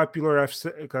it's popular.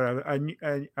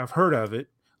 I've heard of it.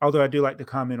 Although I do like to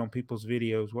comment on people's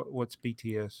videos. What's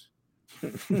BTS?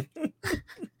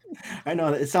 I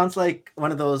know it sounds like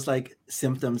one of those like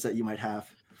symptoms that you might have.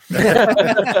 Or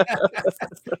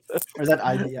is that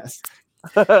IBS?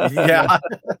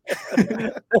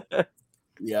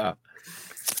 Yeah.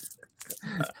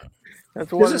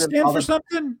 Does it stand for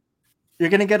something? You're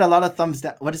gonna get a lot of thumbs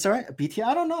down. What is that? BTS?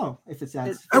 I don't know if it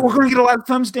stands. We're gonna get a lot of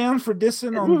thumbs down for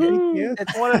dissing on BTS.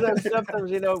 It's one of those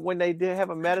symptoms, when they do have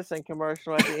a medicine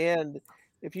commercial at the end.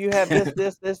 If you have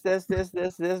this,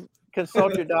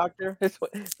 consult your doctor.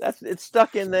 It's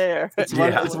stuck in there. It's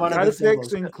one of side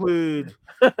effects include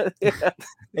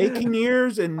aching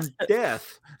ears and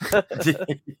death.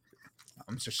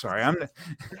 I'm so sorry.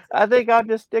 I think I'll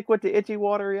just stick with the itchy,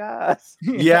 watery eyes.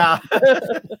 Yeah.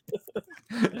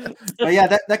 But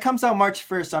yeah, that comes out March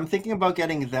 1st. So I'm thinking about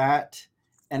getting that,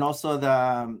 and also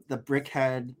the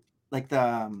Brickhead, like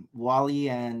the Wally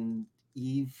and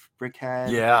Eve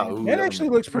Brickhead. Yeah, that actually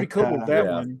looks pretty cool. That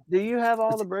one. Do you have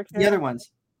all the Brickheads? The other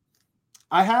ones.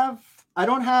 I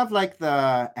don't have like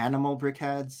the animal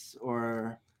Brickheads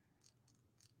or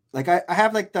like I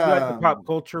have like the pop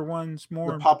culture ones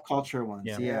more. The pop culture ones.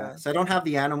 Yeah. So I don't have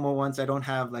the animal ones. I don't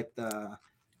have like the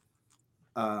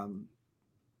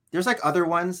there's like other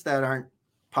ones that aren't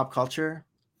pop culture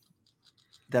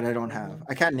that I don't have.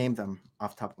 I can't name them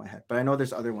off the top of my head, but I know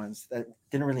there's other ones that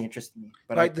didn't really interest me.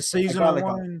 But like the seasonal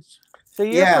ones. So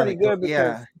you're pretty good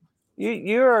because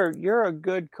you're a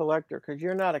good collector because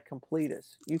you're not a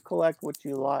completist. You collect what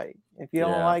you like. If you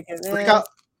don't like it, like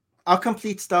I'll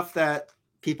complete stuff that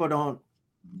people don't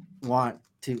want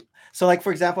to. So like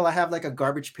for example, I have like a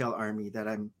garbage pail army that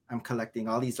I'm collecting,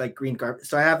 all these like green garbage.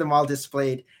 So I have them all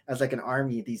displayed as like an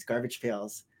army, these garbage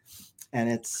pails, and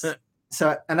it's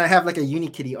and I have like a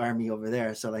Unikitty army over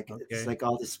there. So like it's like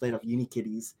all displayed of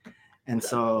Unikitties, and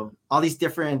so all these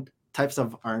different types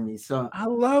of armies. So I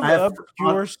love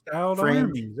your styled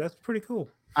armies. That's pretty cool.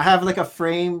 I have like a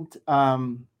framed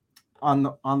on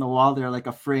the wall there, like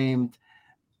a framed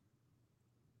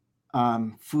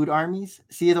food armies.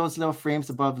 See those little frames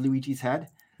above Luigi's head?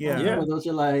 Yeah. So those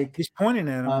are like he's pointing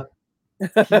at them.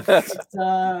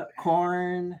 Pizza,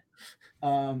 corn,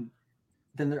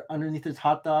 then underneath there's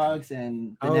hot dogs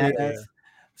and bananas.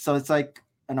 So it's like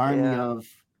an army of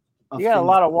you got a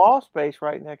lot of wall space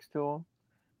right next to them.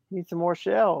 Need some more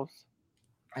shelves.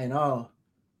 I know.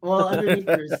 Well, underneath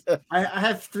I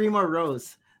have 3 more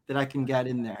rows that I can get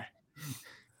in there.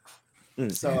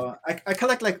 So I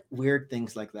collect like weird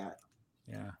things like that.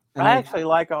 Yeah. And I actually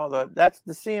like all that's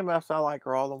the CMFs I like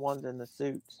are all the ones in the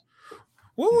suits.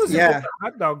 What was it with the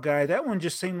hot dog guy? That one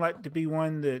just seemed like to be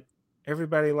one that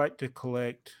everybody liked to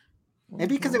collect.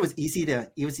 Maybe because it was easy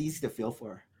to feel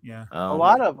for. Yeah. A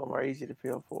lot of them are easy to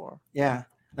feel for. Yeah.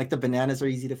 Like the bananas are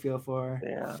easy to feel for.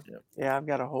 Yeah. Yeah, I've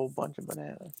got a whole bunch of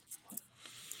bananas.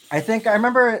 I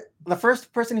remember the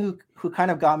first person who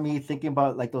kind of got me thinking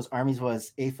about like those armies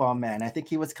was F.o.O.L Man. I think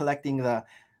he was collecting the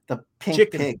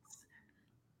pink pigs.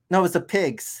 No, it was the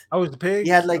pigs. Oh, it was the pigs?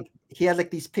 He had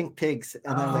like these pink pigs,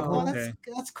 and I was like, oh,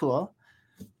 that's cool.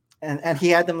 And he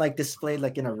had them like displayed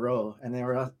like in a row, and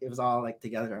it was all like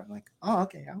together. I'm like, oh,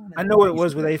 okay. I know what it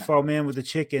was with F.o.O.L Man with the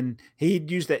chicken. He'd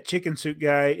used that chicken suit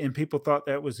guy, and people thought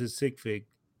that was his sig fig.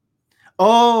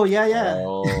 Oh yeah.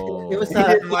 Oh. It was he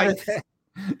didn't like that.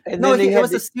 No, it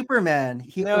was a Superman.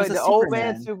 The old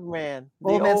man Superman.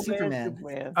 Old man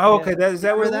Superman. Oh, okay. Is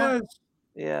that what it was?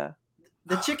 Yeah.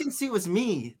 The chicken suit was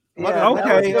me. Yeah,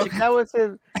 okay. That was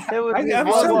his.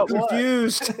 I'm so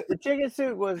confused. The chicken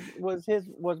suit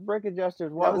was Brick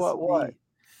Adjuster's what?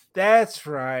 That's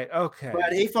right. Okay.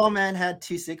 But F.o.O.L Man had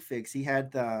 2 sig figs. He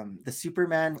had the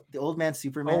Superman, the old man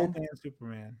Superman. Old man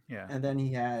Superman. Yeah. And then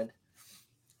he had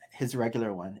his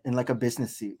regular one in like a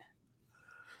business suit.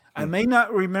 I may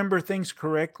not remember things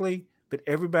correctly, but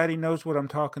everybody knows what I'm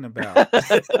talking about.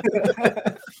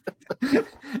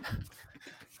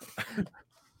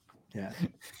 Yeah.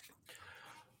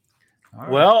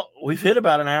 Well, we've hit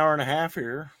about an hour and a half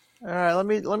here. All right,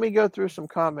 let me go through some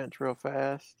comments real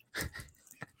fast.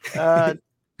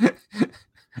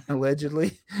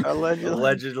 Allegedly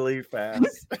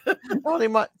fast.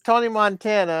 Tony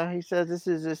Montana, he says this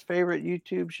is his favorite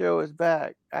YouTube show is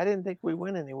back. I didn't think we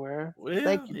went anywhere. Well,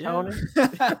 thank you, Tony.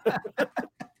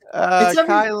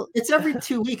 It's every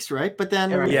 2 weeks, right? But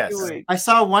then I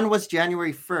saw one was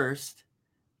January 1st.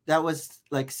 That was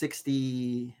like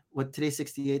 60. What today's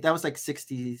 68? That was like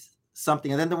 60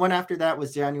 something. And then the one after that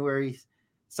was January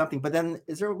something. But then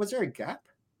was there a gap?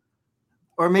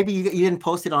 Or maybe you didn't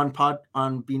post it on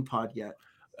BeanPod yet.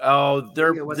 Oh,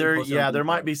 there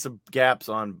might be some gaps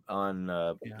on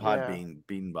Podbean,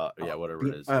 Beanbot, whatever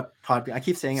it is. Podbean. I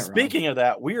keep saying it wrong. Speaking of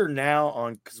that, we are now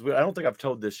on because I don't think I've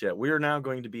told this yet. We are now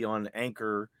going to be on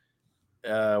Anchor,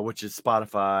 which is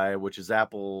Spotify, which is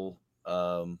Apple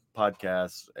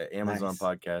Podcasts, Amazon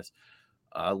Podcasts.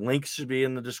 Links should be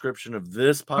in the description of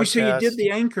this podcast. Oh, so you did the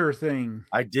Anchor thing.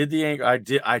 I did the Anchor.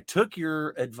 I took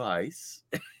your advice.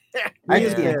 I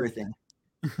did the Anchor thing.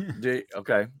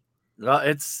 Okay. Well,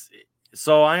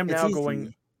 I am now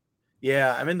going.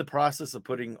 Yeah, I'm in the process of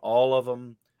putting all of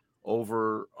them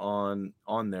over on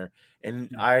there, and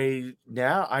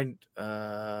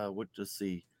just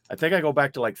see. I think I go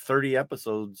back to like 30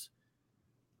 episodes,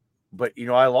 but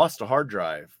I lost a hard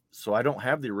drive, so I don't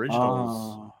have the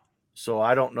originals. So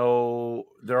I don't know.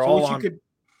 They're all on.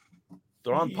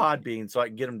 They're on Podbean, so I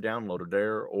can get them downloaded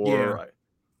there, or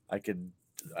I could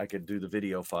do the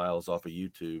video files off of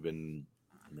YouTube. And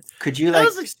could you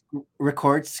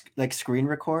record, like screen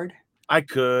record? I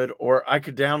could, or I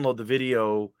could download the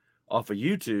video off of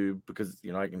YouTube because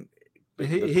I can.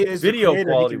 Video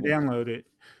quality. He can download it.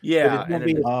 Yeah, but it won't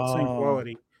be the same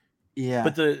quality. Yeah,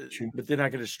 but then I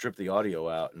could just strip the audio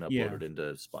out and upload it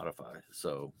into Spotify.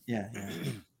 So yeah.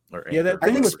 I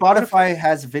think Spotify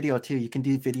has video too. You can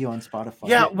do video on Spotify.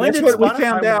 Yeah, that's what we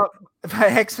found out by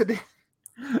accident.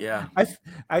 Yeah,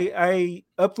 I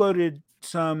uploaded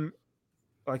some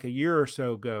like a year or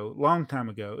so ago, long time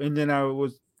ago, and then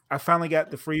I finally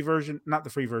got the free version, not the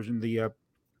free version, the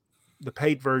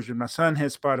paid version. My son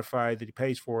has Spotify that he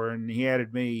pays for, and he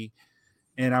added me,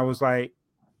 and I was like,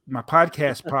 my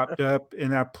podcast popped up,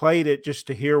 and I played it just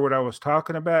to hear what I was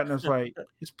talking about, and I was like,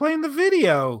 it's playing the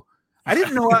video. I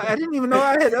didn't even know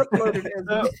I had uploaded it as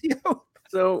a video.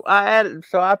 So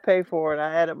I pay for it.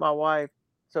 I added my wife.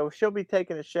 So she'll be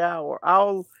taking a shower.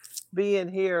 I'll be in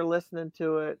here listening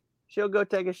to it. She'll go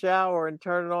take a shower and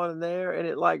turn it on in there, and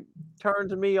it like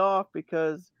turns me off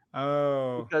because I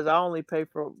only pay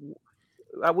for.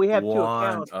 We have 2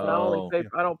 accounts, but I only pay.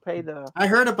 I don't pay the. I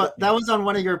heard about that was on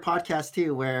one of your podcasts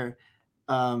too, where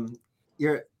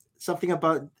you're something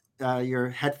about your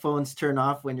headphones turn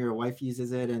off when your wife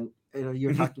uses it, and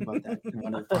you're talking about that in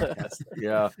one of the podcasts.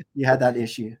 Yeah, you had that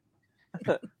issue.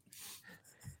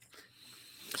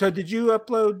 So did you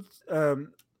upload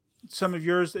some of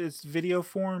yours as video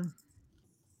form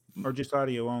or just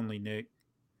audio only, Nick?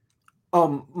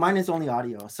 Mine is only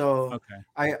audio. So okay.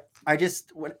 I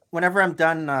just whenever I'm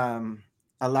done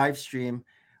a live stream,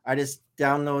 I just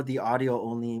download the audio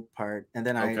only part, and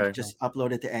then I just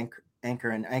upload it to Anchor,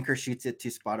 and Anchor shoots it to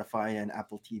Spotify and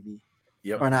Apple TV.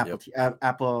 Yep. Or an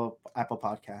Apple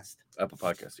Podcast. Apple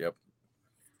Podcast. Yep.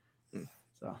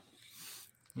 So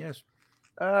yes.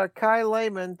 Kai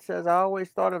Lehman says, I always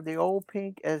thought of the old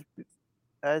pink as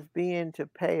being too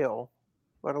pale,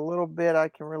 but a little bit I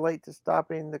can relate to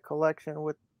stopping the collection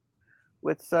with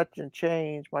such a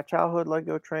change. My childhood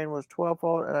Lego train was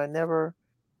 12-volt, and I never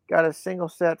got a single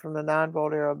set from the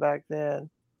 9-volt era back then,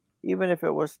 even if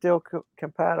it was still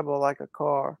compatible like a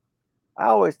car. I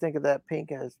always think of that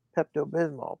pink as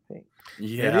Pepto-Bismol pink.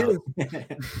 Yeah. It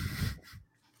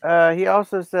He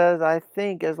also says, I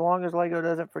think as long as Lego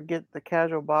doesn't forget the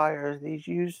casual buyers, these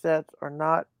used sets are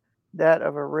not that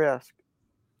of a risk.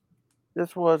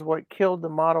 This was what killed the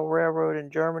model railroad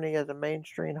in Germany as a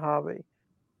mainstream hobby.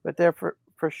 But there for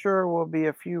sure will be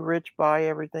a few rich buy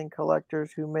everything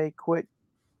collectors who may quit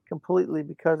completely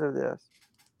because of this.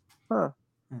 Huh.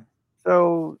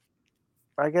 So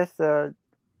I guess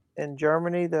in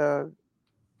Germany, the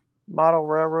model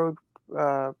railroad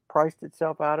priced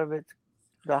itself out of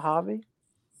the hobby.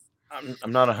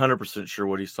 I'm not 100% sure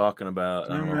what he's talking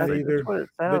about. I don't know not either. That's what it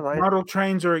sounds But like. model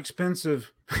trains are expensive.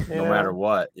 No matter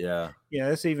what. Yeah. Yeah,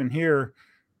 that's even here.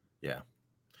 Yeah.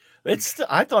 It's.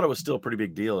 I thought it was still a pretty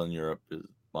big deal in Europe.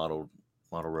 Model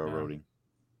railroading.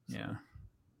 Yeah.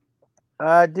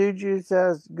 Dude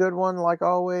says, good one like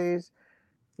always.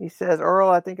 He says, Earl,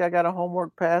 I think I got a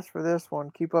homework pass for this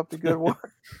one. Keep up the good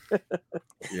work.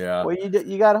 Yeah. Well,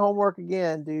 you got homework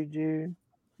again, dude.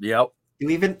 Yep.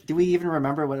 Do we even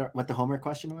remember what the homework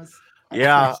question was?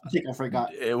 Yeah. I think I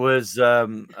forgot. It was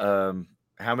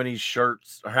how many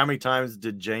shirts or how many times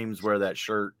did James wear that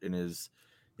shirt in his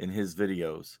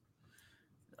videos?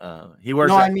 He wears.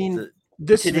 No, that, I mean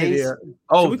this video.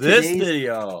 Oh, this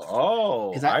video.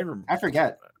 Oh, I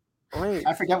forget. Wait,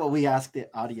 I forget what we asked the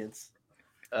audience.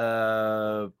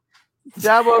 Jabba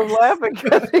was laughing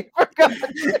because he forgot.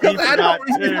 I don't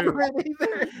remember it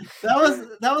either.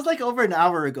 That was like over an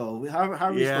hour ago. How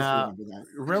are we supposed to remember that?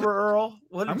 Remember, Earl?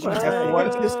 I'm going to have to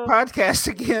watch this podcast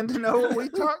again to know what we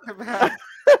talked about.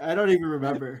 I don't even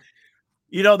remember.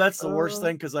 You know, that's the worst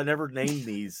thing because I never name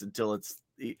these until it's.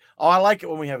 Oh, I like it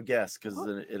when we have guests because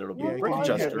then it'll be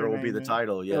Brickchester will be the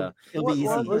title. Yeah, it'll be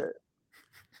easy.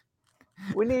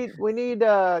 We need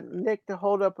Nick to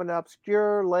hold up an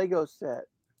obscure Lego set.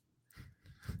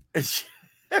 Do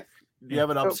you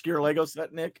have an obscure Lego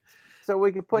set, Nick? So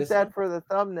we can put that for the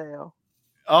thumbnail.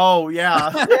 Oh yeah.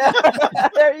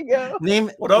 There you go.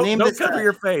 Don't cover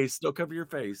your face. Don't cover your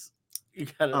face. You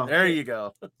got it. There you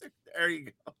go. There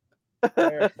you go.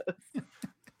 There.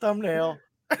 Thumbnail.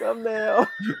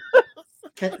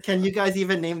 Can you guys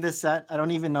even name this set? I don't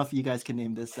even know if you guys can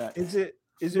name this set. Is it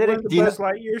one of the Buzz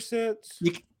Lightyear sets?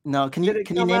 Can you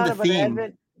name the theme?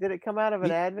 Did it come out of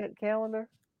an advent calendar?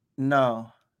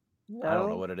 No. I don't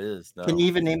know what it is. No. Can you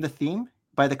even name the theme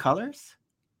by the colors?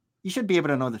 You should be able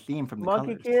to know the theme from the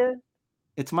Monkey colors. Kid?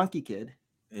 It's Monkey Kid.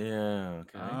 Yeah.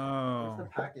 Okay. Oh. Where's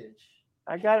the package?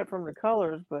 I got it from the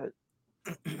colors, but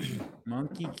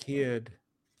Monkey Kid.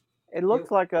 It looks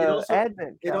like a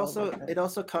advent calendar. It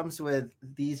also comes with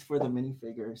these for the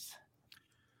minifigures.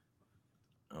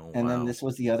 Oh, and then this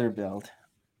was the other build.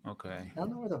 Okay. I don't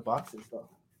know where the box is though.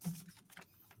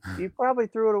 You probably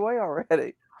threw it away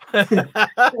already.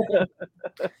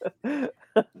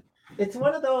 It's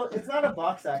one of those. It's not a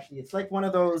box actually. It's like one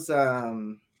of those.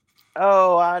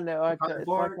 Oh, I know. It's like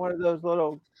one of those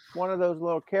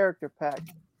little character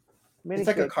packs. It's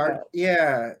like a card. Pack.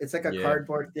 Yeah, it's like a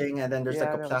cardboard thing, and then there's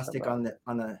like a plastic on the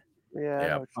on the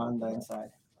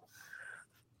inside.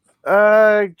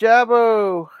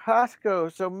 Jabo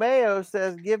Hasco. So Mayo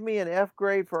says, "Give me an F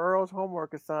grade for Earl's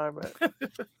homework assignment."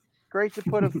 Great to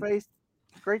put a face.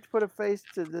 Great to put a face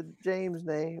to the James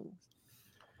names.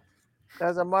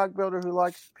 As a mock builder who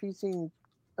likes piecing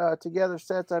together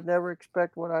sets, I've never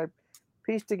expect what I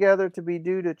piece together to be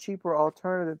due to cheaper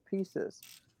alternative pieces.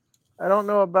 I don't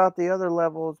know about the other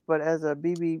levels, but as a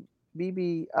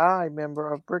BBI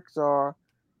member of Brickzar,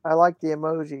 I like the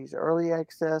emojis. Early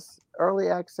access,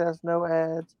 no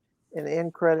ads, and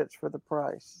end credits for the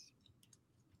price.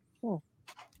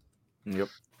 Yep.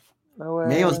 No ads.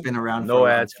 Mayo's been around. No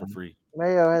ads for free.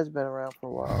 Mayo has been around for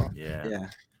a while. Yeah.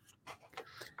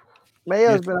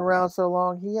 Mayo's been around so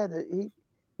long he had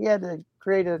to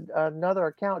create another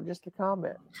account just to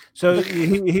comment. So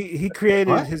he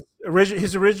created his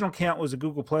original account was a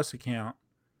Google Plus account.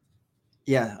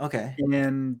 Yeah. Okay.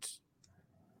 And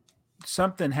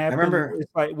something happened.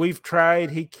 It's like we've tried.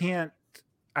 He can't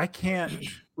I can't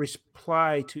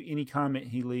reply to any comment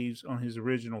he leaves on his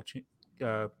original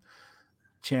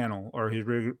channel or his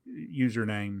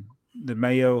username. The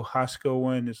Mayo Hosco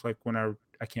one is like when I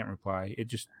can't reply.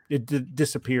 It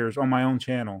disappears on my own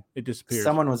channel. It disappears.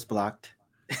 Someone was blocked.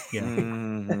 Yeah.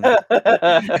 Mm-hmm.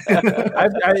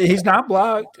 He's not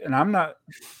blocked, and I'm not.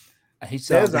 He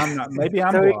says I'm not. Maybe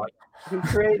I'm blocked. He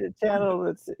created a channel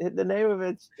that's the name of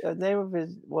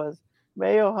his was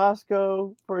Mayo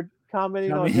Hosco for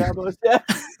commenting on Jabo's chat.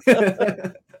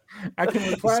 I can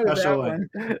reply to that one.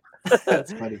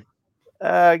 That's funny.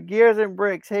 Gears and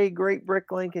Bricks. Hey, great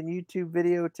Bricklink and YouTube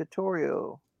video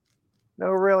tutorial. No,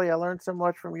 really, I learned so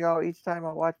much from y'all each time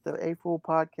I watch the F.o.O.L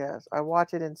podcast. I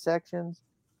watch it in sections,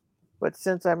 but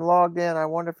since I'm logged in, I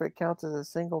wonder if it counts as a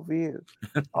single view.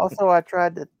 Also, I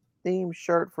tried the theme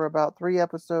shirt for about 3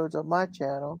 episodes of my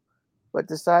channel, but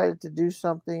decided to do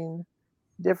something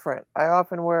different. I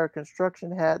often wear a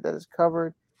construction hat that is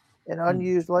covered in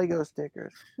unused Lego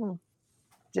stickers.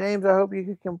 James, I hope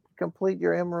you can complete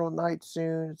your Emerald Knight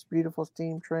soon. It's a beautiful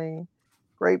steam train.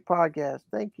 Great podcast.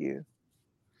 Thank you.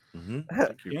 Mm-hmm.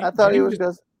 Thank you. I thought he was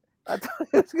going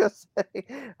to say,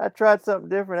 I tried something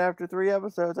different after 3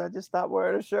 episodes. I just stopped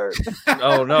wearing a shirt.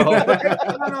 Oh, no.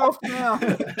 Run off now.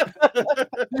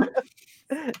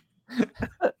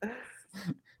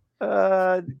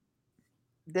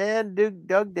 Dan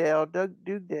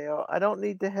Dugdale. I don't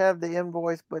need to have the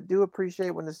invoice, but do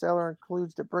appreciate when the seller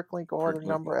includes the Bricklink order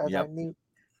number, as I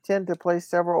tend to place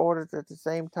several orders at the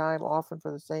same time, often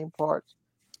for the same parts.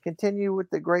 Continue with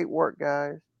the great work,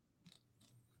 guys.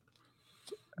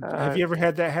 Have you ever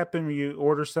had that happen where you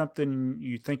order something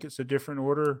you think it's a different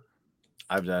order?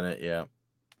 I've done it, yeah.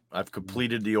 I've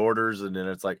completed the orders, and then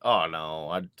it's like, oh, no,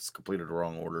 I just completed the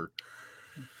wrong order.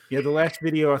 Yeah, the last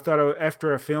video, I thought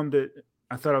after I filmed it,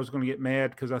 I thought I was going to get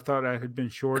mad because I thought I had been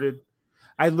shorted.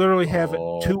 I literally have 2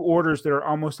 orders that are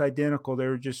almost identical. They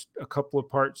were just a couple of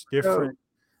parts different.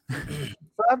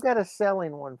 So I've got a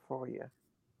selling one for you.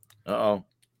 Uh-oh.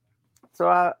 So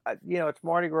I it's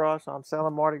Mardi Gras, so I'm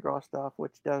selling Mardi Gras stuff,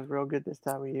 which does real good this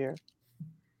time of year.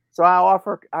 So I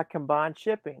offer a combined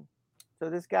shipping. So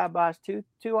this guy buys two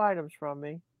items from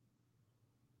me.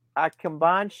 I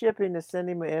combine shipping to send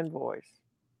him an invoice.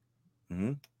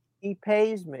 Mm-hmm. He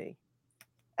pays me.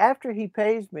 After he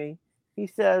pays me, he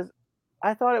says,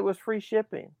 I thought it was free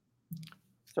shipping.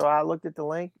 So I looked at the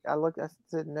link. I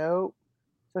said, no.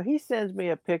 So he sends me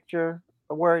a picture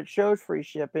where it shows free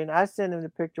shipping. I send him the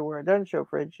picture where it doesn't show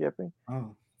free shipping.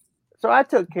 Oh. So I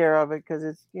took care of it because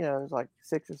it's, it's like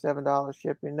 $6 or $7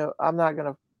 shipping. No, I'm not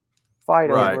going to fight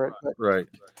over it.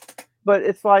 But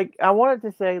it's like, I wanted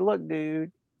to say, look,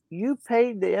 dude, you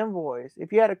paid the invoice.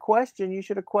 If you had a question, you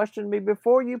should have questioned me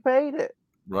before you paid it.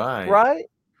 Right. Right?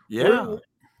 Yeah.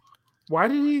 Why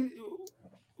did he?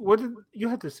 What did you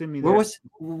have to send me?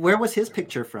 Where was his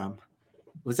picture from?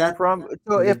 Was that from?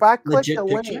 So if I click the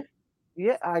link, picture?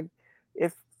 he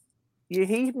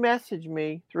messaged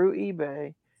me through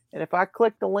eBay, and if I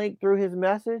click the link through his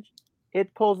message,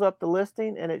 it pulls up the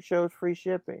listing and it shows free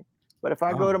shipping. But if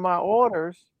I go to my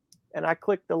orders and I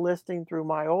click the listing through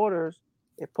my orders,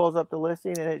 it pulls up the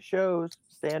listing and it shows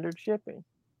standard shipping.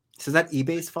 So is that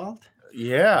eBay's fault?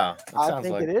 Yeah. I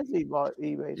think it is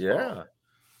eBay's fault.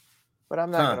 But I'm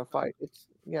not going to fight.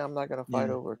 I'm not going to fight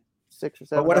over $6 or $7.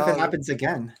 But what if it happens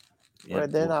again? Well,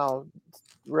 then I'll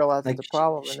realize it's a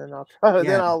problem, and then I'll try.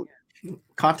 Then I'll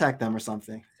contact them or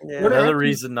something. Yeah. Another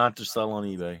reason not to sell on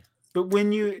eBay. But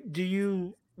when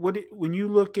you when you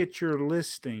look at your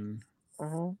listing,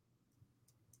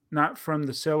 not from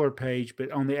the seller page, but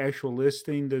on the actual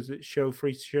listing, does it show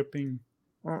free shipping?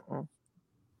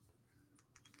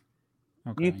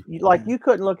 Okay. You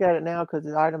couldn't look at it now because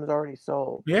the item is already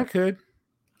sold. Yeah, it could.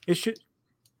 It should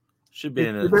be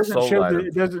in a sold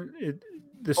item.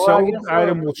 The sold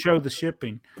item will show the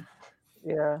shipping.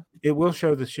 Yeah. It will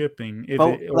show the shipping.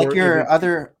 Your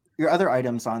other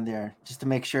items on there, just to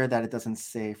make sure that it doesn't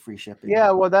say free shipping. Yeah,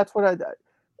 well, that's what I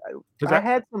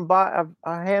had a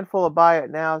handful of buy it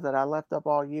nows that I left up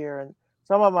all year, and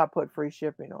some of them I put free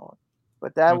shipping on.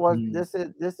 But that was this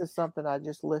is something I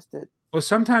just listed. Well,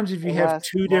 sometimes if you have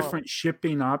 2 different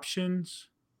shipping options,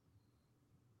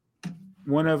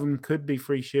 one of them could be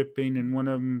free shipping and one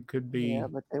of them could be. Yeah,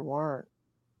 but they weren't.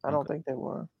 I don't think they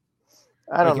were.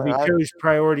 I don't know. If he chose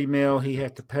priority mail, he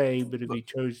had to pay, but if he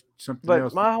chose something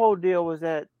else. But my whole deal was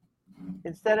that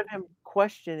instead of him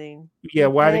questioning,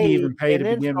 why did he even pay to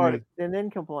begin with? And then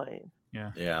complain.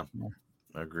 Yeah,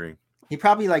 I agree. He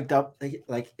probably it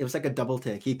was like a double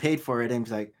take. He paid for it and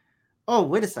was like, "Oh,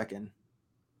 wait a second,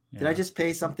 did I just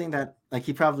pay something that it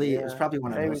was probably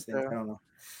one of those things? I don't know."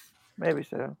 Maybe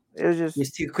so. It was just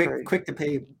He's too quick to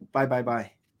pay.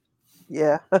 Bye.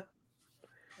 Yeah.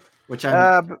 Which I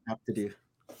have to do.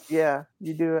 Yeah,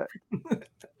 you do it.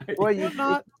 Well, you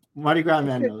not. Mardi Gras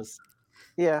man knows.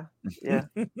 Yeah.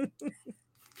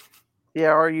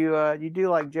 Yeah, or you do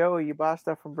like Joey, you buy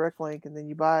stuff from Bricklink and then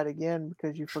you buy it again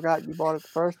because you forgot you bought it the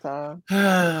first time.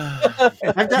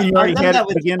 I've done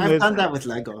that with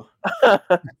Lego.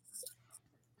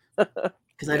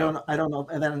 Because I don't know,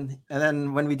 and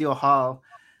then when we do a haul,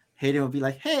 Hayden will be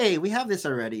like, "Hey, we have this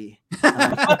already."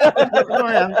 I'm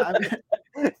like,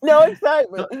 no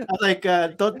excitement. I'm like,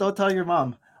 don't tell your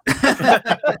mom.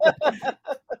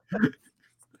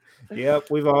 Yep,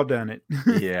 we've all done it.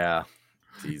 Yeah,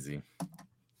 it's easy.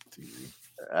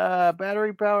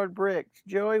 Battery powered bricks.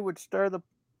 Joey would stir the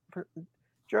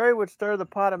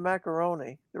pot of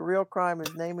macaroni. The real crime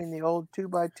is naming the old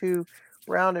 2x2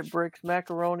 rounded bricks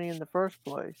macaroni in the first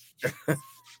place.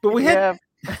 But we have.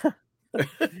 I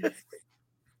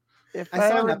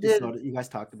saw an episode that you guys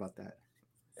talked about that.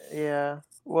 Yeah.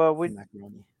 Well,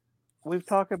 macaroni. We've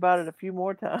talked about it a few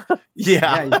more times.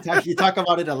 Yeah, you talk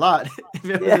about it a lot.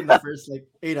 It was in the first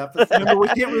 8 episodes. Remember, we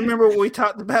can't remember what we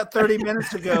talked about 30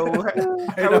 minutes ago.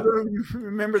 I don't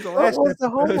remember the last. What was the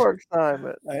homework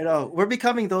assignment? I know we're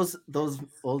becoming those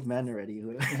old men already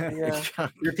who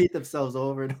repeat themselves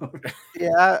over and over.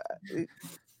 Yeah.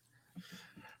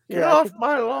 Get off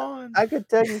my lawn. I could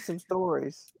tell you some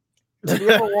stories. Have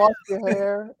you ever washed your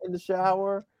hair in the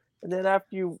shower? And then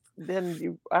after you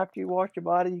washed your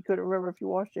body, you couldn't remember if you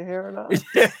washed your hair or not.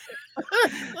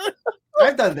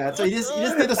 I've done that. So you just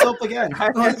do the soap again.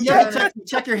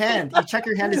 Check your hand. You check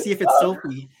your hand to see if it's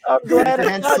soapy. I'm glad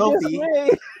it's not just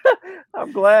me.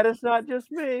 I'm glad it's not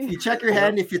just me. You check your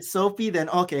hand. If it's soapy, then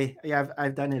okay. Yeah,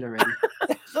 I've done it already.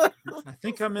 I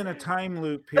think I'm in a time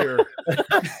loop here.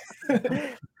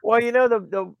 Well,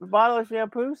 the bottle of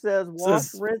shampoo says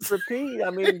wash, rinse, repeat. I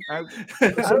mean, I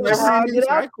don't know how I get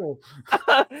out.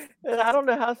 I don't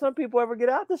know how some people ever get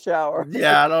out the shower.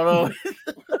 Yeah, I don't know.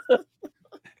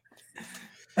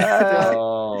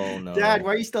 Oh no, Dad,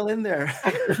 why are you still in there?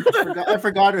 I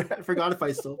forgot if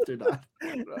I soaped or not.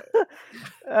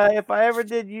 If I ever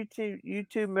did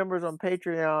YouTube members on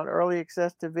Patreon, early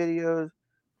access to videos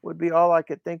would be all I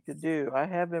could think to do. I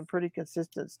have been pretty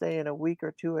consistent, staying a week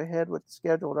or two ahead with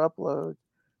scheduled uploads.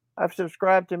 I've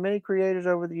subscribed to many creators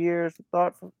over the years. The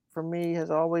thought for me has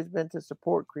always been to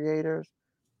support creators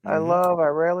I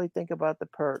rarely think about the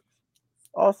perks.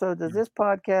 Also, does this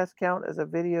podcast count as a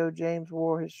video James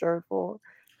wore his shirt for?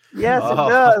 Yes, it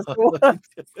does.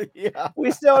 Yeah. We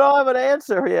still don't have an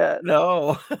answer yet.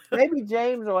 No. Maybe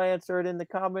James will answer it in the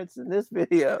comments in this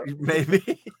video.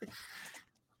 Maybe.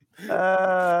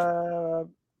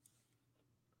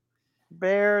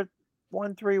 Bear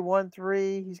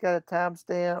 1313. He's got a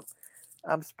timestamp.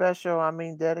 I'm special. I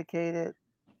mean dedicated.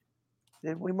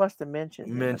 We must have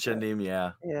mentioned him.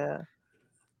 Yeah. Yeah.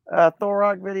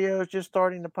 Thorrock videos, just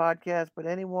starting the podcast, but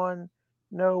anyone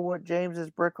know what James's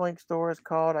Bricklink store is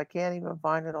called? I can't even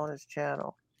find it on his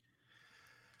channel.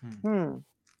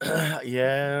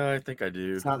 Yeah, I think I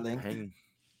do. It's not linked.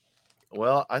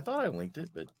 Well, I thought I linked it,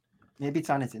 but maybe it's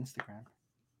on his Instagram.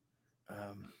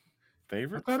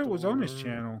 Favorite? I thought it was on his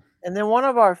channel. And then one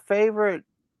of our favorite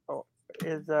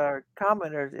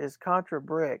commenters is Contra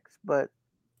Bricks, but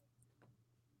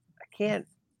I can't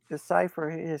decipher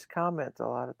his comments a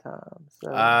lot of times.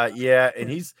 So. Yeah, and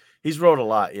he's wrote a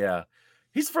lot. Yeah,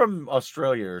 he's from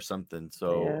Australia or something.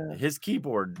 So his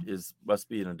keyboard must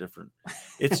be in a different.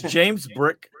 It's James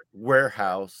Brick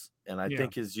Warehouse, and I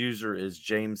think his user is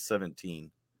James17.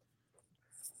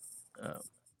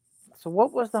 So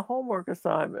what was the homework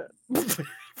assignment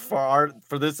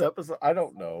for this episode? I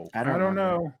don't know. I don't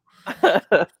know.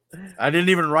 I didn't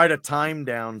even write a time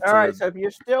down. All right, so if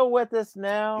you're still with us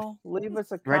now, leave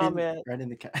us a comment.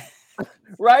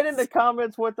 Right in the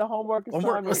comments what the homework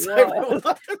assignment was,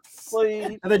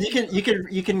 please. And then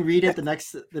you can read it the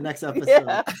next episode.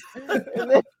 Yeah.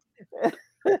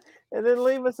 and then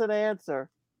leave us an answer.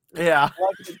 Yeah.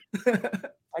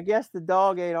 I guess the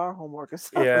dog ate our homework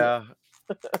assignment. Yeah.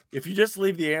 If you just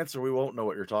leave the answer, we won't know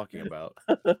what you're talking about.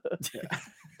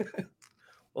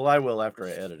 Well, I will after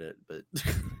I edit it, but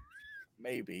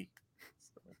maybe.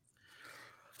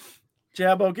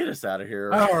 Jabbo, get us out of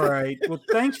here. All right. Well,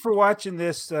 thanks for watching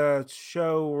this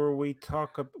show where we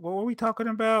talk. What were we talking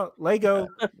about? Lego.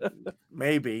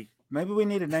 Maybe we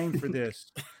need a name for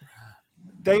this.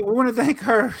 We want to thank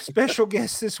our special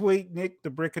guest this week, Nick, the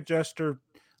Brick Adjuster,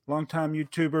 longtime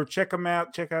YouTuber. Check him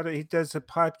out. Check out it. He does a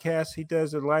podcast. He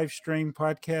does a live stream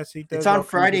podcast. It's on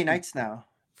Friday nights now.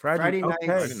 Friday nights.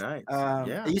 Friday nights.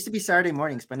 It used to be Saturday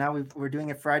mornings, but now we're doing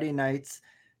it Friday nights.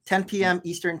 10 p.m.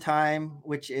 Eastern time,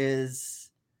 which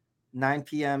is 9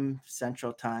 p.m.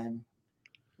 Central time,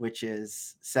 which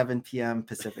is 7 p.m.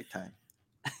 Pacific time.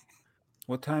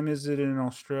 What time is it in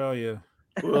Australia?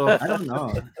 Well, I don't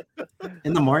know.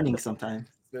 In the morning sometime.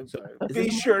 So be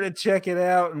sure to check it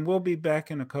out, and we'll be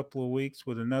back in a couple of weeks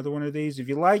with another one of these. If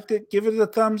you liked it, give it a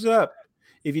thumbs up.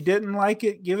 If you didn't like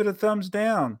it, give it a thumbs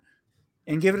down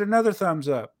and give it another thumbs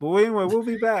up. But anyway, we'll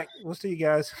be back. We'll see you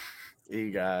guys. See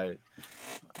you guys.